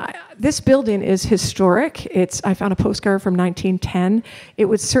that this building is historic. I found a postcard from 1910. It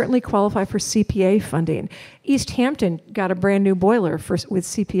would certainly qualify for CPA funding. East Hampton got a brand new boiler with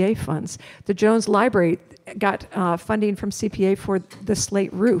CPA funds. The Jones Library got funding from CPA for the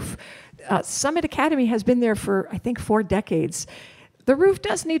slate roof. Summit Academy has been there for, I think, 4 decades. The roof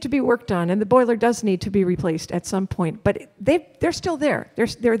does need to be worked on, and the boiler does need to be replaced at some point, but they're still there.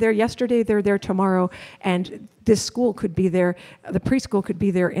 They're there yesterday, they're there tomorrow, and this school could be there, the preschool could be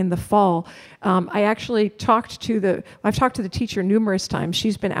there in the fall. I've talked to the teacher numerous times.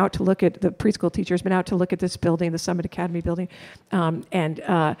 She's been out to look at, the preschool teacher's been out to look at this building, the Summit Academy building,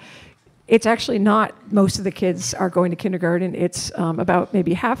 it's actually not most of the kids are going to kindergarten. It's about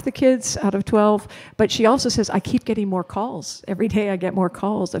maybe half the kids out of 12. But she also says, I keep getting more calls. Every day I get more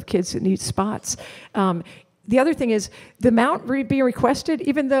calls of kids that need spots. The other thing is the amount being requested,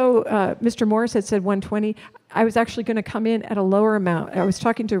 even though Mr. Morris had said 120, I was actually going to come in at a lower amount. I was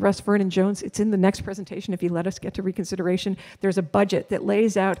talking to Russ Vernon Jones. It's in the next presentation if you let us get to reconsideration. There's a budget that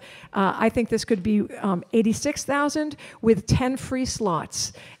lays out, I think this could be $86,000 with 10 free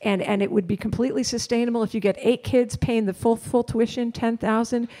slots. And it would be completely sustainable if you get 8 kids paying the full tuition,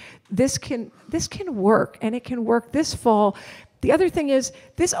 $10,000. This can work, and it can work this fall. The other thing is,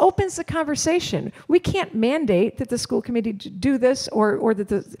 this opens the conversation. We can't mandate that the school committee do this or that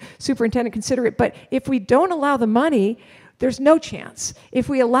the superintendent consider it, but if we don't allow the money, there's no chance. If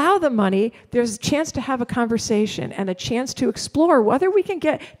we allow the money, there's a chance to have a conversation and a chance to explore whether we can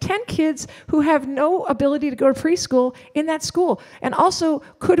get 10 kids who have no ability to go to preschool in that school. And also,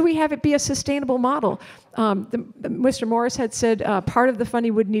 could we have it be a sustainable model? Mr. Morris had said part of the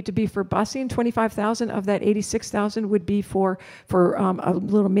funding would need to be for busing. 25,000 of that 86,000 would be for a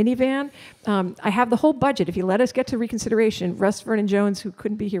little minivan. I have the whole budget. If you let us get to reconsideration, Russ Vernon Jones, who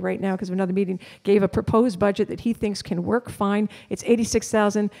couldn't be here right now because of another meeting, gave a proposed budget that he thinks can work fine. It's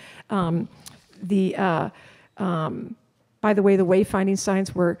 86,000. By the way, the wayfinding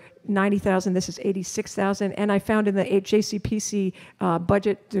signs were 90,000. This is 86,000. And I found in the JCPC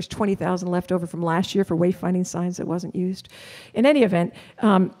budget, there's 20,000 left over from last year for wayfinding signs that wasn't used. In any event,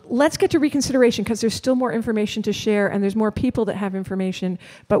 let's get to reconsideration because there's still more information to share and there's more people that have information,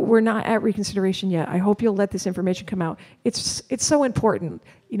 but we're not at reconsideration yet. I hope you'll let this information come out. It's so important.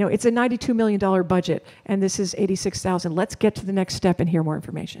 You know, it's a $92 million budget and this is 86,000. Let's get to the next step and hear more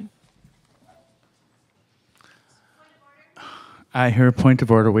information. I hear a point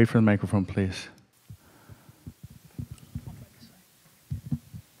of order. Wait for the microphone, please.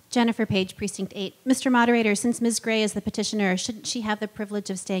 Jennifer Page, Precinct 8. Mr. Moderator, since Ms. Gray is the petitioner, shouldn't she have the privilege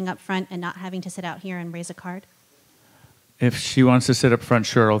of staying up front and not having to sit out here and raise a card? If she wants to sit up front,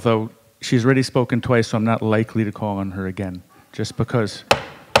 sure, although she's already spoken twice, so I'm not likely to call on her again, just because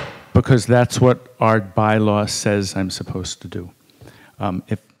that's what our bylaw says I'm supposed to do.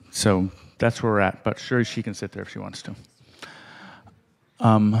 So that's where we're at, but sure, she can sit there if she wants to.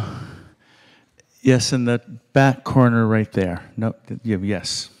 Yes, in the back corner right there. No,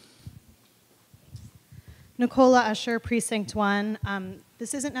 yes. Nicola Usher, Precinct 1.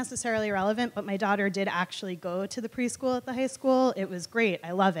 This isn't necessarily relevant, but my daughter did actually go to the preschool at the high school. It was great.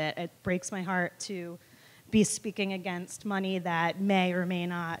 I love it. It breaks my heart to be speaking against money that may or may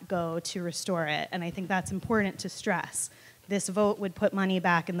not go to restore it. And I think that's important to stress. This vote would put money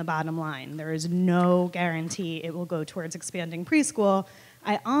back in the bottom line. There is no guarantee it will go towards expanding preschool.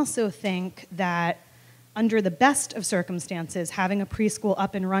 I also think that under the best of circumstances, having a preschool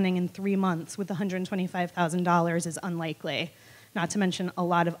up and running in 3 months with $125,000 is unlikely. Not to mention a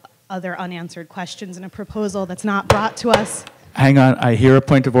lot of other unanswered questions in a proposal that's not brought to us Hang on, I hear a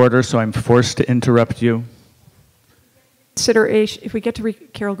point of order, so I'm forced to interrupt you. Consideration, if we get to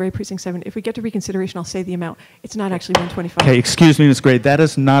Carol Gray, Precinct 7, if we get to reconsideration, I'll say the amount. It's not actually 125. Okay, excuse me, Ms. Gray, that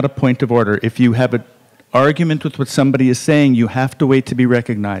is not a point of order. If you have an argument with what somebody is saying, you have to wait to be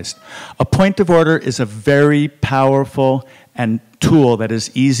recognized. A point of order is a very powerful and tool that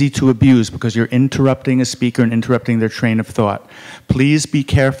is easy to abuse because you're interrupting a speaker and interrupting their train of thought. Please be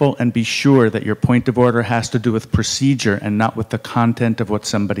careful and be sure that your point of order has to do with procedure and not with the content of what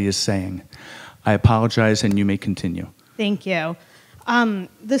somebody is saying. I apologize, and you may continue. Thank you.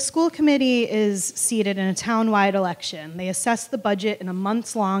 The school committee is seated in a town-wide election. They assess the budget in a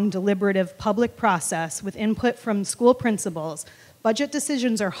months-long deliberative public process with input from school principals. Budget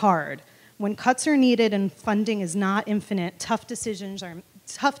decisions are hard. When cuts are needed and funding is not infinite, tough decisions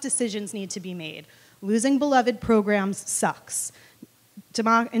need to be made. Losing beloved programs sucks.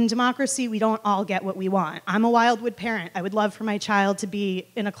 In democracy, we don't all get what we want. I'm a Wildwood parent. I would love for my child to be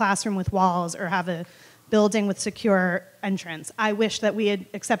in a classroom with walls or have a building with secure entrance. I wish that we had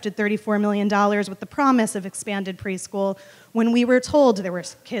accepted $34 million with the promise of expanded preschool when we were told there were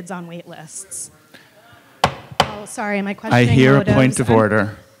kids on wait lists. Oh, sorry, am I questioning I hear motives? a point of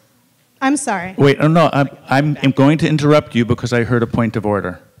order. I'm sorry. Wait, oh no, I'm going to interrupt you because I heard a point of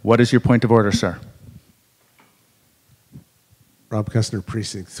order. What is your point of order, sir? Rob Kessner,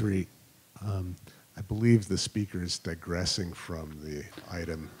 Precinct 3. I believe the speaker is digressing from the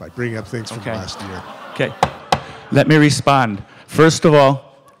item by bringing up things from last year. Okay, let me respond. First of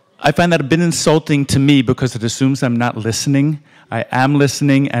all, I find that a bit insulting to me because it assumes I'm not listening. I am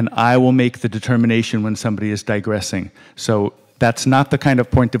listening, and I will make the determination when somebody is digressing. So that's not the kind of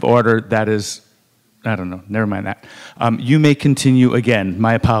point of order that is, I don't know, never mind that. You may continue again.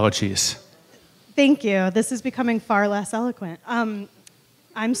 My apologies. Thank you. This is becoming far less eloquent.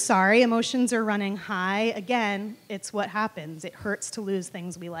 I'm sorry, emotions are running high. Again, it's what happens. It hurts to lose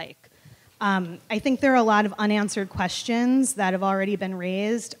things we like. I think there are a lot of unanswered questions that have already been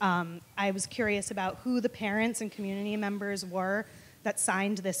raised. I was curious about who the parents and community members were that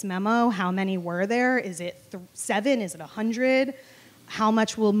signed this memo. How many were there? Is it 7? Is it 100? How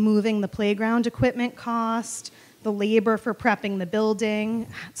much will moving the playground equipment cost? The labor for prepping the building?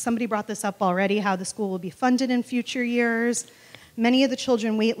 Somebody brought this up already, how the school will be funded in future years. Many of the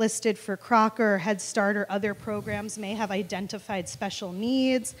children waitlisted for Crocker, Head Start, or other programs may have identified special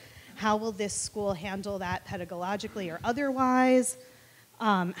needs. How will this school handle that pedagogically or otherwise?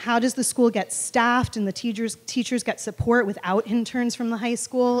 How does the school get staffed and the teachers get support without interns from the high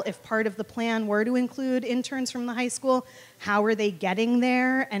school? If part of the plan were to include interns from the high school, how are they getting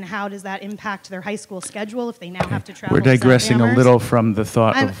there? And how does that impact their high school schedule if they now have to travel? We're digressing a little from the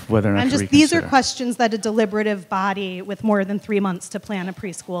thought of whether or not to reconsider. These are questions that a deliberative body with more than 3 months to plan a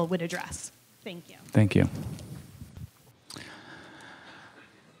preschool would address. Thank you. Thank you.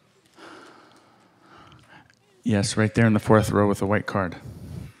 Yes, right there in the 4th row with a white card.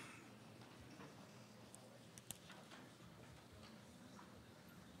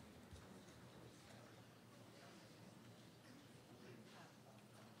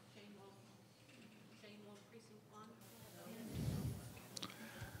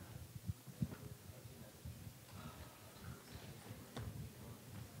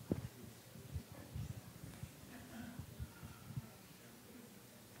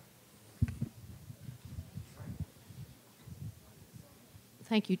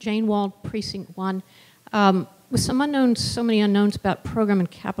 Thank you. Jane Wald, Precinct 1. With some unknowns, so many unknowns about program and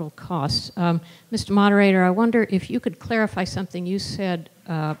capital costs, Mr. Moderator, I wonder if you could clarify something you said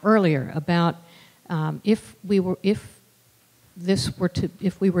earlier about if we were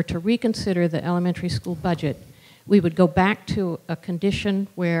to reconsider the elementary school budget, we would go back to a condition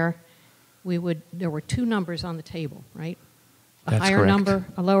where there were 2 numbers on the table, right? A That's higher correct. number,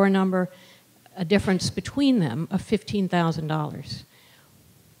 a lower number, a difference between them of $15,000.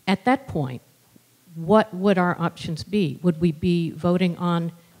 At that point, what would our options be? Would we be voting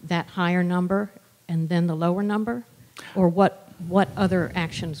on that higher number and then the lower number? Or what other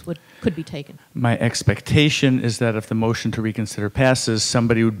actions could be taken? My expectation is that if the motion to reconsider passes,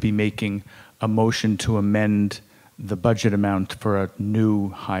 somebody would be making a motion to amend the budget amount for a new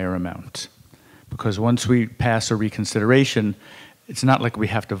higher amount. Because once we pass a reconsideration, it's not like we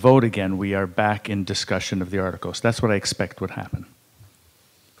have to vote again. We are back in discussion of the articles. That's what I expect would happen.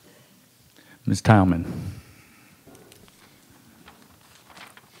 Ms. Tileman.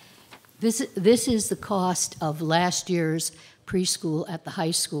 This is the cost of last year's preschool at the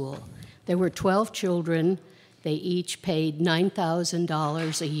high school. There were 12 children. They each paid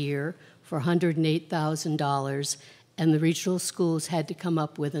 $9,000 a year for $108,000, and the regional schools had to come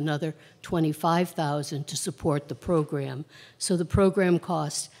up with another $25,000 to support the program. So the program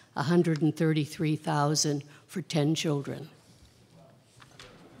cost $133,000 for 10 children.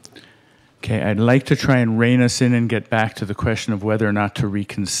 Okay, I'd like to try and rein us in and get back to the question of whether or not to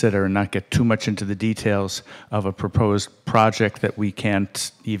reconsider and not get too much into the details of a proposed project that we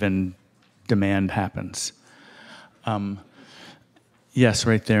can't even demand happens. Yes,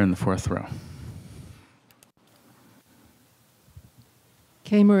 right there in the fourth row.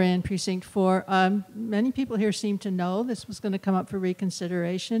 Kay Moran, Precinct 4. Many people here seem to know this was going to come up for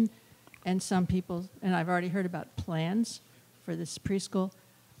reconsideration, and some people, and I've already heard about plans for this preschool.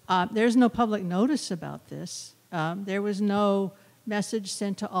 There's no public notice about this. There was no message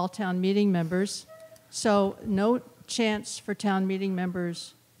sent to all town meeting members, so no chance for town meeting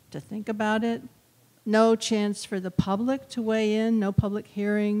members to think about it, no chance for the public to weigh in, no public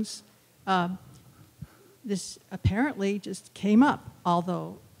hearings. This apparently just came up,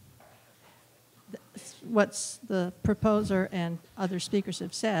 although what's the proposer and other speakers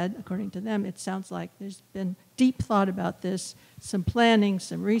have said, according to them, it sounds like there's been deep thought about this, some planning,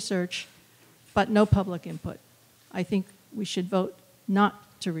 some research, but no public input. I think we should vote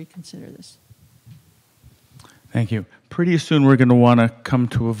not to reconsider this. Thank you. Pretty soon we're going to want to come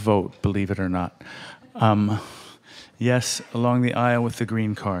to a vote, believe it or not. Yes, along the aisle with the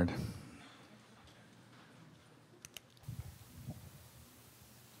green card.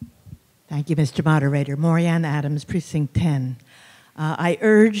 Thank you, Mr. Moderator. Maurianne Adams, Precinct 10. I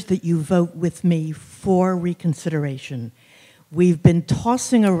urge that you vote with me for reconsideration. We've been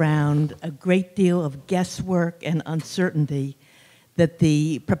tossing around a great deal of guesswork and uncertainty that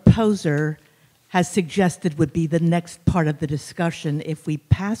the proposer has suggested would be the next part of the discussion if we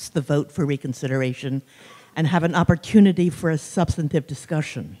pass the vote for reconsideration and have an opportunity for a substantive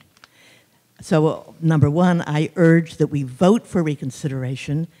discussion. So, number one, I urge that we vote for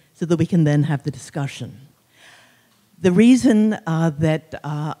reconsideration so that we can then have the discussion. The reason that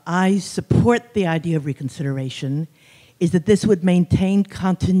I support the idea of reconsideration is that this would maintain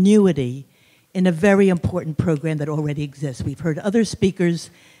continuity in a very important program that already exists. We've heard other speakers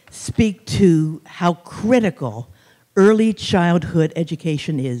speak to how critical early childhood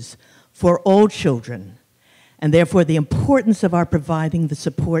education is for all children, and therefore the importance of our providing the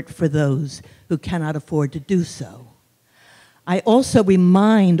support for those who cannot afford to do so. I also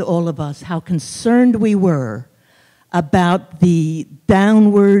remind all of us how concerned we were about the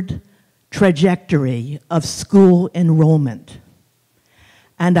downward trajectory of school enrollment.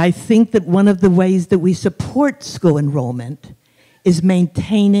 And I think that one of the ways that we support school enrollment is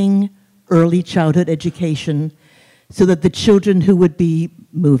maintaining early childhood education so that the children who would be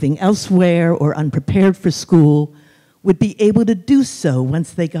moving elsewhere or unprepared for school would be able to do so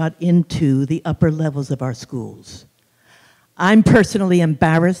once they got into the upper levels of our schools. I'm personally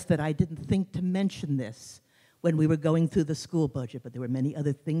embarrassed that I didn't think to mention this when we were going through the school budget, but there were many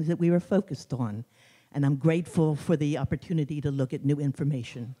other things that we were focused on. And I'm grateful for the opportunity to look at new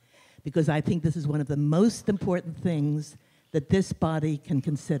information, because I think this is one of the most important things that this body can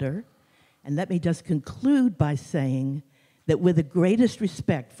consider. And let me just conclude by saying that with the greatest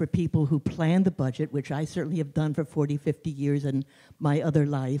respect for people who plan the budget, which I certainly have done for 40, 50 years in my other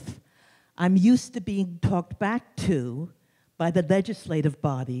life, I'm used to being talked back to by the legislative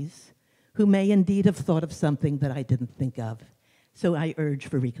bodies who may indeed have thought of something that I didn't think of. So I urge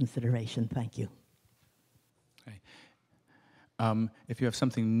for reconsideration. Thank you. Okay. If you have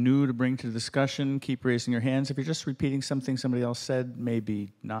something new to bring to the discussion, keep raising your hands. If you're just repeating something somebody else said,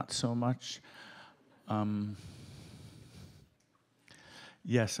 maybe not so much.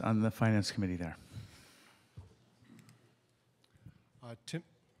 Yes, on the Finance Committee there.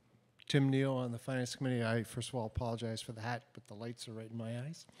 Tim Neal on the Finance Committee. I, first of all, apologize for the hat, but the lights are right in my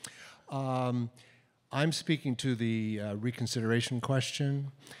eyes. I'm speaking to the reconsideration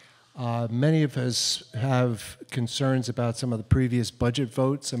question. Many of us have concerns about some of the previous budget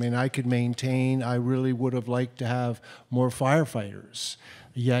votes. I mean, I could maintain I really would have liked to have more firefighters,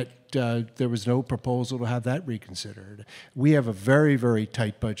 yet there was no proposal to have that reconsidered. We have a very, very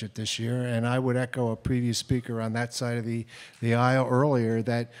tight budget this year, and I would echo a previous speaker on that side of the aisle earlier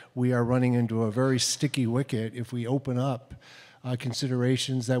that we are running into a very sticky wicket if we open up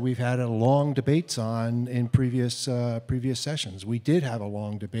considerations that we've had long debates on in previous sessions. We did have a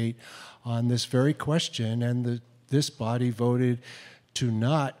long debate on this very question, and this body voted to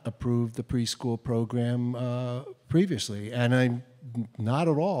not approve the preschool program previously. And I'm not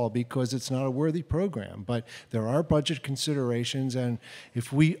at all, because it's not a worthy program, but there are budget considerations, and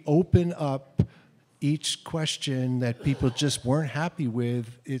if we open up each question that people just weren't happy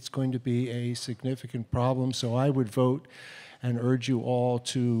with, it's going to be a significant problem. So I would vote and urge you all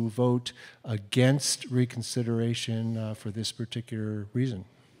to vote against reconsideration for this particular reason.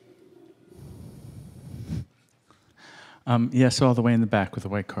 Yes, all the way in the back with a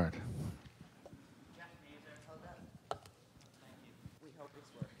white card.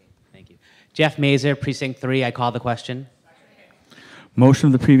 Thank you. Jeff Mazer, Precinct 3. I call the question. Motion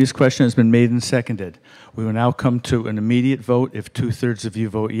of the previous question has been made and seconded. We will now come to an immediate vote. If 2/3 of you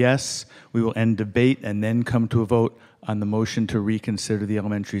vote yes, we will end debate and then come to a vote on the motion to reconsider the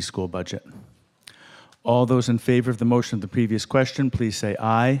elementary school budget. All those in favor of the motion of the previous question, please say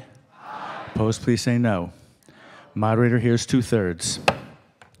aye. Aye. Opposed, please say no. Moderator hears 2/3.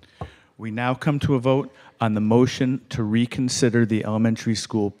 We now come to a vote on the motion to reconsider the elementary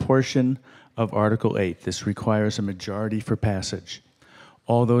school portion of Article 8. This requires a majority for passage.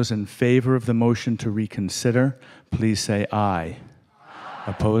 All those in favor of the motion to reconsider, please say aye. Aye.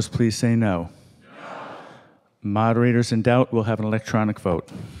 Opposed, please say no. No. Moderators in doubt will have an electronic vote.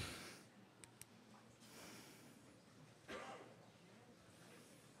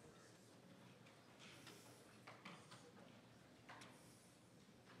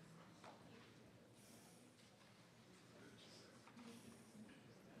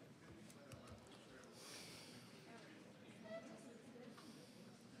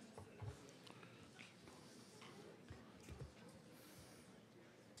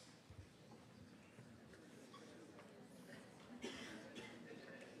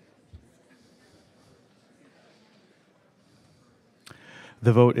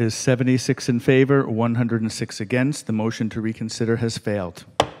 The vote is 76 in favor, 106 against. The motion to reconsider has failed.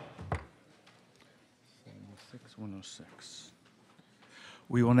 76, 106.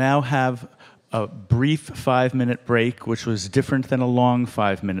 We will now have a brief 5-minute break, which was different than a long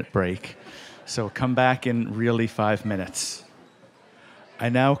 5-minute break. So come back in really 5 minutes. I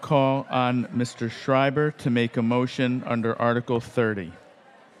now call on Mr. Schreiber to make a motion under Article 30.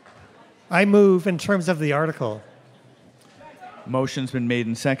 I move in terms of the article. Motion's been made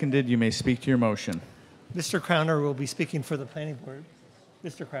and seconded. You may speak to your motion. Mr. Crowner will be speaking for the planning board.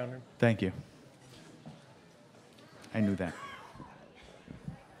 Mr. Crowner. Thank you. I knew that.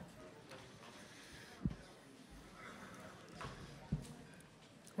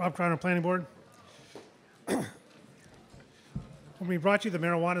 Rob Crowner, Planning Board. When we brought you the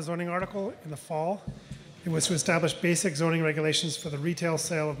marijuana zoning article in the fall, it was to establish basic zoning regulations for the retail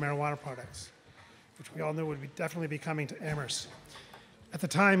sale of marijuana products, which we all knew would definitely be coming to Amherst. At the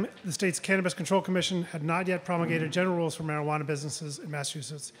time, the state's Cannabis Control Commission had not yet promulgated general rules for marijuana businesses in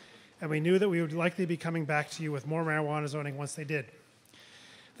Massachusetts, and we knew that we would likely be coming back to you with more marijuana zoning once they did.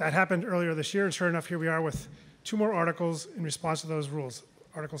 That happened earlier this year, and sure enough, here we are with 2 more articles in response to those rules,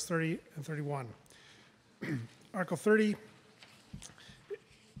 Articles 30 and 31. Article 30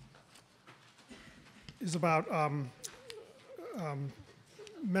 is about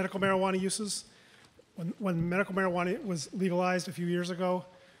medical marijuana uses. When medical marijuana was legalized a few years ago,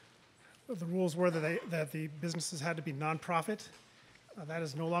 the rules were that the businesses had to be nonprofit. That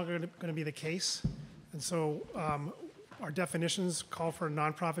is no longer going to be the case. And so our definitions call for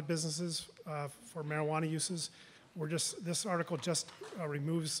nonprofit businesses for marijuana uses. This article just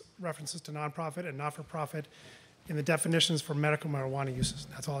removes references to nonprofit and not-for-profit in the definitions for medical marijuana uses.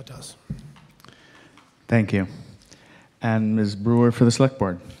 That's all it does. Thank you. And Ms. Brewer for the Select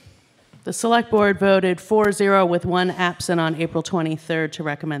Board. The Select Board voted 4-0 with 1 absent on April 23rd to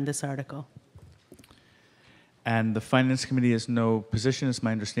recommend this article. And the Finance Committee has no position. It's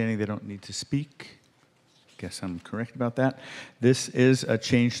my understanding they don't need to speak. Guess I'm correct about that. This is a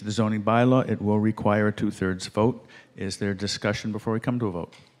change to the zoning bylaw. It will require a 2/3 vote. Is there discussion before we come to a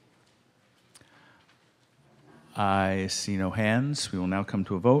vote? I see no hands. We will now come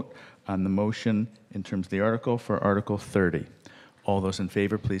to a vote on the motion in terms of the article for Article 30. All those in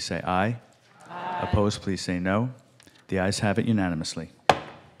favor, please say aye. Aye. Opposed, please say no. The ayes have it unanimously.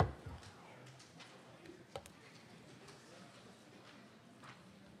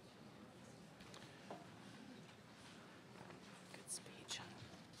 Good speech,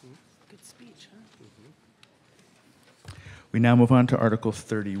 huh? We now move on to Article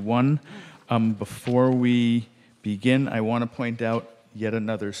 31. Before we begin, I want to point out yet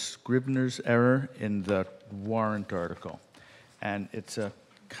another Scrivener's error in the warrant article. And it's a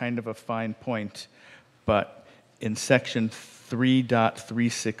kind of a fine point, but in section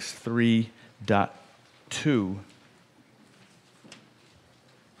 3.363.2,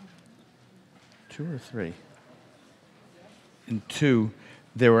 2 or 3? In 2,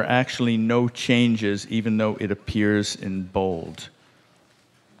 there were actually no changes, even though it appears in bold.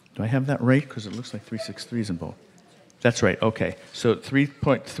 Do I have that right? Because it looks like 363 is in both. That's right, okay. So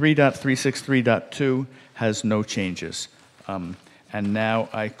 3.3.363.2 has no changes. And now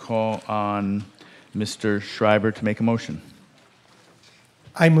I call on Mr. Schreiber to make a motion.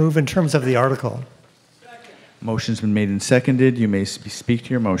 I move in terms of the article. Motion's been made and seconded. You may speak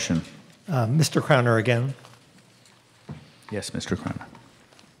to your motion. Mr. Crowner again. Yes, Mr. Crowner.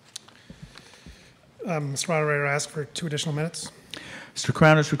 Mr. Moderator, I ask for 2 additional minutes. Mr.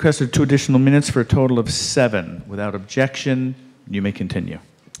 Crowner has requested 2 additional minutes for a total of 7. Without objection, you may continue.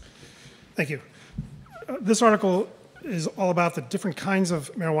 Thank you. This article is all about the different kinds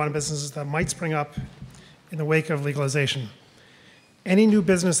of marijuana businesses that might spring up in the wake of legalization. Any new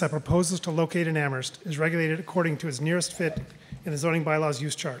business that proposes to locate in Amherst is regulated according to its nearest fit in the zoning bylaws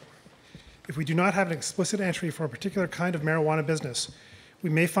use chart. If we do not have an explicit entry for a particular kind of marijuana business, we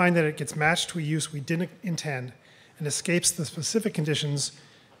may find that it gets matched to a use we didn't intend and escapes the specific conditions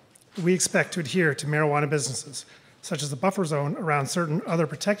we expect to adhere to marijuana businesses, such as the buffer zone around certain other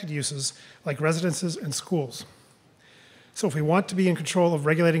protected uses like residences and schools. So if we want to be in control of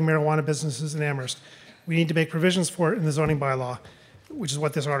regulating marijuana businesses in Amherst, we need to make provisions for it in the zoning bylaw, which is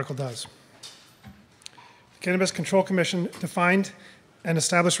what this article does. The Cannabis Control Commission defined and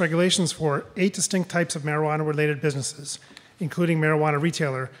established regulations for 8 distinct types of marijuana-related businesses, including marijuana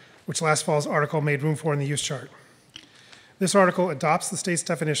retailer, which last fall's article made room for in the use chart. This article adopts the state's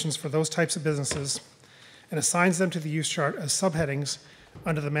definitions for those types of businesses and assigns them to the use chart as subheadings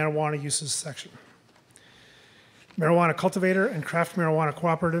under the marijuana uses section. Marijuana cultivator and craft marijuana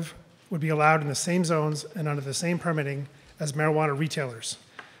cooperative would be allowed in the same zones and under the same permitting as marijuana retailers.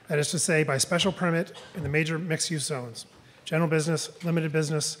 That is to say, by special permit in the major mixed-use zones, general business, limited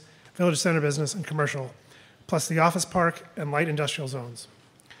business, village center business, and commercial, plus the office park and light industrial zones.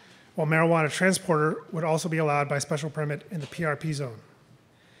 While marijuana transporter would also be allowed by special permit in the PRP zone.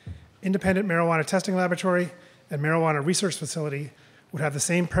 Independent marijuana testing laboratory and marijuana research facility would have the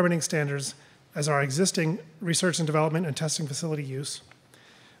same permitting standards as our existing research and development and testing facility use,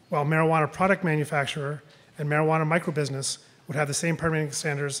 while marijuana product manufacturer and marijuana microbusiness would have the same permitting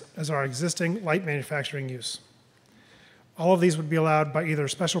standards as our existing light manufacturing use. All of these would be allowed by either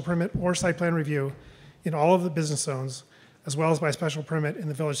special permit or site plan review in all of the business zones, as well as by special permit in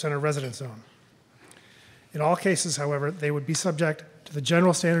the village center residence zone. In all cases, however, they would be subject to the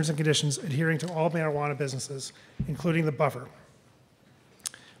general standards and conditions adhering to all marijuana businesses, including the buffer,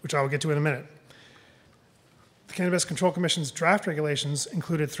 which I will get to in a minute. The Cannabis Control Commission's draft regulations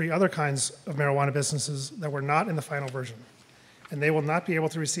included 3 other kinds of marijuana businesses that were not in the final version, and they will not be able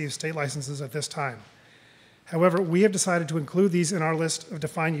to receive state licenses at this time. However, we have decided to include these in our list of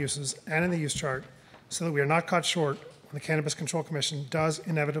defined uses and in the use chart so that we are not caught short when the Cannabis Control Commission does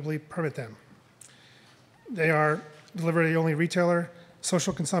inevitably permit them. They are delivery-only retailer,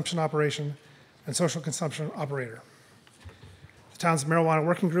 social consumption operation, and social consumption operator. The town's marijuana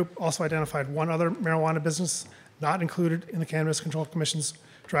working group also identified 1 other marijuana business not included in the Cannabis Control Commission's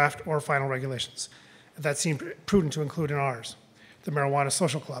draft or final regulations. That seemed prudent to include in ours, the Marijuana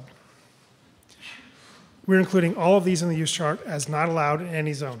Social Club. We're including all of these in the use chart as not allowed in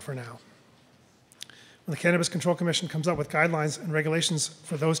any zone for now. When the Cannabis Control Commission comes up with guidelines and regulations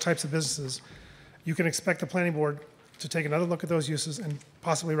for those types of businesses, you can expect the planning board to take another look at those uses and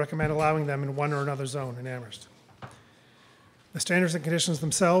possibly recommend allowing them in one or another zone in Amherst. The standards and conditions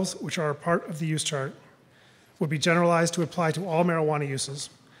themselves, which are a part of the use chart, would be generalized to apply to all marijuana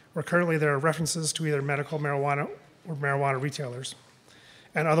uses, where currently there are references to either medical marijuana or marijuana retailers,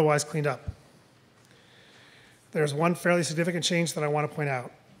 and otherwise cleaned up. There's one fairly significant change that I want to point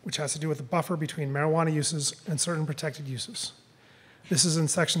out, which has to do with the buffer between marijuana uses and certain protected uses. This is in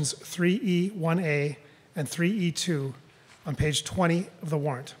sections 3E1A and 3E2 on page 20 of the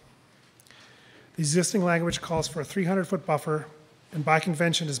warrant. The existing language calls for a 300-foot buffer, and by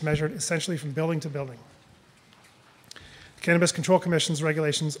convention is measured essentially from building to building. The Cannabis Control Commission's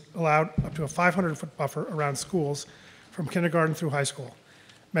regulations allowed up to a 500-foot buffer around schools from kindergarten through high school,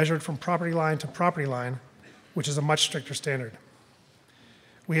 measured from property line to property line, which is a much stricter standard.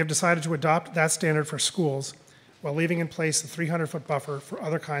 We have decided to adopt that standard for schools while leaving in place the 300-foot buffer for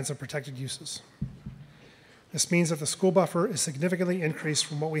other kinds of protected uses. This means that the school buffer is significantly increased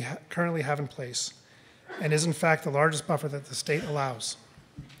from what we currently have in place and is in fact the largest buffer that the state allows.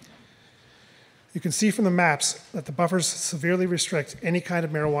 You can see from the maps that the buffers severely restrict any kind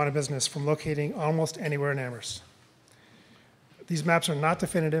of marijuana business from locating almost anywhere in Amherst. These maps are not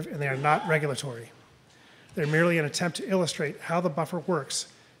definitive and they are not regulatory. They're merely an attempt to illustrate how the buffer works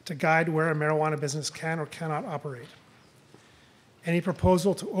to guide where a marijuana business can or cannot operate. Any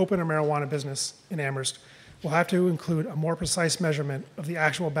proposal to open a marijuana business in Amherst will have to include a more precise measurement of the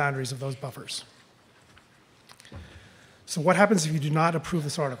actual boundaries of those buffers. So what happens if you do not approve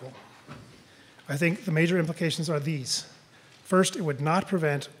this article? I think the major implications are these. First, it would not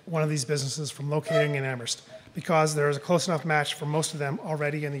prevent one of these businesses from locating in Amherst because there is a close enough match for most of them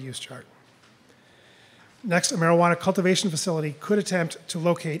already in the use chart. Next, a marijuana cultivation facility could attempt to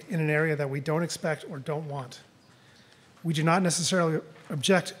locate in an area that we don't expect or don't want. We do not necessarily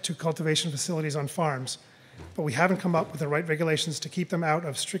object to cultivation facilities on farms, but we haven't come up with the right regulations to keep them out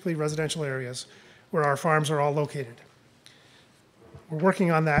of strictly residential areas where our farms are all located. We're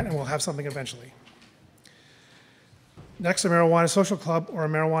working on that, and we'll have something eventually. Next, a marijuana social club or a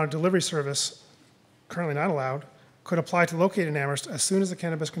marijuana delivery service, currently not allowed, could apply to locate in Amherst as soon as the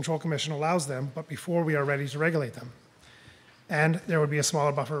Cannabis Control Commission allows them, but before we are ready to regulate them. And there would be a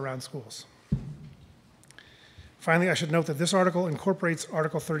smaller buffer around schools. Finally, I should note that this article incorporates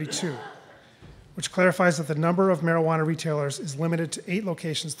Article 32, which clarifies that the number of marijuana retailers is limited to 8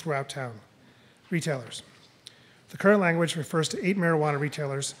 locations throughout town. Retailers. The current language refers to 8 marijuana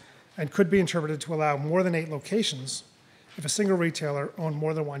retailers and could be interpreted to allow more than 8 locations if a single retailer owned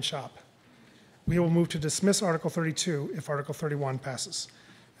more than one shop. We will move to dismiss Article 32 if Article 31 passes.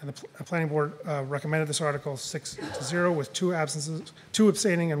 And the Planning Board recommended this article 6-0 with 2 absences, 2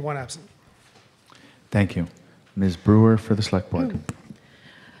 abstaining and 1 absent. Thank you. Ms. Brewer for the Select Board.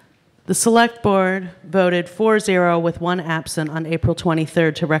 The Select Board voted 4-0 with 1 absent on April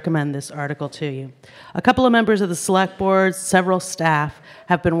 23rd to recommend this article to you. A couple of members of the Select Board, several staff,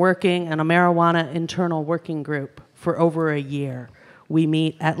 have been working in a marijuana internal working group for over a year. We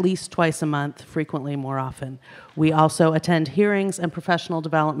meet at least twice a month, frequently more often. We also attend hearings and professional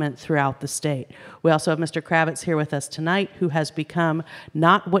development throughout the state. We also have Mr. Kravitz here with us tonight, who has become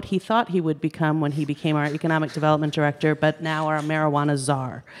not what he thought he would become when he became our economic development director, but now our marijuana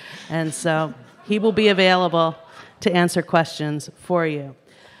czar. And so he will be available to answer questions for you.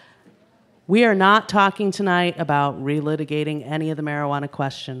 We are not talking tonight about relitigating any of the marijuana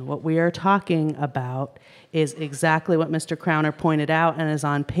question. What we are talking about is exactly what Mr. Crowner pointed out and is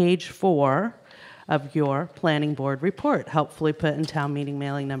on page 4 of your Planning Board report, helpfully put in Town Meeting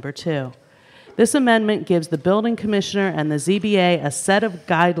Mailing number 2. This amendment gives the building commissioner and the ZBA a set of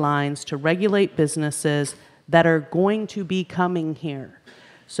guidelines to regulate businesses that are going to be coming here.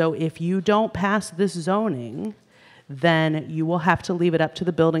 So if you don't pass this zoning, then you will have to leave it up to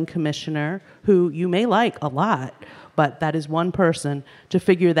the building commissioner, who you may like a lot, but that is one person, to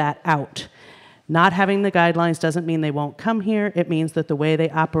figure that out. Not having the guidelines doesn't mean they won't come here. It means that the way they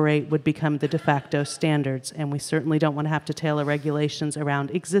operate would become the de facto standards, and we certainly don't want to have to tailor regulations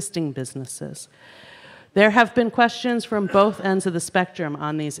around existing businesses. There have been questions from both ends of the spectrum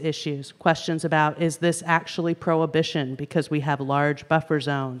on these issues. Questions about, is this actually prohibition because we have large buffer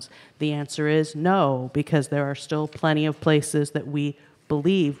zones? The answer is no, because there are still plenty of places that we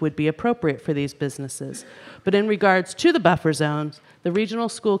believe would be appropriate for these businesses. But in regards to the buffer zones, the Regional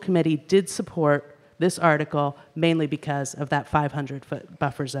School Committee did support this article mainly because of that 500-foot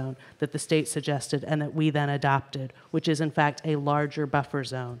buffer zone that the state suggested and that we then adopted, which is in fact a larger buffer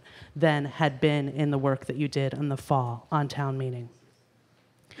zone than had been in the work that you did in the fall on town meeting.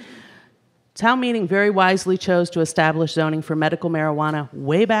 Town meeting very wisely chose to establish zoning for medical marijuana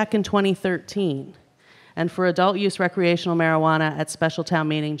way back in 2013 and for adult use recreational marijuana at special town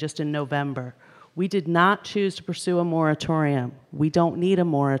meeting just in November. We did not choose to pursue a moratorium. We don't need a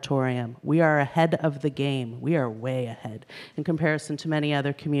moratorium. We are ahead of the game. We are way ahead in comparison to many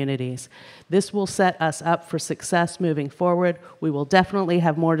other communities. This will set us up for success moving forward. We will definitely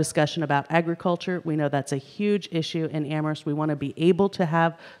have more discussion about agriculture. We know that's a huge issue in Amherst. We want to be able to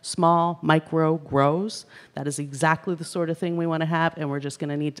have small micro grows. That is exactly the sort of thing we want to have, and we're just going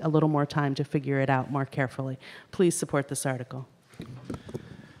to need a little more time to figure it out more carefully. Please support this article.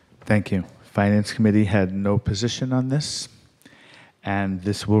 Thank you. Finance Committee had no position on this, and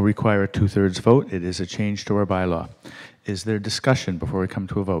this will require a 2/3 vote. It is a change to our bylaw. Is there discussion before we come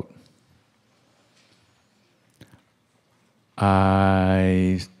to a vote?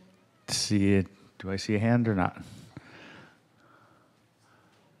 I see it. Do I see a hand or not?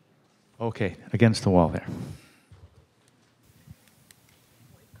 Okay, against the wall there.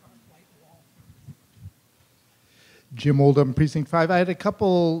 Jim Oldham, Precinct 5. I had a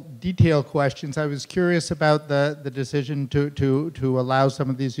couple detail questions. I was curious about the decision to allow some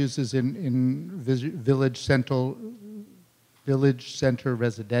of these uses in village center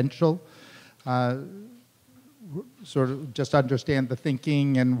residential. Sort of just understand the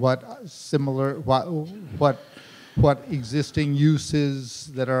thinking and what existing uses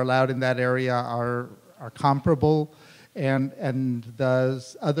that are allowed in that area are comparable. And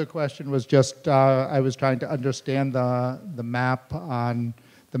the other question was just, I was trying to understand the map on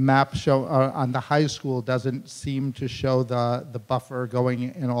on the high school doesn't seem to show the buffer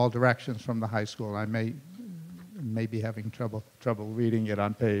going in all directions from the high school. I may be having trouble reading it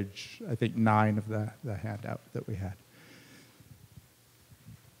on page, I think, 9 of the handout that we had.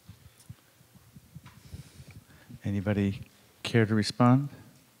 Anybody care to respond?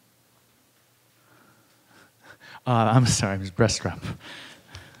 I'm sorry, Ms. Brestrup.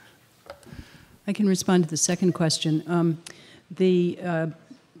 I can respond to the second question. The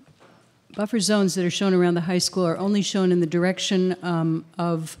buffer zones that are shown around the high school are only shown in the direction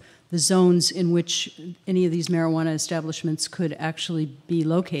of the zones in which any of these marijuana establishments could actually be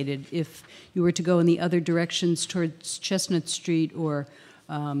located. If you were to go in the other directions towards Chestnut Street or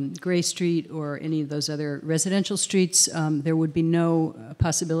Gray Street or any of those other residential streets, there would be no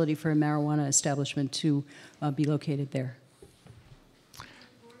possibility for a marijuana establishment to be located there.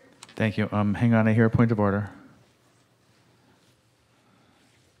 Thank you. Hang on, I hear a point of order.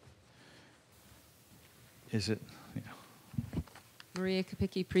 Is it? Yeah. Maria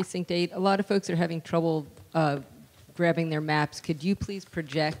Kapicki, Precinct 8. A lot of folks are having trouble grabbing their maps. Could you please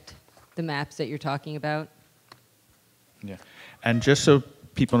project the maps that you're talking about? Yeah. And just so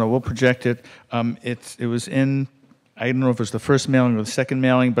people know, we'll project it. It was in, I don't know if it was the first mailing or the second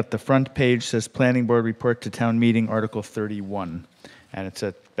mailing, but the front page says Planning Board Report to Town Meeting, Article 31. And it's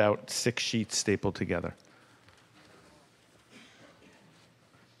about 6 sheets stapled together.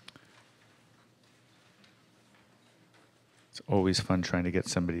 It's always fun trying to get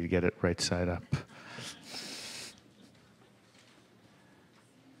somebody to get it right side up.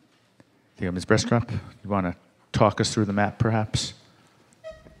 Yeah, Ms. Brestrup, you want to talk us through the map, perhaps?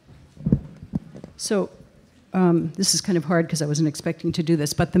 So this is kind of hard because I wasn't expecting to do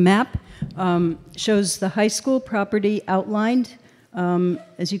this, but the map shows the high school property outlined.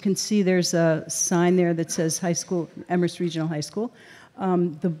 As you can see, there's a sign there that says High School, Amherst Regional High School.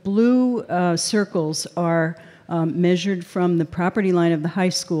 The blue circles are measured from the property line of the high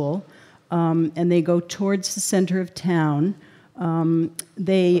school, and they go towards the center of town.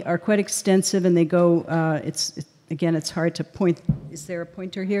 They are quite extensive, and they go, again, it's hard to point. Is there a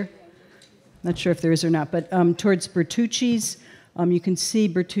pointer here? Not sure if there is or not, but towards Bertucci's. You can see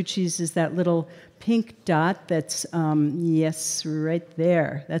Bertucci's is that little pink dot that's, yes, right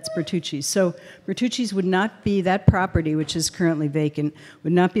there. That's Bertucci's. So Bertucci's would not be, that property, which is currently vacant,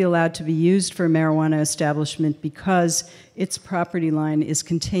 would not be allowed to be used for a marijuana establishment because its property line is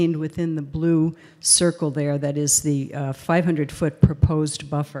contained within the blue circle there that is the 500-foot proposed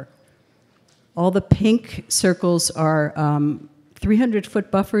buffer. All the pink circles are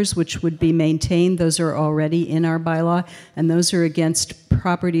 300-foot buffers, which would be maintained. Those are already in our bylaw, and those are against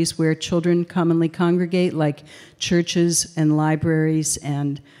properties where children commonly congregate, like churches and libraries,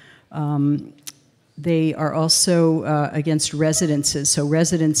 and they are also against residences. So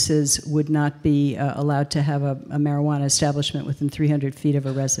residences would not be allowed to have a marijuana establishment within 300 feet of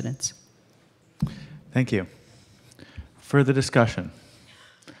a residence. Thank you. Further discussion?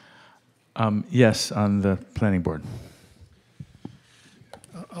 Yes, on the planning board.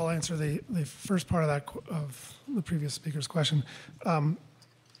 I'll answer the first part of the previous speaker's question.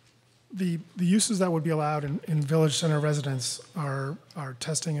 The uses that would be allowed in village center residents are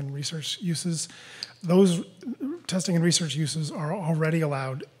testing and research uses. Those testing and research uses are already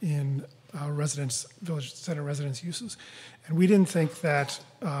allowed in village center residence uses. And we didn't think that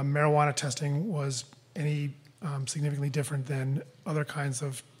marijuana testing was any significantly different than other kinds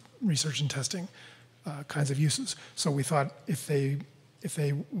of research and testing kinds of uses. So we thought if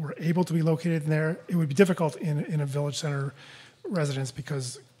they were able to be located in there, it would be difficult in a village center residence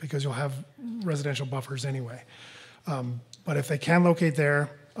because you'll have residential buffers anyway. But if they can locate there,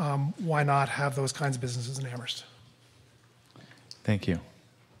 why not have those kinds of businesses in Amherst? Thank you.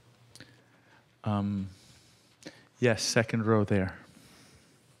 Yes, second row there.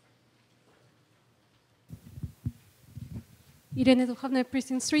 Irene Duhovne,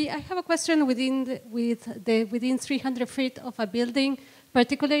 Precinct 3. I have a question within 300 feet of a building,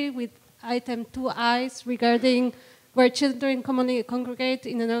 particularly with item 2Is regarding where children commonly congregate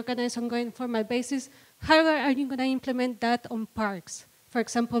in an organized ongoing formal basis. How are you going to implement that on parks? For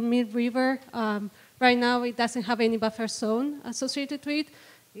example, Mill River, right now it doesn't have any buffer zone associated to it.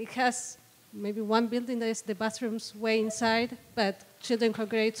 It has maybe one building that is the bathrooms way inside, but children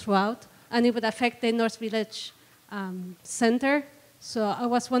congregate throughout, and it would affect the North Village center. So I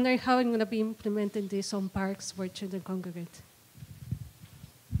was wondering how I'm going to be implementing this on parks where children congregate.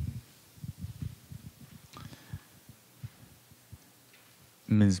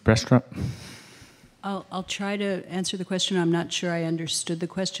 Ms. Brestrup? I'll I'll try to answer the question. I'm not sure I understood the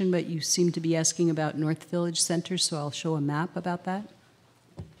question, but you seem to be asking about North Village Center, so I'll show a map about that.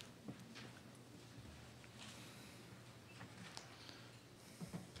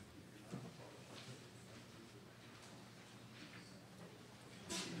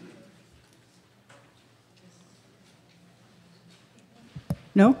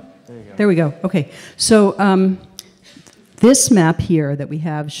 No? There you go. There we go. Okay. So this map here that we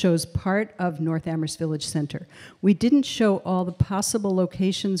have shows part of North Amherst Village Center. We didn't show all the possible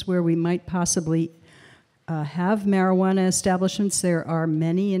locations where we might possibly have marijuana establishments. There are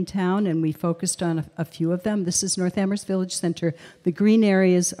many in town, and we focused on a few of them. This is North Amherst Village Center. The green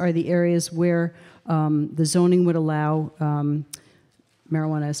areas are the areas where the zoning would allow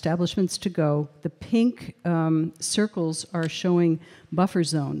marijuana establishments to go. The pink circles are showing buffer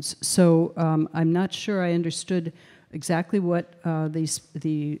zones. So I'm not sure I understood exactly what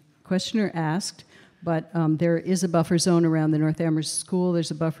the questioner asked, but there is a buffer zone around the North Amherst School.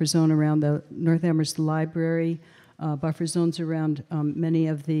 There's a buffer zone around the North Amherst Library, buffer zones around many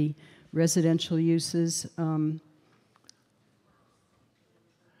of the residential uses.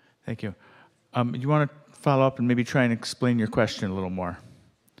 Thank you. You want to follow up and maybe try and explain your question a little more?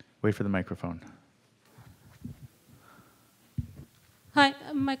 Wait for the microphone. Hi,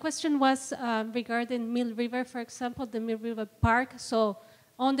 my question was regarding Mill River, for example, the Mill River Park. So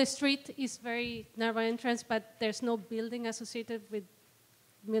on the street is very narrow entrance, but there's no building associated with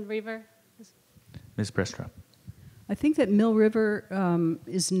Mill River. Ms. Brestrup. I think that Mill River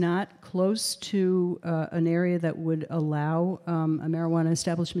is not close to an area that would allow a marijuana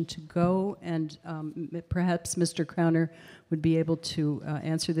establishment to go, and perhaps Mr. Crowner would be able to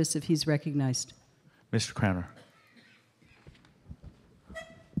answer this if he's recognized. Mr. Crowner.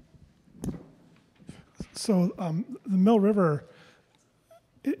 So the Mill River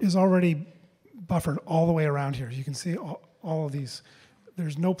is already buffered all the way around here. You can see all of these.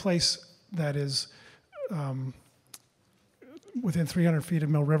 There's no place that is within 300 feet of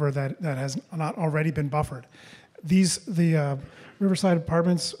Mill River that has not already been buffered. The Riverside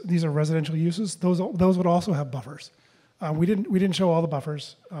Apartments, these are residential uses. Those would also have buffers. We didn't show all the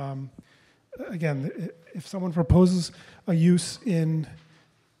buffers. Again, if someone proposes a use in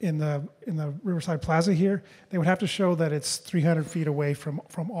the Riverside Plaza here, they would have to show that it's 300 feet away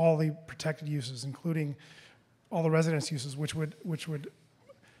from all the protected uses, including all the residence uses, which would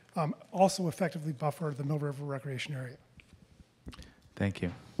also effectively buffer the Mill River recreation area. Thank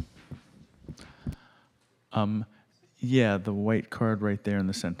you. Yeah, the white card right there in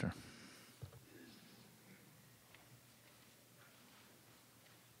the center.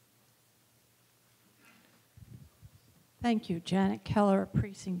 Thank you, Janet Keller,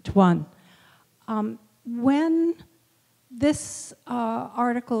 Precinct 1. When this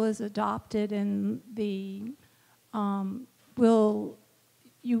article is adopted and will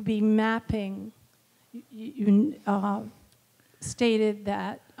you be mapping, you stated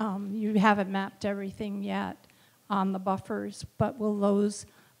that you haven't mapped everything yet on the buffers, but will those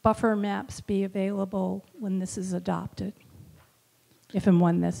buffer maps be available when this is adopted, if and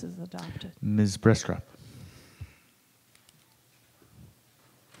when this is adopted? Ms. Brestrup.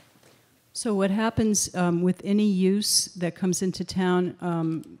 So what happens with any use that comes into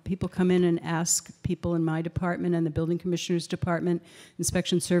town, people come in and ask people in my department and the building commissioner's department,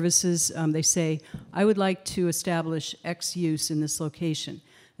 inspection services, they say, I would like to establish X use in this location.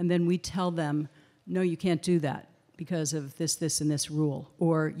 And then we tell them, no, you can't do that because of this, this, and this rule.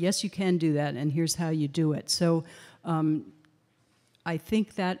 Or, yes, you can do that, and here's how you do it. So I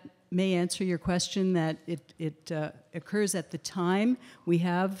think that may answer your question, that it occurs at the time. We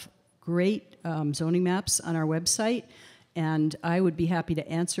have great zoning maps on our website, and I would be happy to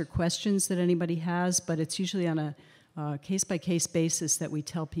answer questions that anybody has, but it's usually on a case-by-case basis that we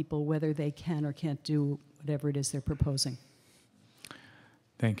tell people whether they can or can't do whatever it is they're proposing.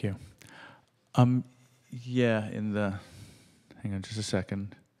 Thank you. Yeah, hang on just a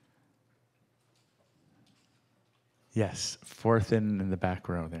second. Yes, fourth in the back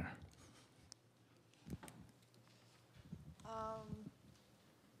row there.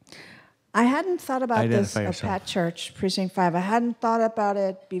 I hadn't thought about this, Identify yourself. Pat Church, Precinct 5. I hadn't thought about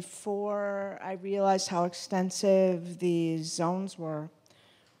it before I realized how extensive the zones were.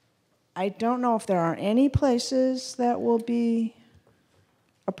 I don't know if there are any places that will be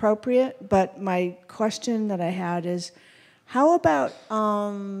appropriate, but my question that I had is, how about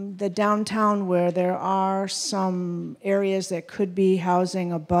the downtown where there are some areas that could be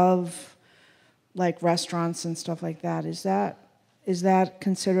housing above, like restaurants and stuff like that? Is that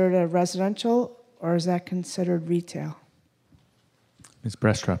considered a residential, or is that considered retail? Ms.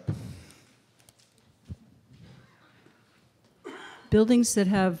 Brestrup. Buildings that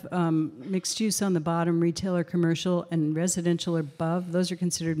have mixed use on the bottom, retail or commercial, and residential above, those are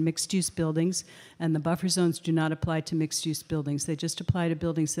considered mixed use buildings, and the buffer zones do not apply to mixed use buildings. They just apply to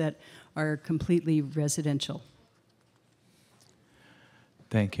buildings that are completely residential.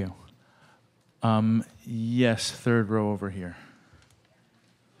 Thank you. Yes, third row over here.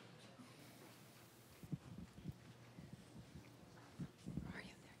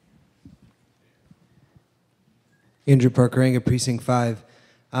 Andrew Parkeranga, Precinct 5.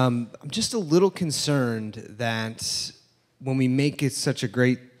 I'm just a little concerned that when we make it such a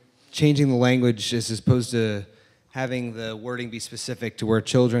great, changing the language as opposed to having the wording be specific to where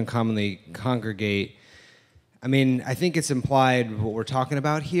children commonly congregate, I mean, I think it's implied what we're talking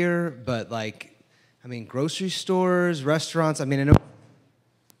about here, but like, I mean, grocery stores, restaurants, I mean, I know.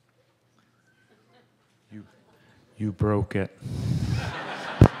 You broke it.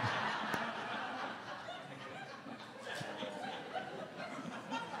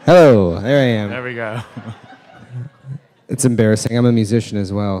 Hello, there I am. There we go. It's embarrassing. I'm a musician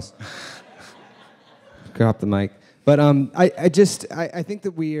as well. Drop the mic. But I think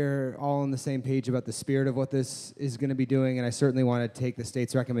that we are all on the same page about the spirit of what this is going to be doing, and I certainly want to take the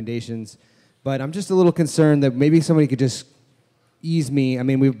state's recommendations. But I'm just a little concerned that maybe somebody could just ease me. I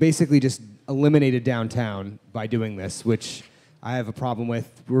mean, we've basically just eliminated downtown by doing this, which I have a problem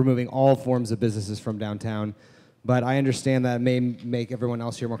with. We're removing all forms of businesses from downtown. But I understand that may make everyone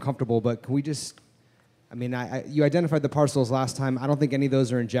else here more comfortable, but can we just, I mean, you identified the parcels last time. I don't think any of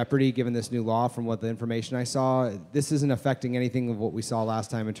those are in jeopardy given this new law from what the information I saw. This isn't affecting anything of what we saw last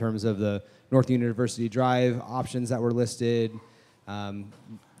time in terms of the North University Drive options that were listed, the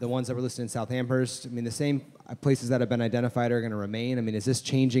ones that were listed in South Amherst. I mean, the same places that have been identified are going to remain. I mean, is this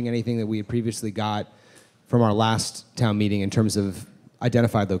changing anything that we had previously got from our last town meeting in terms of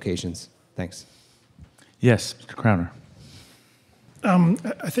identified locations? Thanks. Yes, Mr. Crowner.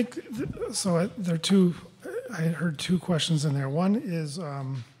 I think, there are two, I heard two questions in there. One is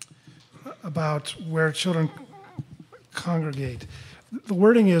about where children congregate. The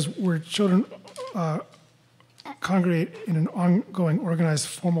wording is where children congregate in an ongoing, organized,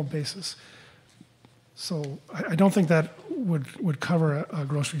 formal basis. So I don't think that would cover a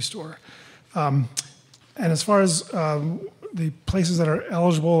grocery store. And as far as the places that are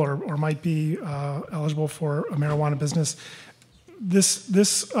eligible or might be eligible for a marijuana business, this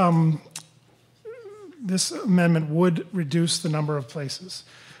amendment would reduce the number of places.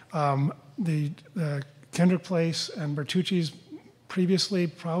 The Kendrick Place and Bertucci's previously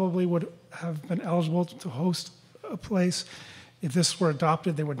probably would have been eligible to host a place. If this were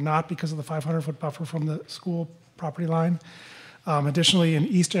adopted, they would not because of the 500-foot buffer from the school property line. Additionally, in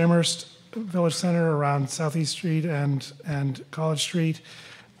East Amherst Village Center around Southeast Street and College Street,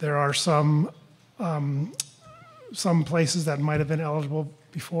 there are some places that might have been eligible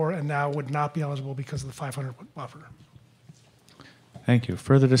before and now would not be eligible because of the 500-foot buffer. Thank you.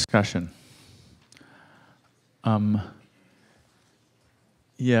 Further discussion?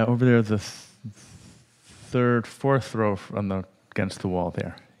 Yeah, over there, the fourth row against the wall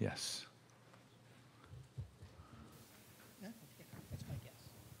there. Yes.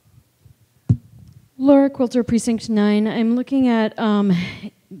 Laura Quilter, Precinct 9. I'm looking at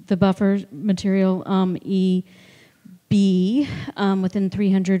the buffer material EB within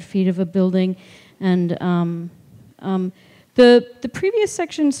 300 feet of a building, and the previous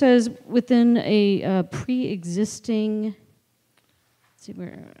section says within a pre-existing. Let's see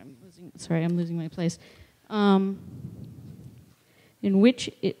where I'm losing. Sorry, I'm losing my place. In which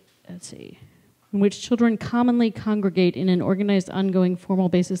in which children commonly congregate in an organized, ongoing, formal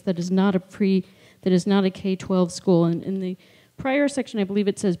basis that is not a K-12 school. And in the prior section, I believe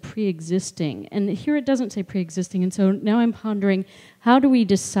it says pre-existing. And here it doesn't say pre-existing. And so now I'm pondering, how do we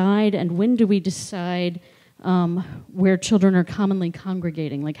decide and when do we decide where children are commonly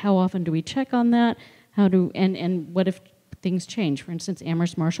congregating? Like, how often do we check on that? And what if things change? For instance,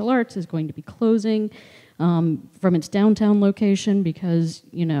 Amherst Martial Arts is going to be closing from its downtown location because,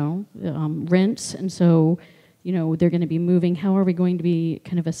 rents. And so, they're going to be moving. How are we going to be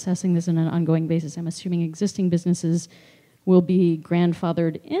kind of assessing this on an ongoing basis? I'm assuming existing businesses will be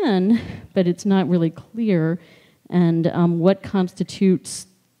grandfathered in, but it's not really clear. And what constitutes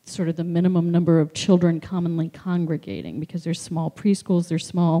sort of the minimum number of children commonly congregating? Because there's small preschools, there's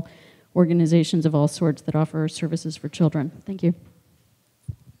small organizations of all sorts that offer services for children. Thank you.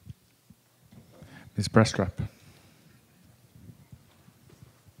 Ms. Brestrup.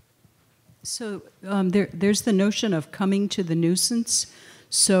 So there's the notion of coming to the nuisance.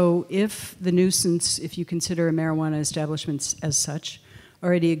 So if the nuisance, if you consider a marijuana establishment as such,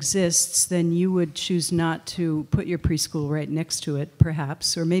 already exists, then you would choose not to put your preschool right next to it,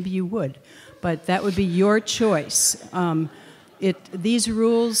 perhaps, or maybe you would. But that would be your choice. These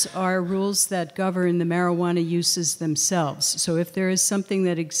rules are rules that govern the marijuana uses themselves. So if there is something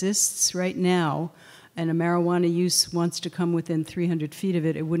that exists right now and a marijuana use wants to come within 300 feet of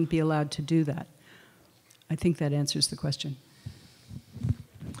it, it wouldn't be allowed to do that. I think that answers the question.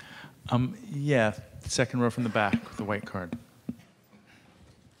 Yeah, second row from the back with the white card.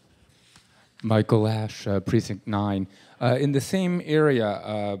 Michael Ash, Precinct 9. In the same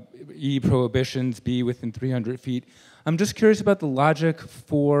area, E prohibitions, B within 300 feet. I'm just curious about the logic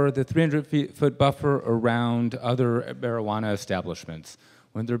for the 300-foot buffer around other marijuana establishments.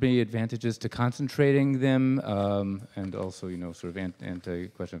 Wouldn't there be advantages to concentrating them, and also, sort of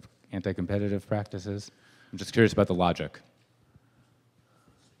anti-competitive practices? I'm just curious about the logic.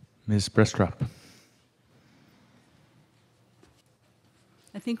 Ms. Brestrup.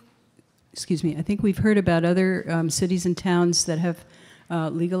 I think we've heard about other cities and towns that have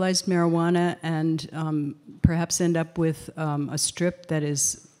legalized marijuana and perhaps end up with a strip that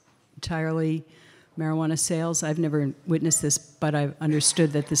is entirely marijuana sales. I've never witnessed this, but I've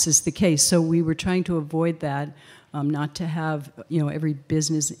understood that this is the case. So we were trying to avoid that, not to have every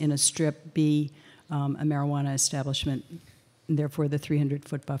business in a strip be a marijuana establishment, and therefore the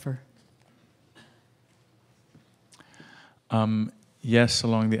 300-foot buffer. Yes,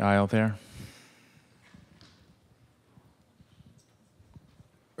 along the aisle there.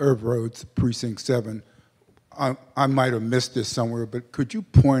 Irv Rhodes, Precinct 7. I might have missed this somewhere, but could you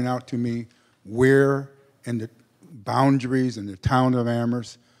point out to me where in the boundaries in the town of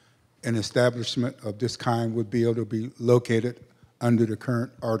Amherst an establishment of this kind would be able to be located under the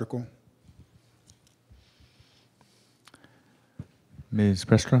current article? Ms.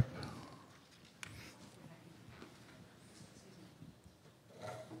 Brestrup.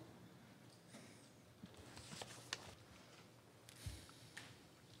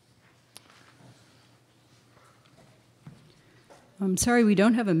 I'm sorry, we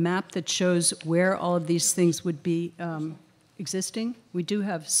don't have a map that shows where all of these things would be existing. We do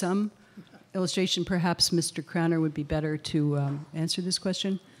have some illustration. Perhaps Mr. Crowner would be better to answer this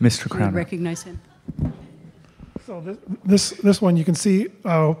question. Mr. Do you Crowner. recognize him? So this one, you can see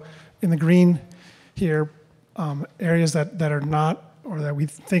in the green here, areas that are not, or that we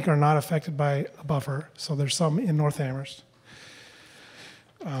think are not affected by a buffer. So there's some in North Amherst.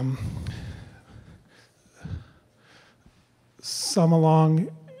 Some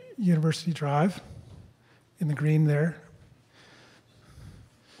along University Drive in the green there.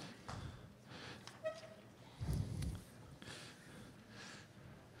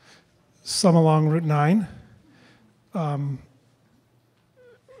 Some along Route 9,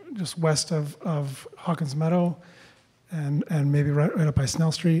 just west of Hawkins Meadow, and maybe right up by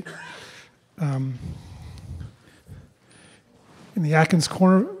Snell Street. In the Atkins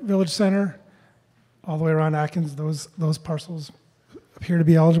Corner Village Center, all the way around Atkins, those parcels appear to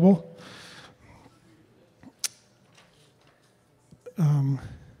be eligible.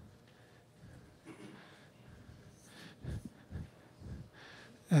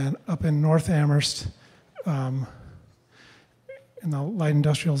 And up in North Amherst, in the light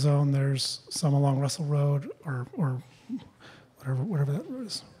industrial zone, there's some along Russell Road or whatever that road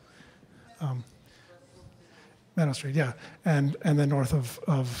is. Meadow Street, yeah, and then north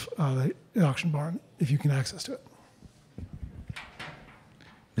of the auction barn, if you can access to it.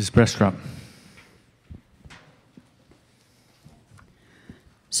 Ms. Brestrup.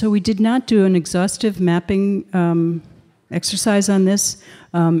 So we did not do an exhaustive mapping exercise on this.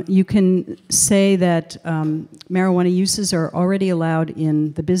 You can say that marijuana uses are already allowed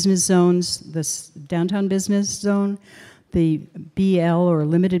in the business zones, the downtown business zone, the BL or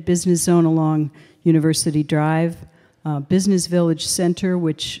limited business zone along University Drive, Business Village Center,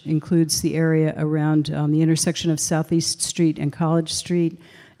 which includes the area around the intersection of Southeast Street and College Street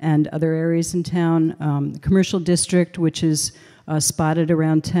and other areas in town, the Commercial District, which is spotted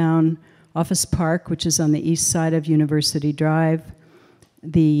around town, Office Park, which is on the east side of University Drive,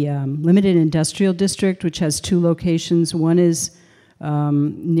 the Limited Industrial District, which has two locations. One is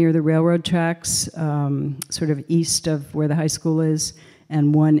near the railroad tracks, sort of east of where the high school is,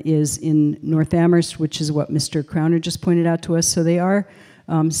 and one is in North Amherst, which is what Mr. Crowner just pointed out to us. So they are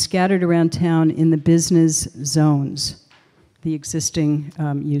scattered around town in the business zones, the existing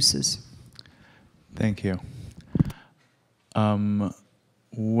uses. Thank you.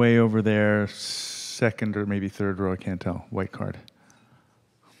 Way over there, second or maybe third row, I can't tell. White card.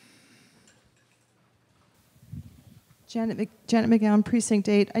 Janet McGowan, Precinct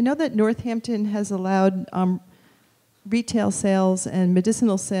 8. I know that Northampton has allowed retail sales and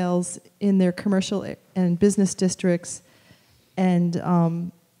medicinal sales in their commercial and business districts, and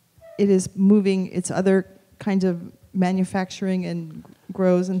it is moving its other kinds of manufacturing and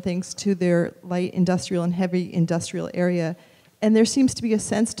grows and things to their light industrial and heavy industrial area. And there seems to be a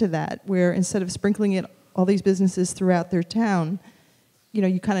sense to that, where instead of sprinkling it all these businesses throughout their town, you know,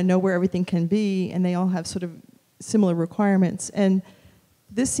 you kind of know where everything can be, and they all have sort of similar requirements. And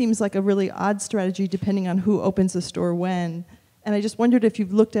this seems like a really odd strategy depending on who opens the store when. And I just wondered if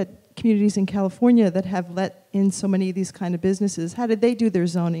you've looked at communities in California that have let in so many of these kind of businesses. How did they do their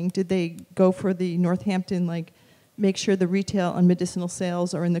zoning? Did they go for the Northampton, like, make sure the retail and medicinal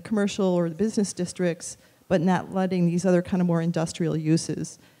sales are in the commercial or the business districts, but not letting these other kind of more industrial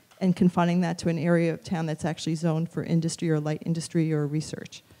uses, and confining that to an area of town that's actually zoned for industry or light industry or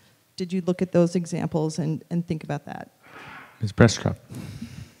research? Did you look at those examples and think about that? Ms. Brestrup.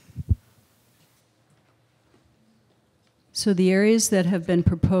 So the areas that have been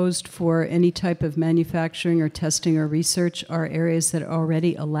proposed for any type of manufacturing or testing or research are areas that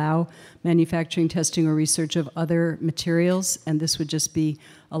already allow manufacturing, testing, or research of other materials, and this would just be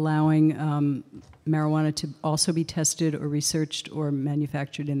allowing marijuana to also be tested or researched or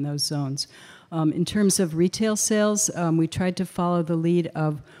manufactured in those zones. In terms of retail sales, we tried to follow the lead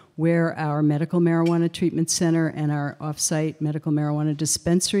of where our medical marijuana treatment center and our off-site medical marijuana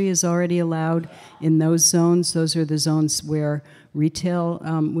dispensary is already allowed in those zones. Those are the zones where retail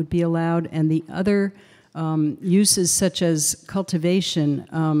would be allowed. And the other uses, such as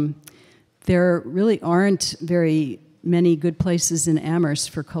cultivation, there really aren't very many good places in Amherst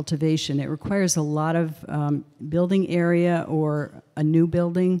for cultivation. It requires a lot of building area or a new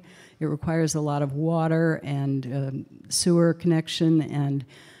building. It requires a lot of water and sewer connection, and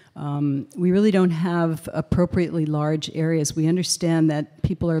we really don't have appropriately large areas. We understand that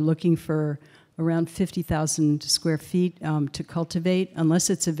people are looking for around 50,000 square feet to cultivate, unless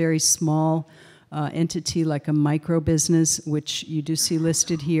it's a very small entity like a micro business, which you do see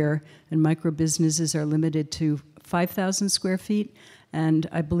listed here, and micro businesses are limited to 5,000 square feet. And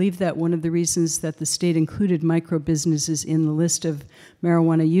I believe that one of the reasons that the state included micro businesses in the list of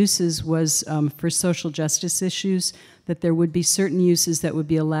marijuana uses was for social justice issues, that there would be certain uses that would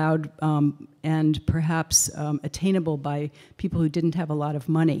be allowed and perhaps attainable by people who didn't have a lot of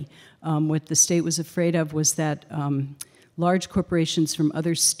money. What the state was afraid of was that large corporations from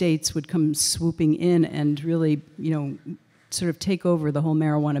other states would come swooping in and really, you know, sort of take over the whole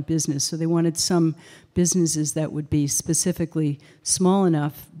marijuana business. So they wanted some businesses that would be specifically small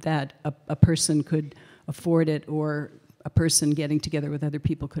enough that a person could afford it, or a person getting together with other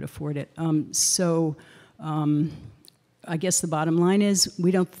people could afford it. I guess the bottom line is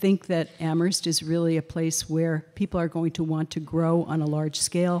we don't think that Amherst is really a place where people are going to want to grow on a large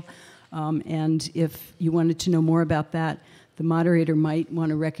scale. And if you wanted to know more about that, the moderator might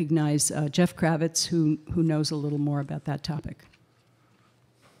want to recognize Jeff Kravitz, who knows a little more about that topic.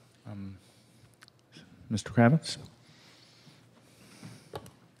 Mr. Kravitz?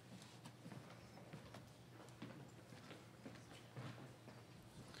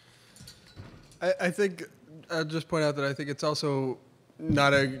 I think I'll just point out that I think it's also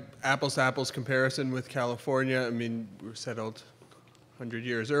not a apples-to-apples comparison with California. I mean, we were settled 100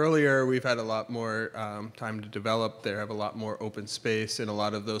 years earlier. We've had a lot more time to develop. They have a lot more open space in a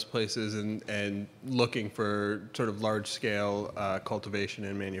lot of those places, and looking for sort of large-scale cultivation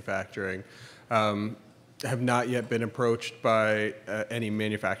and manufacturing. Have not yet been approached by any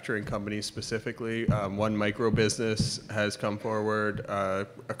manufacturing companies specifically. One micro business has come forward. A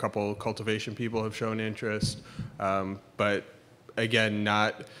couple cultivation people have shown interest. But again,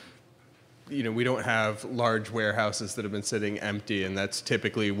 not, you know, we don't have large warehouses that have been sitting empty, and that's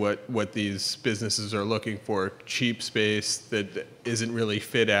typically what these businesses are looking for: cheap space that isn't really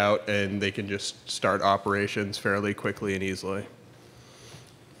fit out, and they can just start operations fairly quickly and easily.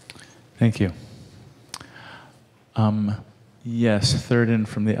 Thank you. Yes, third in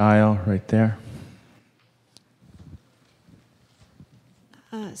from the aisle, right there.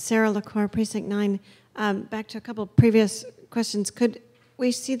 Sarah LaCour, Precinct 9. Back to a couple previous questions. Could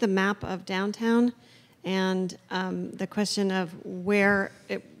we see the map of downtown and the question of where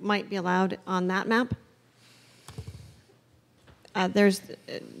it might be allowed on that map?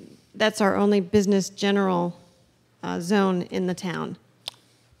 That's our only business general zone in the town.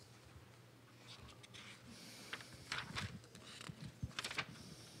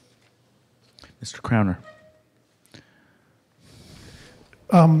 Mr. Crowner.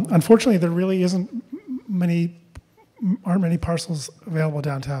 Unfortunately, there really aren't many parcels available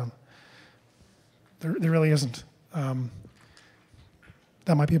downtown. There really isn't.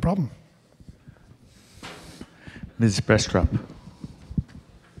 That might be a problem. Ms. Brestrup.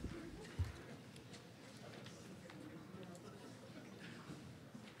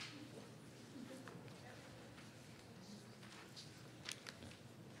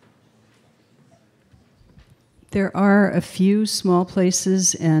 There are a few small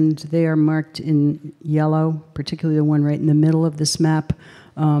places, and they are marked in yellow, particularly the one right in the middle of this map.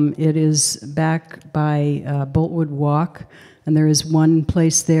 It is back by Boltwood Walk, and there is one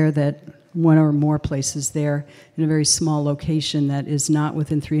place there one or more places there in a very small location that is not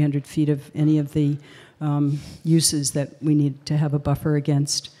within 300 feet of any of the uses that we need to have a buffer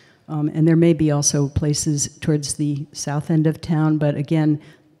against. And there may be also places towards the south end of town, but again,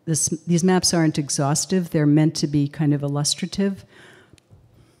 these maps aren't exhaustive. They're meant to be kind of illustrative.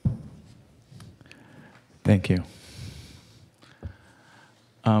 Thank you.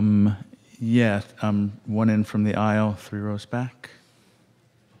 One in from the aisle, 3 rows back.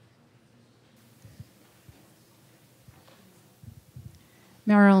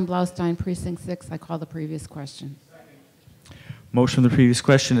 Mary Ellen Blaustein, Precinct 6. I call the previous question. Motion of the previous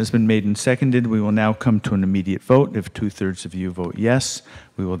question has been made and seconded. We will now come to an immediate vote. If 2/3 of you vote yes,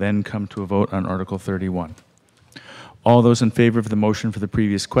 we will then come to a vote on Article 31. All those in favor of the motion for the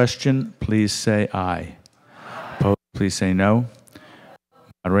previous question, please say aye. Opposed, please say no.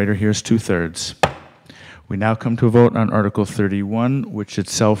 Moderator hears 2/3. We now come to a vote on Article 31, which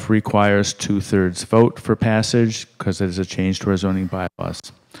itself requires 2/3 vote for passage because it is a change to our zoning bylaws.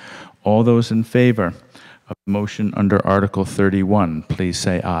 All those in favor of the motion under Article 31, please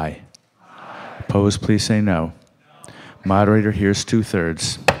say aye. Opposed, please say no. Moderator hears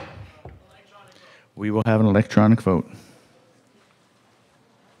 2/3. We will have an electronic vote.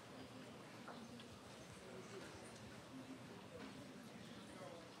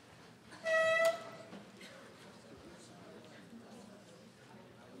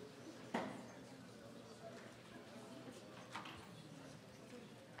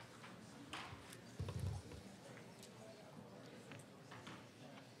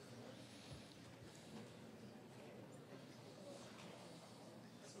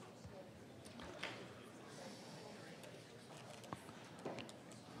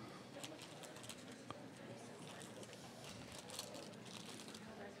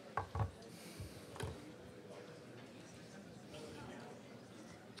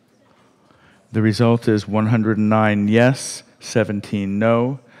 The result is 109 yes, 17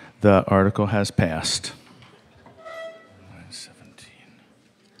 no. The article has passed. 17.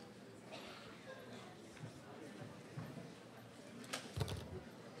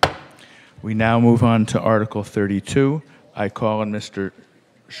 We now move on to Article 32. I call on Mr.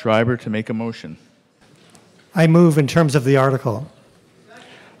 Schreiber to make a motion. I move in terms of the article.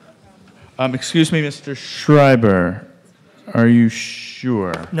 Excuse me, Mr. Schreiber. Are you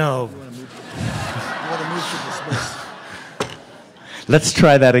sure? No. Let's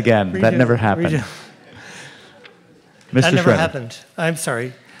try that again. That never happened. That Mr. never Schreiber. happened. I'm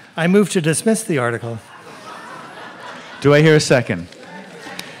sorry. I move to dismiss the article. Do I hear a second?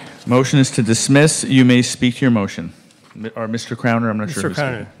 Motion is to dismiss. You may speak to your motion. Or Mr. Crowner, I'm not sure who's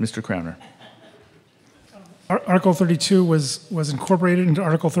Crowner. speaking. Mr. Crowner. Article 32 was incorporated into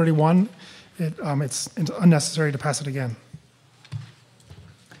Article 31. It's unnecessary to pass it again.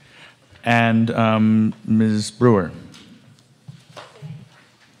 And Ms. Brewer.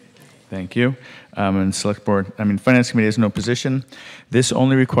 Thank you. And Finance Committee has no position. This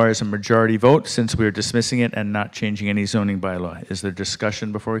only requires a majority vote since we are dismissing it and not changing any zoning bylaw. Is there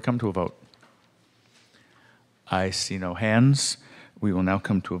discussion before we come to a vote? I see no hands. We will now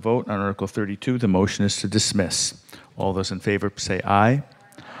come to a vote on Article 32. The motion is to dismiss. All those in favor say aye.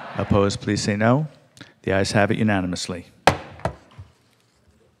 Opposed, please say no. The ayes have it unanimously.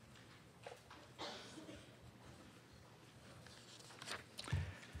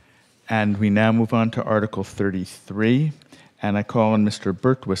 And we now move on to Article 33, and I call on Mr.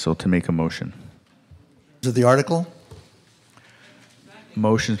 Birtwistle to make a motion. Is it the article?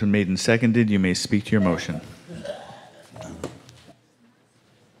 Motion's been made and seconded. You may speak to your motion.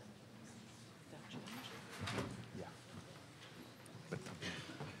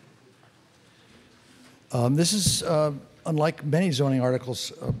 This is, unlike many zoning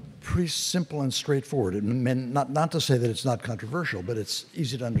articles, pretty simple and straightforward. Not to say that it's not controversial, but it's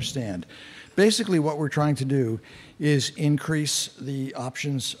easy to understand. Basically, what we're trying to do is increase the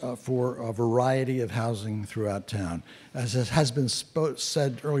options for a variety of housing throughout town. As has been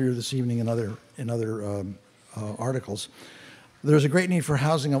said earlier this evening in other articles, there's a great need for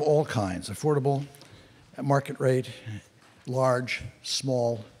housing of all kinds, affordable, at market rate, large,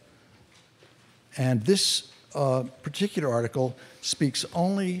 small. And this particular article speaks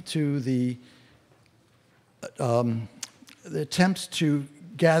only to the the attempt to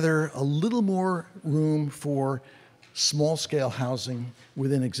gather a little more room for small-scale housing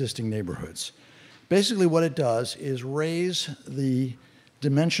within existing neighborhoods. Basically, what it does is raise the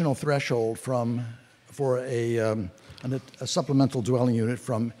dimensional threshold for a supplemental dwelling unit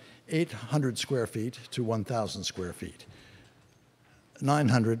from 800 square feet to 1,000 square feet,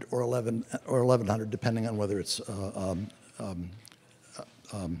 900 or 1,100, depending on whether it's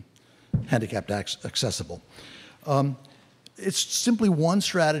handicapped accessible. It's simply one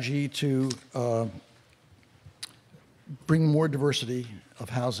strategy to bring more diversity of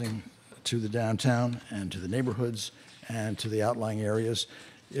housing to the downtown and to the neighborhoods and to the outlying areas.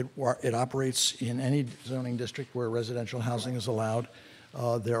 It operates in any zoning district where residential housing is allowed.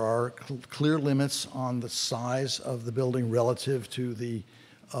 There are clear limits on the size of the building relative to the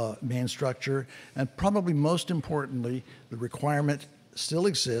main structure. And probably most importantly, the requirement still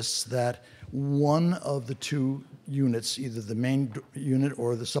exists that one of the two units, either the main unit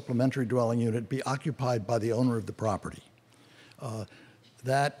or the supplementary dwelling unit, be occupied by the owner of the property.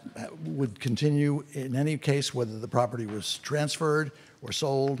 That would continue in any case, whether the property was transferred or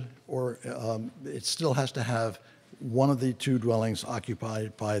sold, or it still has to have one of the two dwellings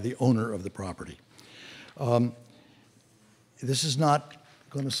occupied by the owner of the property. This is not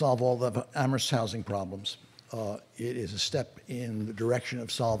going to solve all the Amherst housing problems. It is a step in the direction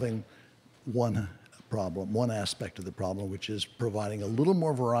of solving one problem, one aspect of the problem, which is providing a little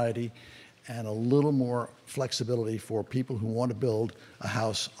more variety and a little more flexibility for people who want to build a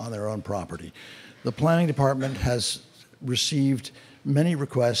house on their own property. The planning department has received many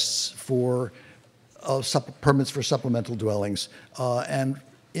requests for permits for supplemental dwellings, and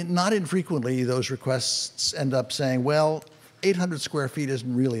not infrequently those requests end up saying, well, 800 square feet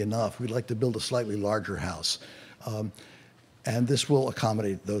isn't really enough. We'd like to build a slightly larger house. And this will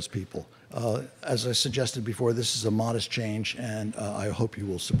accommodate those people. As I suggested before, this is a modest change, and I hope you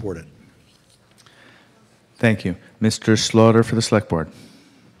will support it. Thank you. Mr. Slaughter for the Select Board.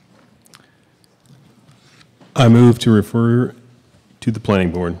 I move to refer to the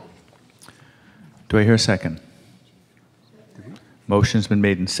Planning Board. Do I hear a second? Motion's been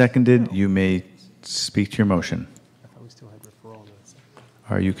made and seconded. You may speak to your motion.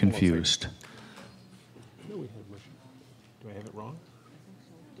 Are you confused? No, we had motion. Do I have it wrong?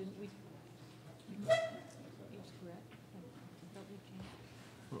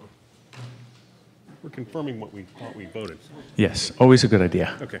 We're confirming what we thought we voted. Yes, always a good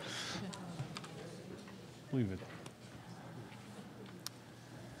idea. Okay. Leave it.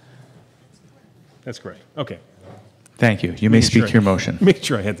 That's correct. Okay. Thank you. You may speak to your motion. Make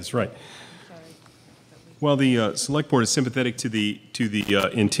sure I had this right. Well, the Select Board is sympathetic to the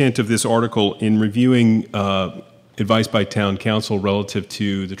intent of this article in reviewing advice by Town Council relative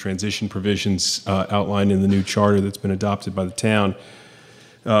to the transition provisions outlined in the new charter that's been adopted by the town.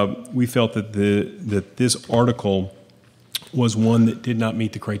 We felt that this article was one that did not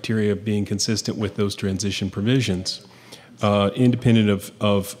meet the criteria of being consistent with those transition provisions. Independent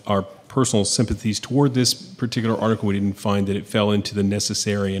of our personal sympathies toward this particular article, we didn't find that it fell into the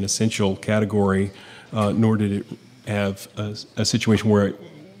necessary and essential category, nor did it have a situation where it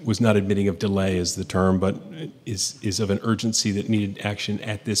was not admitting of delay is the term, but is of an urgency that needed action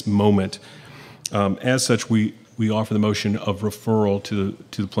at this moment. As such, we offer the motion of referral to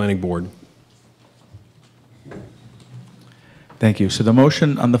the Planning Board. Thank you. So the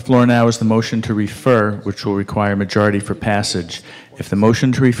motion on the floor now is the motion to refer, which will require majority for passage. If the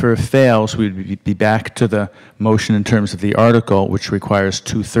motion to refer fails, we'd be back to the motion in terms of the article, which requires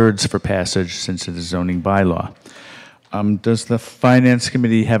 2/3 for passage since it is zoning bylaw. Does the Finance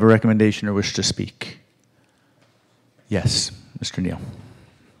Committee have a recommendation or wish to speak? Yes, Mr. Neal.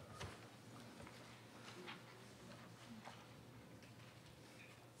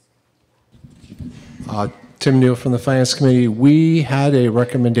 Tim Neal from the Finance Committee. We had a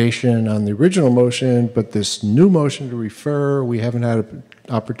recommendation on the original motion, but this new motion to refer, we haven't had an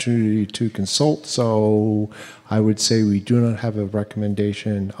opportunity to consult, so I would say we do not have a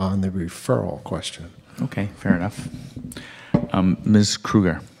recommendation on the referral question. Okay, fair enough. Ms.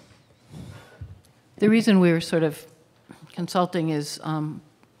 Kruger. The reason we were sort of consulting is, I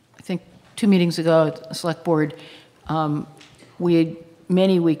think 2 meetings ago at the Select Board, we had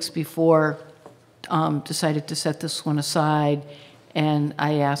many weeks before decided to set this one aside, and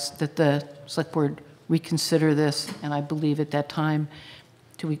I asked that the Select Board reconsider this, and I believe at that time,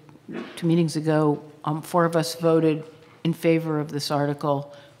 2 meetings ago, 4 of us voted in favor of this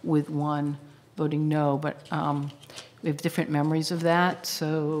article with 1 voting no, but we have different memories of that,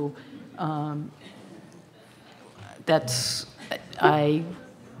 so I'm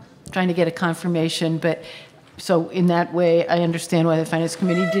trying to get a confirmation, but So in that way, I understand why the Finance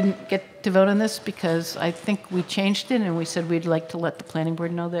Committee didn't get to vote on this, because I think we changed it and we said we'd like to let the planning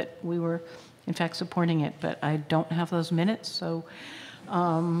board know that we were in fact supporting it, but I don't have those minutes, so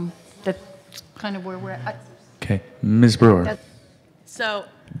that's kind of where we're at. Okay, Ms. Brewer. So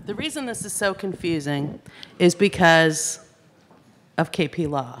the reason this is so confusing is because of KP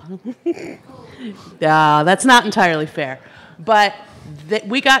Law. That's not entirely fair, but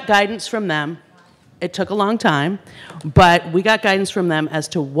we got guidance from them. It took a long time, but we got guidance from them as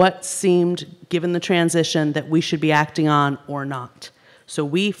to what seemed, given the transition, that we should be acting on or not. So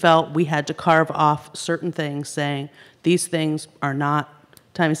we felt we had to carve off certain things, saying these things are not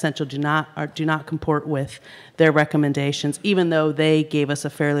time essential, do not comport with their recommendations, even though they gave us a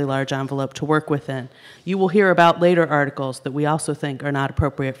fairly large envelope to work within. You will hear about later articles that we also think are not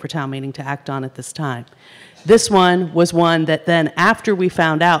appropriate for town meeting to act on at this time. This one was one that then, after we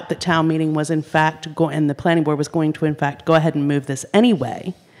found out that town meeting was in fact, and the planning board was going to in fact go ahead and move this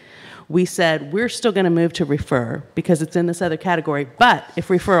anyway, we said we're still going to move to refer because it's in this other category, but if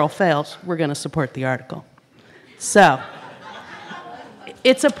referral fails, we're going to support the article. So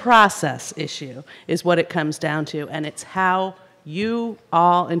it's a process issue is what it comes down to, and it's how you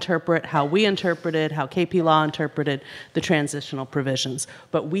all interpret, how we interpreted, how KP Law interpreted the transitional provisions.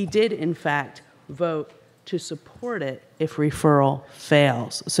 But we did in fact vote to support it if referral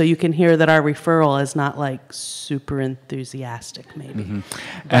fails. So you can hear that our referral is not like super enthusiastic, maybe.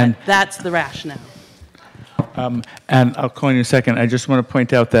 Mm-hmm. And that's the rationale. And I'll call you in a second. I just want to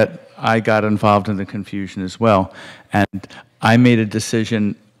point out that I got involved in the confusion as well. And I made a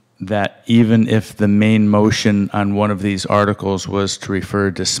decision that even if the main motion on one of these articles was to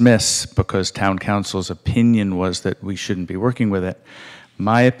refer dismiss because town council's opinion was that we shouldn't be working with it,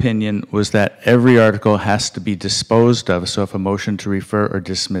 my opinion was that every article has to be disposed of, so if a motion to refer or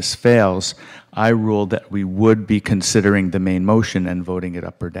dismiss fails, I ruled that we would be considering the main motion and voting it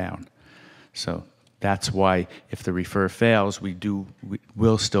up or down. So that's why if the refer fails, we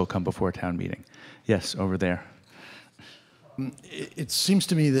will still come before town meeting. Yes, over there. It seems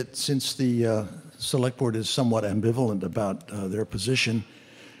to me that since the select board is somewhat ambivalent about their position,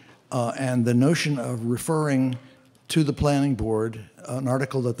 and the notion of referring to the planning board an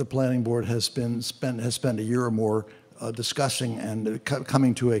article that the planning board has spent a year or more discussing and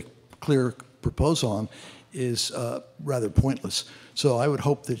coming to a clear proposal on is rather pointless. So I would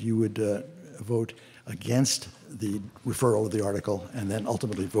hope that you would vote against the referral of the article and then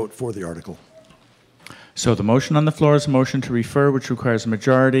ultimately vote for the article. So the motion on the floor is a motion to refer, which requires a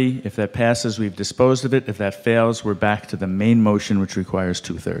majority. If that passes, we've disposed of it. If that fails, we're back to the main motion, which requires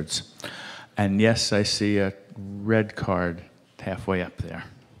 2/3. And yes, I see a red card halfway up there.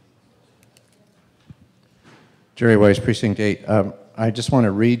 Jerry Weiss, Precinct 8. I just want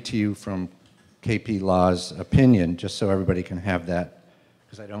to read to you from KP Law's opinion, just so everybody can have that,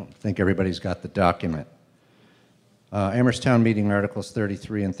 because I don't think everybody's got the document. Amherst Town Meeting Articles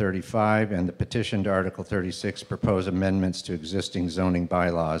 33 and 35 and the petition to Article 36 propose amendments to existing zoning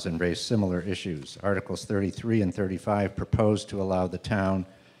bylaws and raise similar issues. Articles 33 and 35 propose to allow the town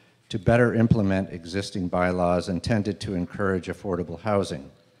to better implement existing bylaws intended to encourage affordable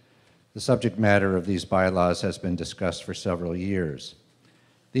housing. The subject matter of these bylaws has been discussed for several years.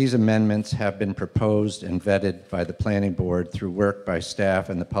 These amendments have been proposed and vetted by the planning board through work by staff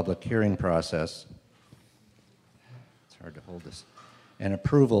and the public hearing process. It's hard to hold this. And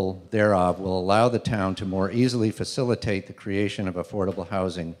approval thereof will allow the town to more easily facilitate the creation of affordable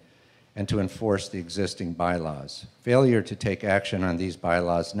housing and to enforce the existing bylaws. Failure to take action on these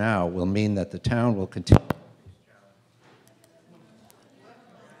bylaws now will mean that the town will continue.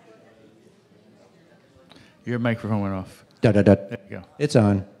 Your microphone went off. There you go. It's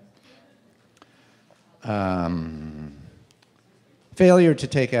on. Failure to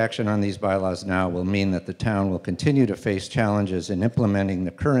take action on these bylaws now will mean that the town will continue to face challenges in implementing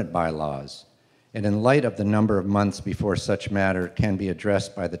the current bylaws. And in light of the number of months before such matter can be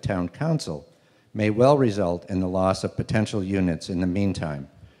addressed by the town council, may well result in the loss of potential units in the meantime,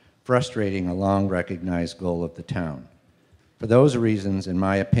 frustrating a long-recognized goal of the town. For those reasons, in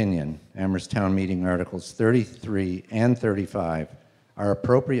my opinion, Amherst Town Meeting Articles 33 and 35 are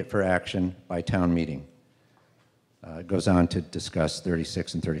appropriate for action by town meeting. It goes on to discuss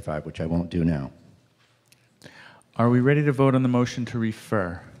 36 and 35, which I won't do now. Are we ready to vote on the motion to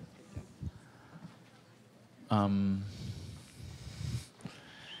refer?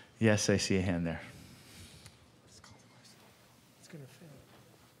 Yes, I see a hand there.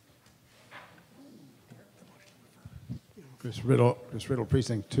 Chris Riddle,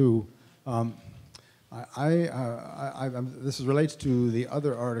 Precinct 2. This relates to the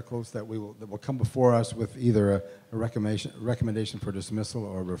other articles that will come before us with either a recommendation for dismissal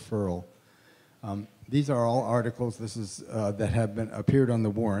or referral. These are all articles that have appeared on the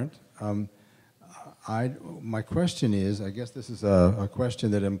warrant. My question is, I guess this is a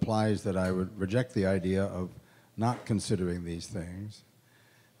question that implies that I would reject the idea of not considering these things,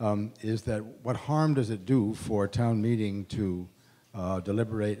 is that what harm does it do for a town meeting to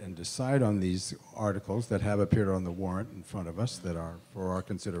deliberate and decide on these articles that have appeared on the warrant in front of us that are for our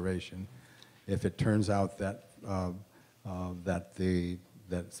consideration, if it turns out that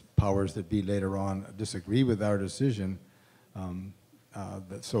that powers that be later on disagree with our decision,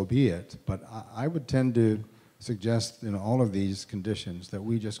 that so be it. But I would tend to suggest in all of these conditions that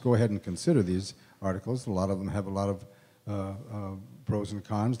we just go ahead and consider these articles. A lot of them have a lot of pros and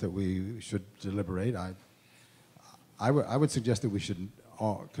cons that we should deliberate. I would suggest that we should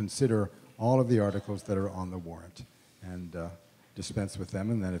consider all of the articles that are on the warrant and dispense with them,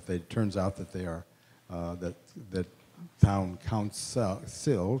 and then if it turns out that they are that town council,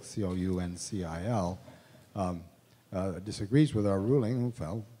 C-O-U-N-C-I-L, disagrees with our ruling,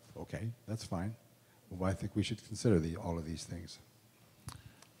 well, okay, that's fine. Well, I think we should consider all of these things.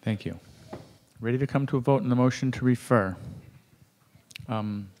 Thank you. Ready to come to a vote on the motion to refer?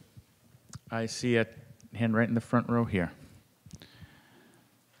 I see a hand right in the front row here.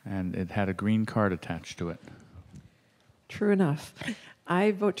 And it had a green card attached to it. True enough.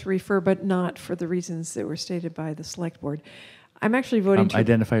 I vote to refer, but not for the reasons that were stated by the Select Board. I'm actually voting to...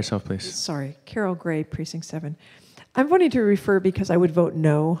 Identify yourself, please. Sorry. Carol Gray, Precinct 7. I'm voting to refer because I would vote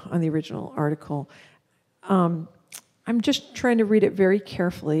no on the original article. I'm just trying to read it very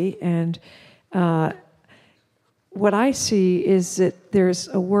carefully, and what I see is that there's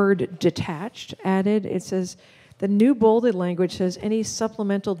a word detached added. It says, the new bolded language says any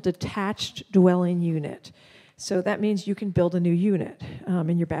supplemental detached dwelling unit. So that means you can build a new unit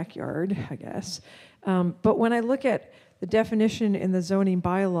in your backyard, I guess. But when I look at the definition in the zoning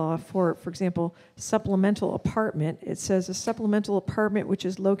bylaw for example, supplemental apartment, it says a supplemental apartment which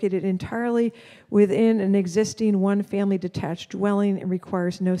is located entirely within an existing one-family detached dwelling and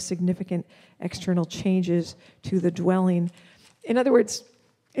requires no significant external changes to the dwelling. In other words,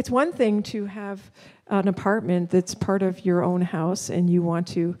 it's one thing to have an apartment that's part of your own house and you want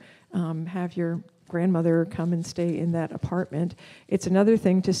to have your grandmother come and stay in that apartment. It's another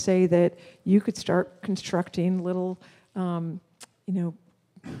thing to say that you could start constructing little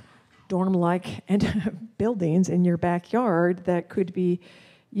dorm-like buildings in your backyard that could be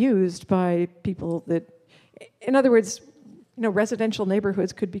used by people that, in other words, residential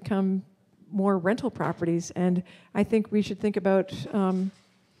neighborhoods could become more rental properties, and I think we should think about, I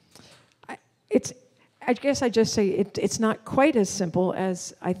guess I just say it's not quite as simple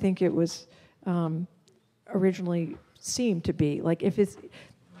as I think it was originally seemed to be. Like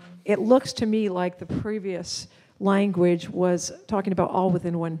it looks to me like the previous language was talking about all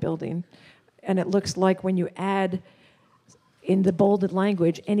within one building. And it looks like when you add in the bolded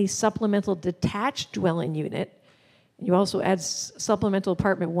language, any supplemental detached dwelling unit, you also add supplemental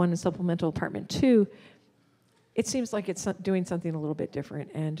apartment 1 and supplemental apartment 2, it seems like it's doing something a little bit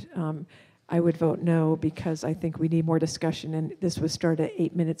different. And I would vote no because I think we need more discussion. And this was started at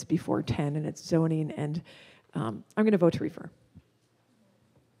 8 minutes before 10 and it's zoning. And I'm going to vote to refer.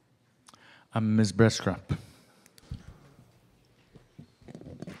 Ms. Brestrup.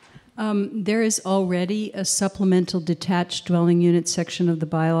 There is already a supplemental detached dwelling unit section of the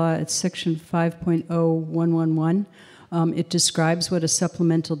bylaw. It's section 5.0111. It describes what a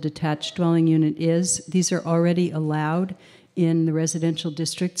supplemental detached dwelling unit is. These are already allowed in the residential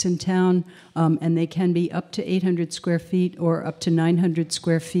districts in town, and they can be up to 800 square feet or up to 900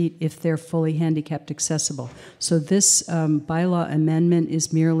 square feet if they're fully handicapped accessible. So this bylaw amendment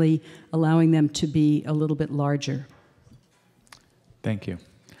is merely allowing them to be a little bit larger. Thank you.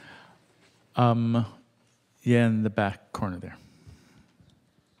 Yeah, in the back corner there.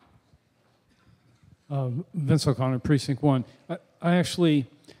 Vince O'Connor, Precinct 1.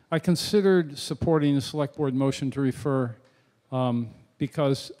 I considered supporting the Select Board motion to refer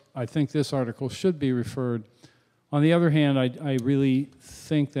because I think this article should be referred. On the other hand, I really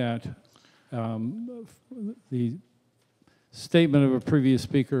think that the statement of a previous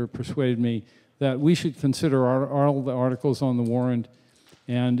speaker persuaded me that we should consider all the articles on the warrant,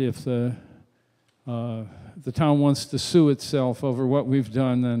 and if the town wants to sue itself over what we've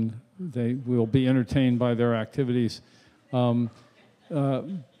done, then they will be entertained by their activities. But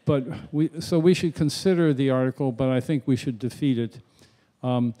we should consider the article, but I think we should defeat it.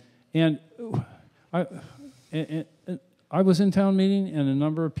 And I was in town meeting, and a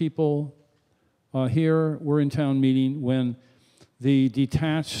number of people here, we're in town meeting when the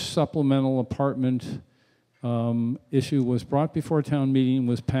detached supplemental apartment issue was brought before town meeting,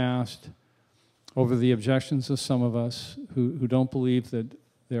 was passed over the objections of some of us who don't believe that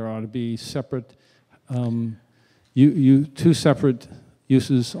there ought to be separate, two separate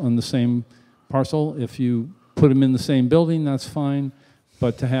uses on the same parcel. If you put them in the same building, that's fine,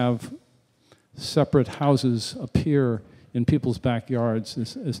 but to have separate houses appear in people's backyards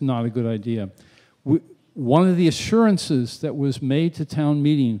is not a good idea. One of the assurances that was made to town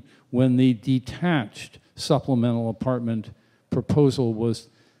meeting when the detached supplemental apartment proposal was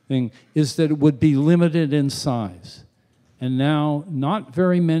is that it would be limited in size. And now, not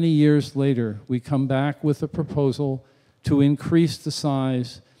very many years later, we come back with a proposal to increase the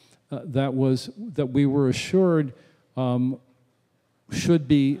size that we were assured should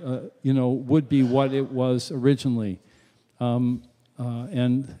be, would be what it was originally. And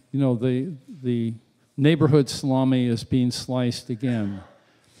the neighborhood salami is being sliced again.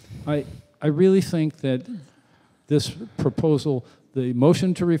 I really think that this proposal, the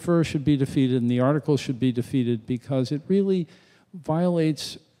motion to refer should be defeated and the article should be defeated because it really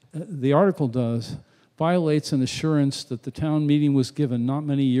violates, the article does, violates an assurance that the town meeting was given not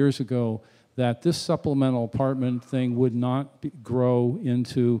many years ago that this supplemental apartment thing would not grow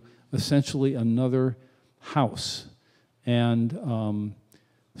into essentially another house. And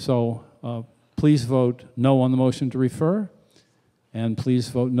please vote no on the motion to refer, and please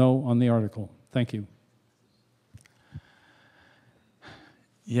vote no on the article. Thank you.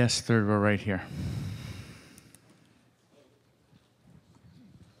 Yes, third row right here.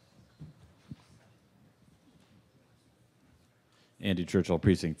 Andy Churchill,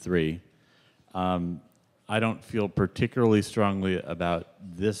 Precinct 3. I don't feel particularly strongly about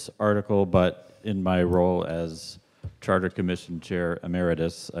this article, but in my role as Charter Commission Chair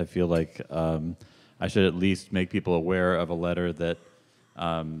Emeritus, I feel like I should at least make people aware of a letter that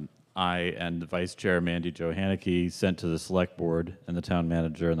I and the Vice Chair Mandy Jo Haneke sent to the Select Board and the Town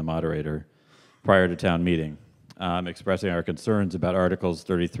Manager and the Moderator prior to town meeting, expressing our concerns about Articles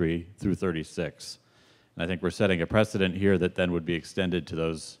 33 through 36. And I think we're setting a precedent here that then would be extended to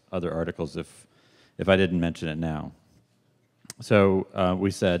those other articles if I didn't mention it now. So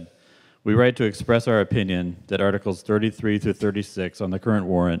we said, we write to express our opinion that Articles 33 through 36 on the current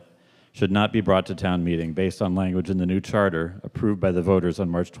warrant should not be brought to town meeting based on language in the new charter approved by the voters on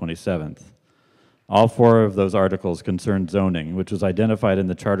March 27th. All 4 of those articles concern zoning, which was identified in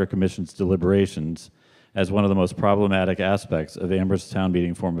the Charter Commission's deliberations as one of the most problematic aspects of Amherst's town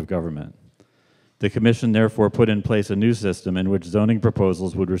meeting form of government. The Commission therefore put in place a new system in which zoning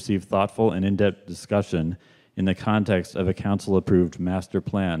proposals would receive thoughtful and in-depth discussion in the context of a council-approved master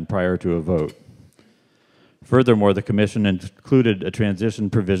plan prior to a vote. Furthermore, the Commission included a transition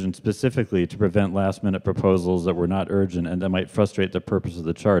provision specifically to prevent last-minute proposals that were not urgent and that might frustrate the purpose of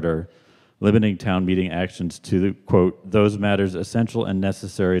the Charter, limiting town meeting actions to, quote, those matters essential and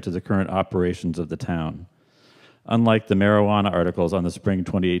necessary to the current operations of the town. Unlike the marijuana articles on the spring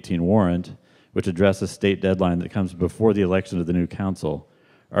 2018 warrant, which address a state deadline that comes before the election of the new council,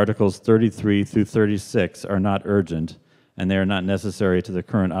 Articles 33 through 36 are not urgent, and they are not necessary to the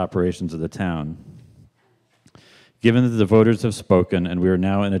current operations of the town. Given that the voters have spoken and we are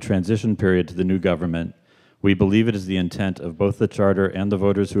now in a transition period to the new government, we believe it is the intent of both the charter and the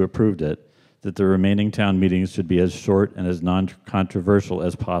voters who approved it that the remaining town meetings should be as short and as non-controversial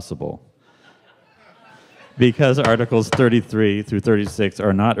as possible. Because Articles 33 through 36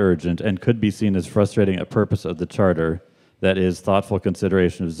 are not urgent and could be seen as frustrating a purpose of the charter, that is, thoughtful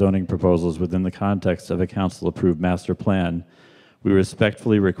consideration of zoning proposals within the context of a council-approved master plan, we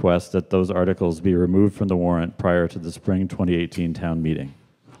respectfully request that those articles be removed from the warrant prior to the spring 2018 town meeting.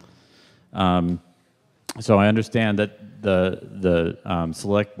 So I understand that the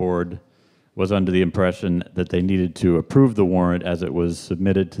Select Board was under the impression that they needed to approve the warrant as it was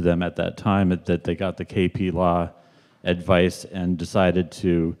submitted to them at that time, that they got the KP Law advice and decided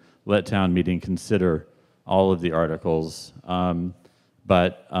to let town meeting consider all of the articles.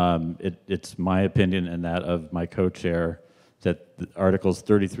 But it's my opinion and that of my co-chair that the Articles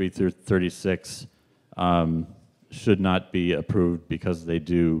 33 through 36 should not be approved because they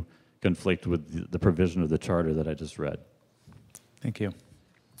do conflict with the provision of the charter that I just read. Thank you.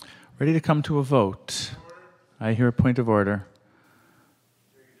 Ready to come to a vote? I hear a point of order.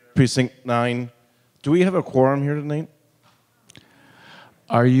 Precinct 9. Do we have a quorum here tonight?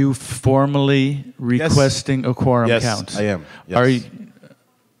 Are you formally requesting a quorum count? Yes, I am. Yes. Are you?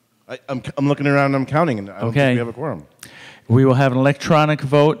 I'm looking around and I'm counting, and I don't think we have a quorum. We will have an electronic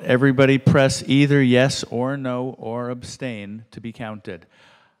vote. Everybody press either yes or no or abstain to be counted.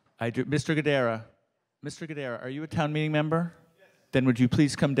 I do. Mr. Gadara, are you a town meeting member? Yes. Then would you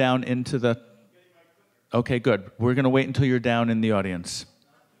please come down into the... Okay, good. We're going to wait until you're down in the audience.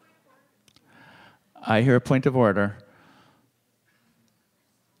 I hear a point of order.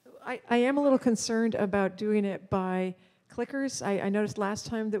 I am a little concerned about doing it by clickers. I noticed last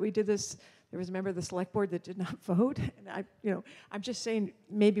time that we did this, there was a member of the select board that did not vote. And I'm just saying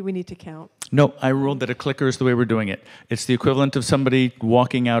maybe we need to count. No, I ruled that a clicker is the way we're doing it. It's the equivalent of somebody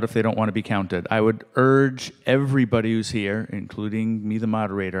walking out if they don't want to be counted. I would urge everybody who's here, including me, the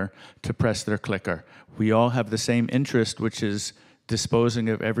moderator, to press their clicker. We all have the same interest, which is disposing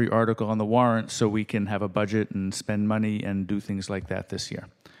of every article on the warrant so we can have a budget and spend money and do things like that this year.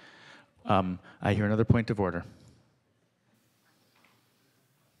 I hear another point of order.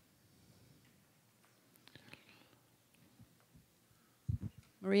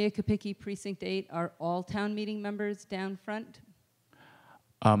 Maria Kapicki, Precinct 8. Are all town meeting members down front?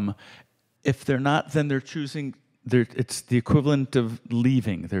 If they're not, then they're choosing, it's the equivalent of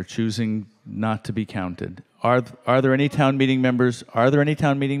leaving. They're choosing not to be counted. Are there any town meeting members? Are there any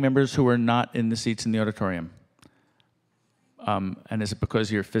town meeting members who are not in the seats in the auditorium? And is it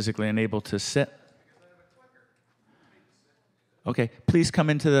because you're physically unable to sit? Okay, please come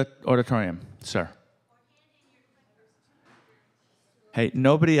into the auditorium, sir. Hey,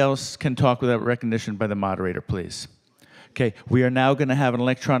 nobody else can talk without recognition by the moderator, please. Okay, we are now going to have an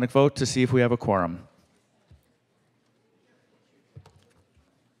electronic vote to see if we have a quorum.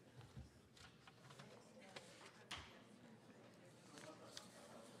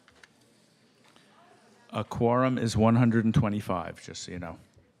 A quorum is 125, just so you know.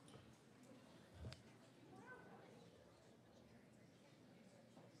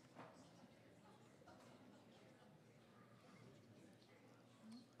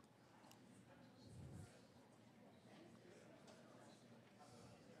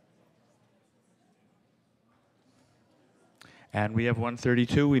 And we have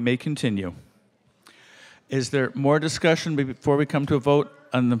 132. We may continue. Is there more discussion before we come to a vote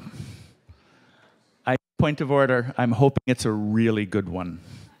on the... Point of order. I'm hoping it's a really good one.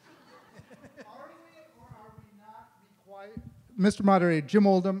 Mr. Moderator, Jim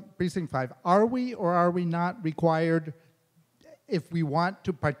Oldham, Precinct 5. Are we or are we not required, if we want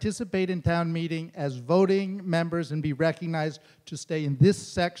to participate in town meeting as voting members and be recognized, to stay in this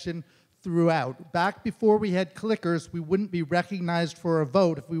section throughout? Back before we had clickers, we wouldn't be recognized for a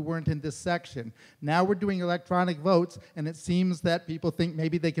vote if we weren't in this section. Now we're doing electronic votes, and it seems that people think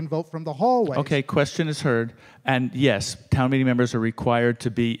maybe they can vote from the hallway. Okay, question is heard. And yes, town meeting members are required to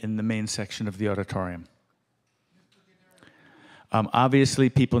be in the main section of the auditorium. Obviously,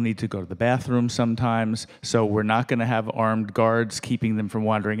 people need to go to the bathroom sometimes, so we're not going to have armed guards keeping them from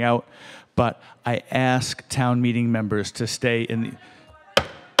wandering out. But I ask town meeting members to stay in the...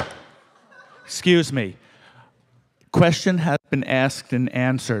 Excuse me. Question has been asked and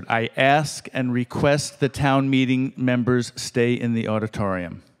answered. I ask and request the town meeting members stay in the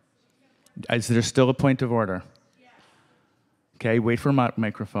auditorium. Is there still a point of order? Okay, wait for a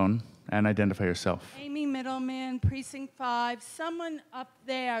microphone and identify yourself. Amy Middleman, Precinct 5. Someone up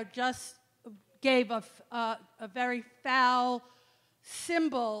there just gave a very foul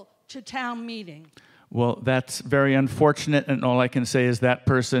symbol to town meeting. Well, that's very unfortunate, and all I can say is that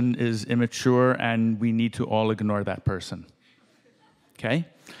person is immature, and we need to all ignore that person. Okay?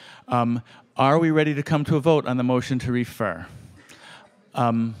 Are we ready to come to a vote on the motion to refer?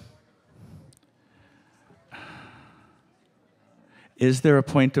 Is there a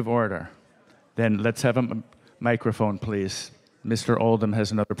point of order? Then let's have a microphone, please. Mr. Oldham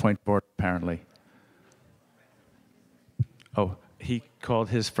has another point of order, apparently. Oh, he called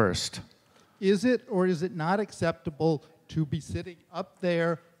his first. Is it or is it not acceptable to be sitting up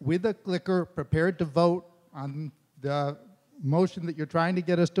there with a clicker prepared to vote on the motion that you're trying to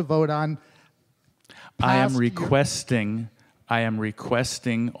get us to vote on? I am requesting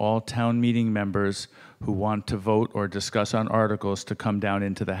all town meeting members who want to vote or discuss on articles to come down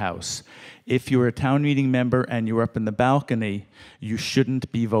into the House. If you're a town meeting member and you're up in the balcony, you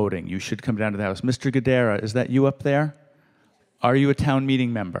shouldn't be voting. You should come down to the House. Mr. Gadara, is that you up there? Are you a town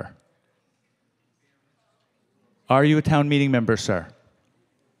meeting member? Are you a town meeting member, sir?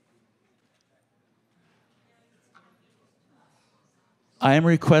 I am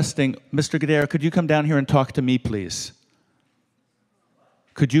requesting, Mr. Gadara, could you come down here and talk to me, please?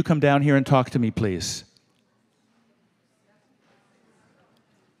 Could you come down here and talk to me, please?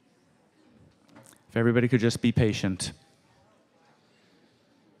 If everybody could just be patient.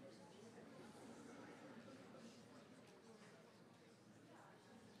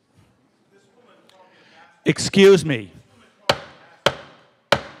 Excuse me.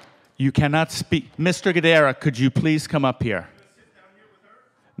 You cannot speak. Mr. Gadara, could you please come up here?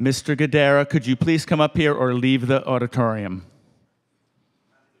 Mr. Gadara, could you please come up here or leave the auditorium?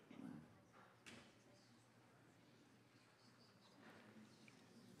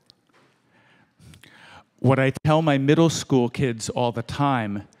 What I tell my middle school kids all the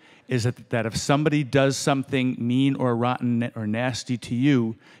time is that if somebody does something mean or rotten or nasty to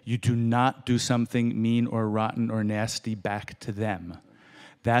you, you do not do something mean or rotten or nasty back to them.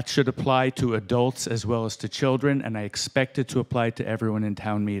 That should apply to adults as well as to children, and I expect it to apply to everyone in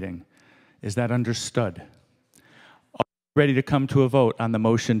town meeting. Is that understood? Ready to come to a vote on the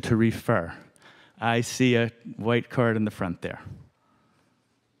motion to refer? I see a white card in the front there.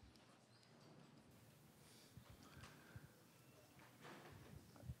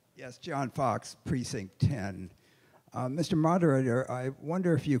 Yes, John Fox, Precinct 10. Mr. Moderator, I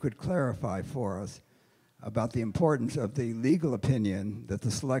wonder if you could clarify for us about the importance of the legal opinion that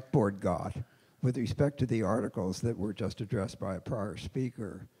the Select Board got with respect to the articles that were just addressed by a prior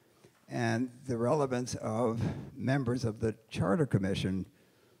speaker, and the relevance of members of the Charter Commission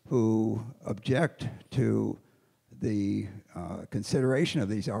who object to the consideration of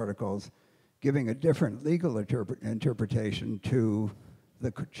these articles giving a different legal interpretation to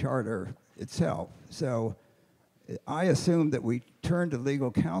the charter itself. So I assume that we turn to legal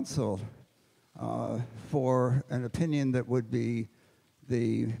counsel for an opinion that would be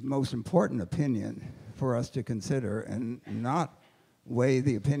the most important opinion for us to consider, and not weigh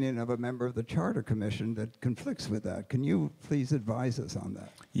the opinion of a member of the Charter Commission that conflicts with that. Can you please advise us on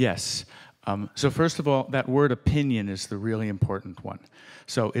that? Yes. So first of all, that word opinion is the really important one.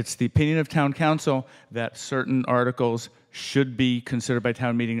 So it's the opinion of town council that certain articles should be considered by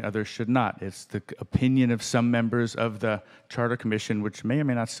town meeting, others should not. It's the opinion of some members of the Charter Commission, which may or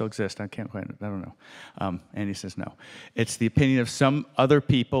may not still exist. I can't quite, I don't know. Andy says no. It's the opinion of some other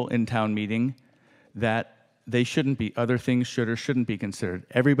people in town meeting that they shouldn't be. Other things should or shouldn't be considered.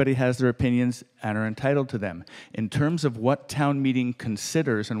 Everybody has their opinions and are entitled to them. In terms of what town meeting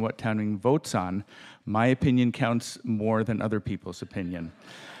considers and what town meeting votes on, my opinion counts more than other people's opinion.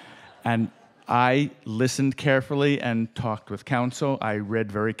 And I listened carefully and talked with counsel. I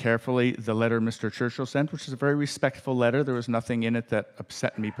read very carefully the letter Mr. Churchill sent, which is a very respectful letter. There was nothing in it that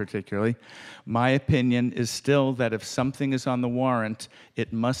upset me particularly. My opinion is still that if something is on the warrant,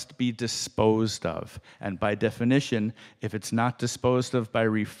 it must be disposed of. And by definition, if it's not disposed of by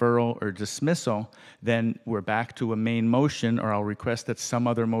referral or dismissal, then we're back to a main motion, or I'll request that some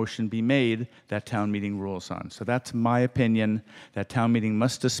other motion be made that town meeting rules on. So that's my opinion, that town meeting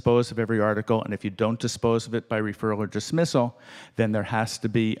must dispose of every article, and if you don't dispose of it by referral or dismissal, then there has to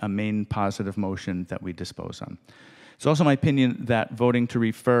be a main positive motion that we dispose on. It's also my opinion that voting to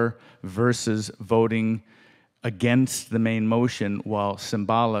refer versus voting against the main motion, while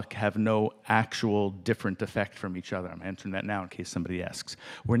symbolic, have no actual different effect from each other. I'm answering that now in case somebody asks.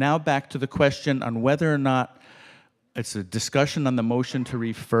 We're now back to the question on whether or not it's a discussion on the motion to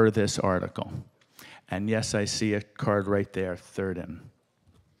refer this article. And yes, I see a card right there, third in.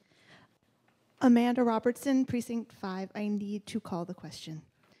 Amanda Robertson, Precinct 5. I need to call the question.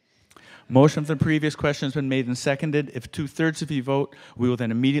 Motion for the previous question has been made and seconded. If 2/3 of you vote, we will then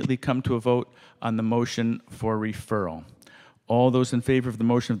immediately come to a vote on the motion for referral. All those in favor of the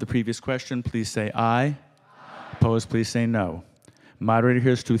motion of the previous question, please say aye. Aye. Opposed, please say no. Moderator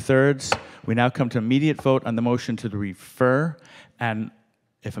hears 2/3. We now come to immediate vote on the motion to refer, and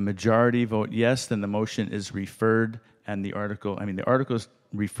if a majority vote yes, then the motion is referred and the article is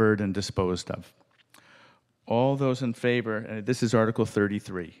referred and disposed of. All those in favor, and this is Article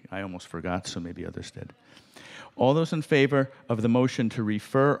 33. I almost forgot, so maybe others did. All those in favor of the motion to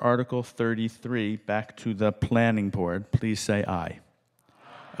refer Article 33 back to the Planning Board, please say aye.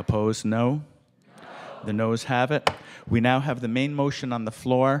 Opposed, no? The noes have it. We now have the main motion on the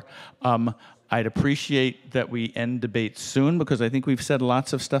floor. I'd appreciate that we end debate soon, because I think we've said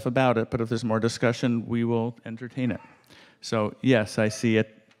lots of stuff about it, but if there's more discussion, we will entertain it. So yes, I see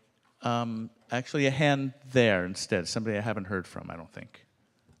it. Actually, a hand there instead. Somebody I haven't heard from, I don't think.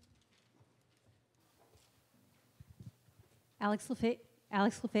 Alex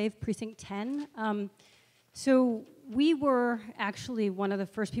Lefebvre, Precinct 10. So we were actually one of the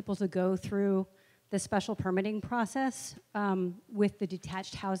first people to go through the special permitting process with the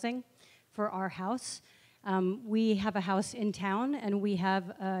detached housing for our house. We have a house in town, and we have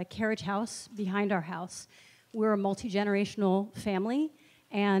a carriage house behind our house. We're a multi-generational family,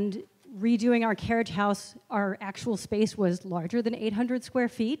 and redoing our carriage house, our actual space was larger than 800 square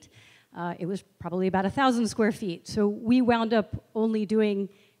feet. It was probably about 1,000 square feet. So we wound up only doing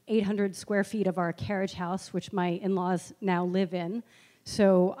 800 square feet of our carriage house, which my in-laws now live in.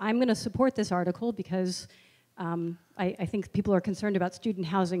 So I'm going to support this article because I think people are concerned about student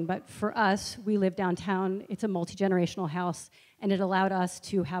housing, but for us, we live downtown. It's a multi-generational house, and it allowed us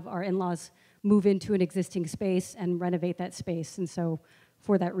to have our in-laws move into an existing space and renovate that space. And so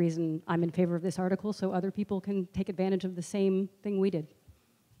for that reason, I'm in favor of this article so other people can take advantage of the same thing we did.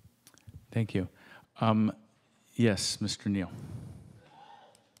 Thank you. Yes, Mr. Neal.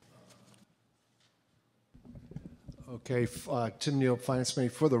 Okay, Tim Neal, Finance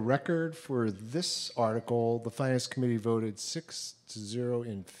Committee. For the record, for this article, the Finance Committee voted 6-0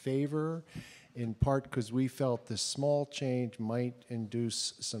 in favor, in part because we felt this small change might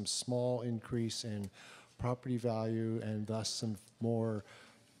induce some small increase in property value and thus some more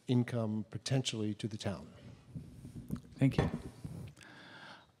income potentially to the town. Thank you.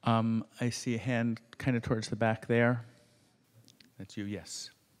 I see a hand kind of towards the back there. That's you, yes.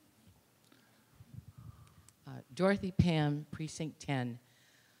 Dorothy Pam, Precinct 10.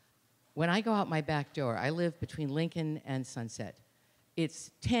 When I go out my back door, I live between Lincoln and Sunset.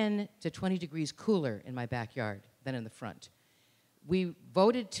 It's 10 to 20 degrees cooler in my backyard than in the front. We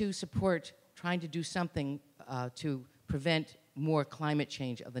voted to support trying to do something to prevent more climate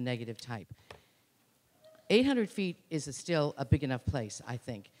change of the negative type. 800 feet is still a big enough place, I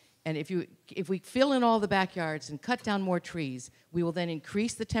think. And if we fill in all the backyards and cut down more trees, we will then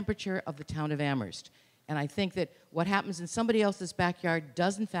increase the temperature of the town of Amherst. And I think that what happens in somebody else's backyard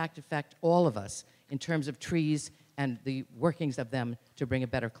does in fact affect all of us in terms of trees and the workings of them to bring a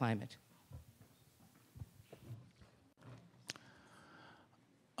better climate.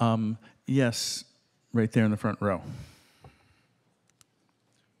 Yes, right there in the front row.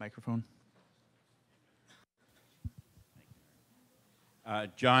 Microphone.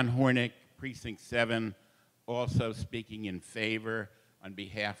 John Hornick, Precinct 7, also speaking in favor on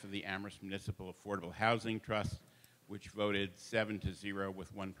behalf of the Amherst Municipal Affordable Housing Trust, which voted 7-0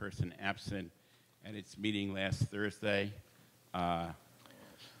 with one person absent at its meeting last Thursday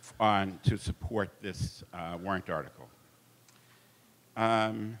to support this warrant article.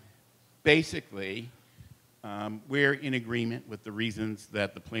 Basically, we're in agreement with the reasons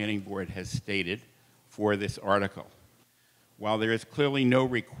that the Planning Board has stated for this article. While there is clearly no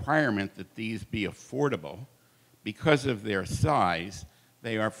requirement that these be affordable, because of their size,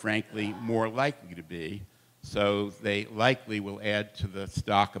 they are frankly more likely to be, so they likely will add to the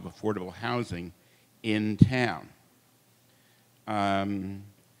stock of affordable housing in town.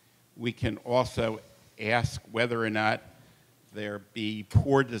 We can also ask whether or not there be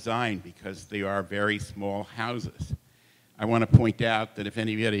poor design because they are very small houses. I want to point out that if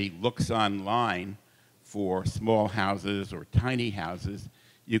anybody looks online for small houses or tiny houses,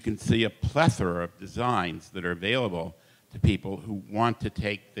 you can see a plethora of designs that are available to people who want to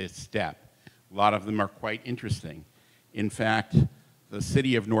take this step. A lot of them are quite interesting. In fact, the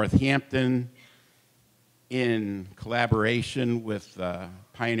city of Northampton, in collaboration with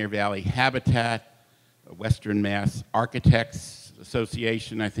Pioneer Valley Habitat, Western Mass Architects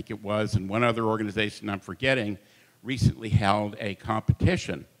Association, I think it was, and one other organization I'm forgetting, recently held a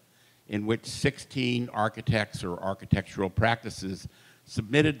competition in which 16 architects or architectural practices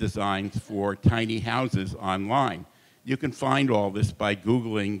submitted designs for tiny houses online. You can find all this by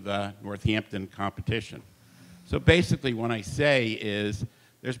Googling the Northampton competition. So basically what I say is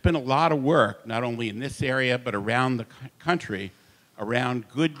there's been a lot of work, not only in this area, but around the country, around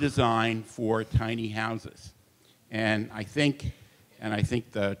good design for tiny houses. And I think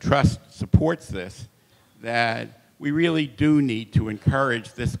the trust supports this, that we really do need to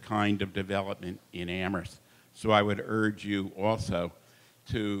encourage this kind of development in Amherst. So I would urge you also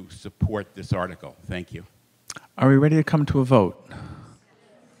to support this article. Thank you. Are we ready to come to a vote?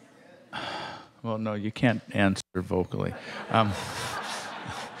 Well, no, you can't answer vocally.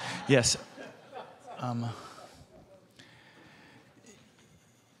 Yes.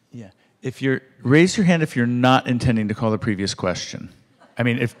 Yeah. Raise your hand if you're not intending to call the previous question. I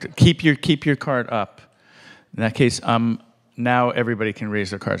mean, keep your card up. In that case, now everybody can raise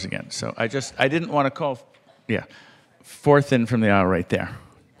their cards again. So I didn't want to call. Yeah, fourth in from the aisle right there.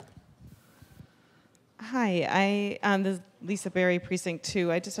 Hi, this is Lisa Berry, Precinct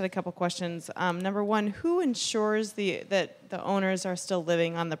 2. I just had a couple questions. Number one, who ensures that the owners are still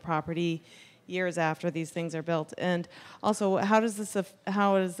living on the property years after these things are built? And also, how does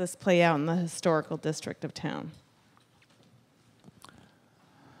this play out in the historical district of town?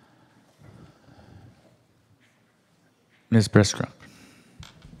 Ms. Brestrup.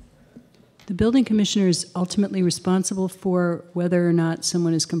 The building commissioner is ultimately responsible for whether or not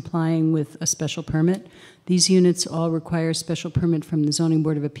someone is complying with a special permit. These units all require a special permit from the Zoning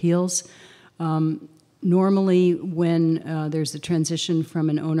Board of Appeals. Normally, when there's a transition from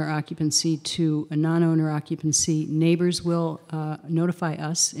an owner occupancy to a non-owner occupancy, neighbors will notify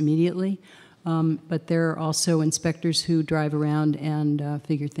us immediately, but there are also inspectors who drive around and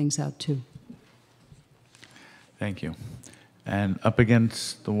figure things out too. Thank you. And up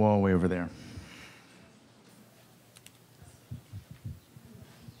against the wall way over there.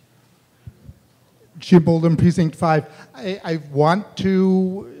 Jim Oldham, Precinct 5. I want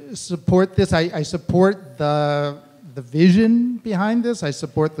to support this. I support the vision behind this. I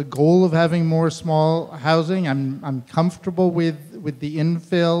support the goal of having more small housing. I'm comfortable with the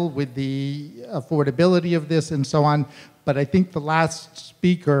infill, with the affordability of this and so on. But I think the last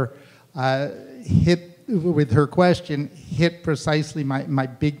speaker hit, with her question, hit precisely my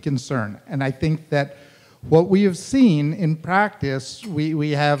big concern. And I think that what we have seen in practice,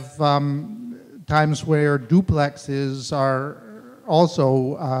 we have times where duplexes are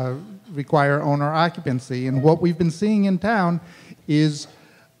also require owner occupancy. And what we've been seeing in town is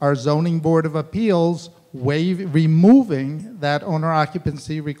our zoning board of appeals removing that owner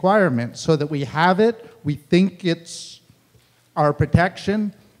occupancy requirement so that we have it, we think it's our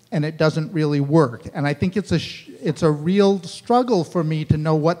protection, and it doesn't really work. And I think it's a real struggle for me to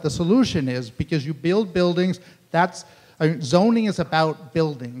know what the solution is, because you build buildings, zoning is about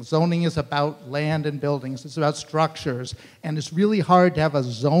buildings. Zoning is about land and buildings. It's about structures. And it's really hard to have a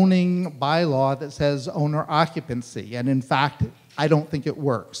zoning bylaw that says owner occupancy. And in fact, I don't think it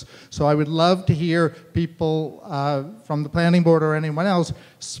works. So I would love to hear people from the planning board or anyone else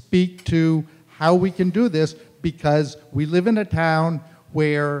speak to how we can do this, because we live in a town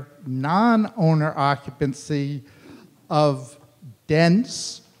where non-owner occupancy of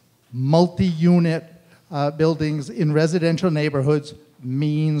dense, multi-unit buildings in residential neighborhoods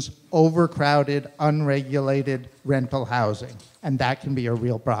means overcrowded, unregulated rental housing. And that can be a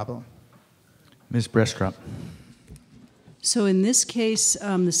real problem. Ms. Brestrup. So in this case,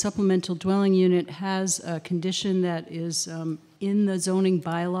 the supplemental dwelling unit has a condition that is in the zoning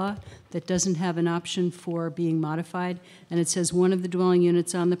bylaw that doesn't have an option for being modified. And it says one of the dwelling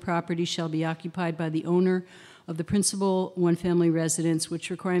units on the property shall be occupied by the owner of the principal one-family residence, which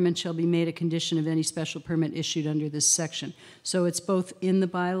requirement shall be made a condition of any special permit issued under this section. So it's both in the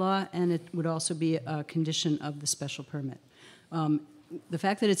bylaw, and it would also be a condition of the special permit. The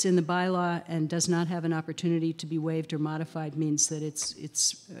fact that it's in the bylaw and does not have an opportunity to be waived or modified means that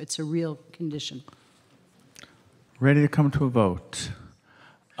it's a real condition. Ready to come to a vote?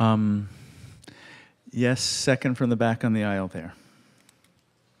 Yes, second from the back on the aisle there.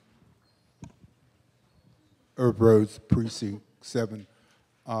 Herb Rhodes, Precinct 7.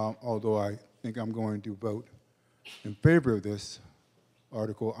 Although I think I'm going to vote in favor of this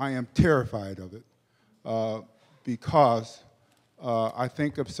article, I am terrified of it because I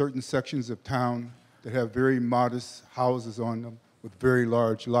think of certain sections of town that have very modest houses on them with very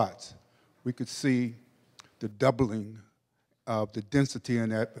large lots. We could see the doubling of the density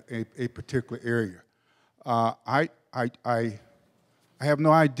in a particular area. I have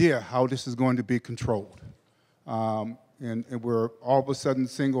no idea how this is going to be controlled. And we're all of a sudden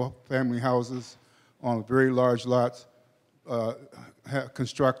single-family houses on very large lots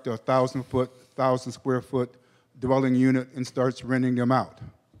construct a 1,000 square foot dwelling unit and starts renting them out.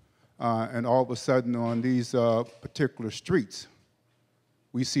 And all of a sudden on these particular streets,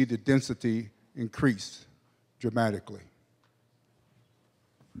 we see the density increase dramatically.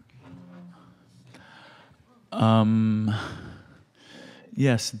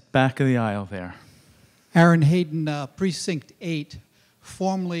 Yes, back of the aisle there. Aaron Hayden, Precinct 8,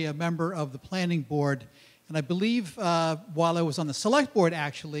 formerly a member of the Planning Board. And I believe while I was on the Select Board,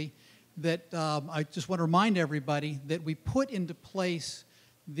 actually, that I just want to remind everybody that we put into place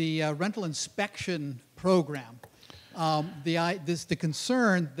the rental inspection program. The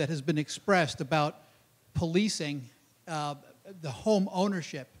concern that has been expressed about policing the home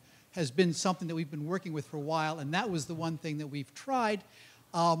ownership has been something that we've been working with for a while, and that was the one thing that we've tried.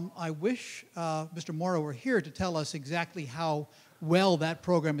 I wish Mr. Morrow were here to tell us exactly how well that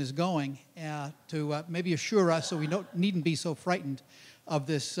program is going, to maybe assure us so we needn't be so frightened of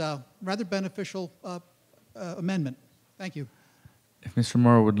this rather beneficial amendment. Thank you. If Mr.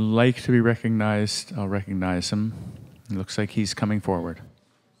 Morrow would like to be recognized, I'll recognize him. It looks like he's coming forward.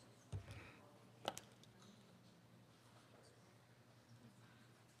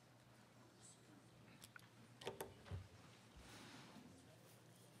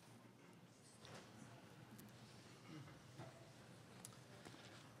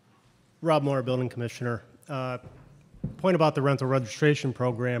 Rob Moore, Building Commissioner. Point about the rental registration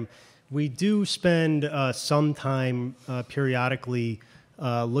program. We do spend some time periodically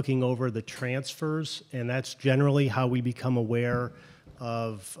looking over the transfers, and that's generally how we become aware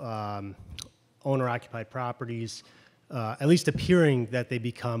of owner-occupied properties, at least appearing that they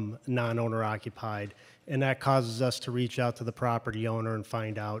become non-owner occupied, and that causes us to reach out to the property owner and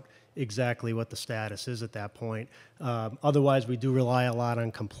find out exactly what the status is at that point. Otherwise, we do rely a lot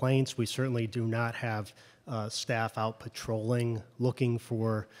on complaints. We certainly do not have staff out patrolling, looking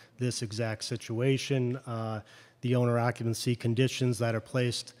for this exact situation. The owner occupancy conditions that are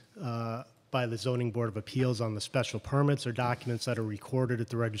placed by the Zoning Board of Appeals on the special permits are documents that are recorded at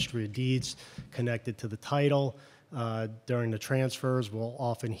the Registry of Deeds connected to the title. During the transfers, we'll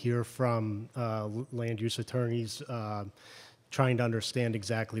often hear from land use attorneys trying to understand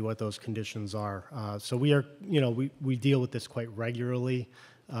exactly what those conditions are. So we are, we deal with this quite regularly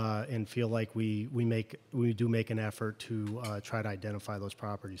and feel like we do make an effort to try to identify those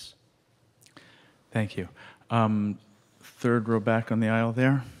properties. Thank you. Third row back on the aisle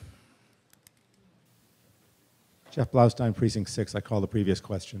there. Jeff Blaustein, Precinct 6. I call the previous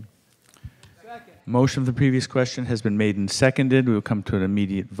question. Motion of the previous question has been made and seconded. We will come to an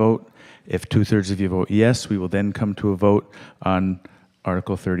immediate vote. If 2/3 of you vote yes, we will then come to a vote on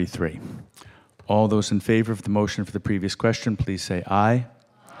Article 33. All those in favor of the motion for the previous question, please say aye.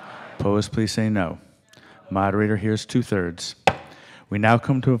 Opposed, please say no. Moderator hears 2/3. We now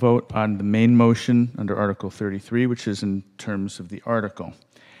come to a vote on the main motion under Article 33, which is in terms of the article,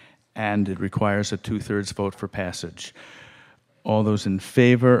 and it requires a 2/3 vote for passage. All those in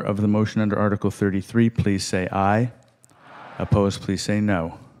favor of the motion under Article 33, please say aye. Opposed, please say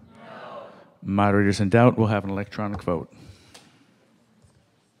no. Moderators in doubt, we'll have an electronic vote.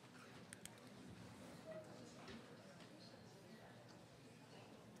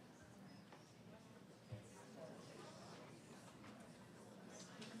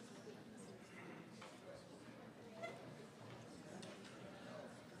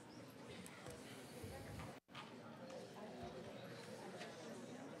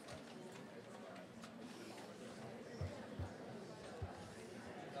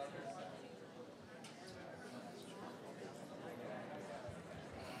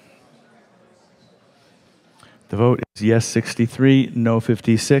 The vote is yes 63, no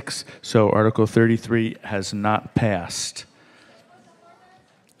 56, so Article 33 has not passed.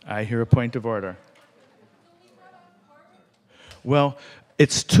 I hear a point of order. Well,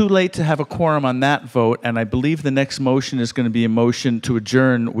 it's too late to have a quorum on that vote, and I believe the next motion is going to be a motion to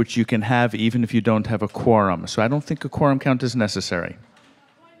adjourn, which you can have even if you don't have a quorum. So I don't think a quorum count is necessary.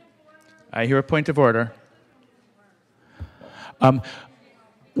 I hear a point of order.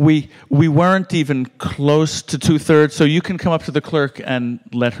 We weren't even close to 2/3, so you can come up to the clerk and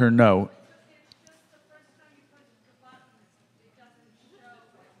let her know.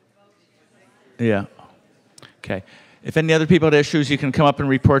 Yeah. Okay. If any other people had issues, you can come up and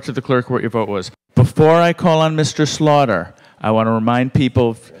report to the clerk what your vote was. Before I call on Mr. Slaughter, I want to remind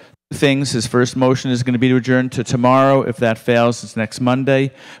people of two things. His first motion is going to be to adjourn to tomorrow. If that fails, it's next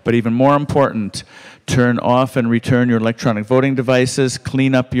Monday. But even more important, turn off and return your electronic voting devices,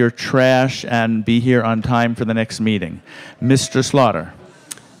 clean up your trash, and be here on time for the next meeting. Mr. Slaughter.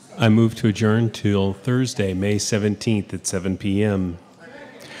 I move to adjourn till Thursday, May 17th at 7 p.m.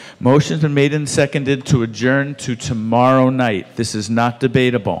 Motion's been made and seconded to adjourn to tomorrow night. This is not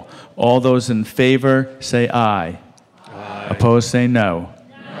debatable. All those in favor say aye. Aye. Opposed say no.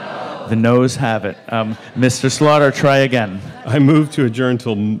 The noes have it. Mr. Slaughter, try again. I move to adjourn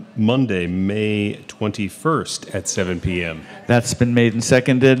till Monday, May 21st at 7 p.m. That's been made and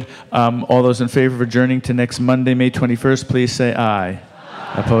seconded. All those in favor of adjourning to next Monday, May 21st, please say aye.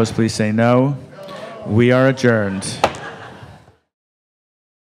 Opposed, please say no. We are adjourned.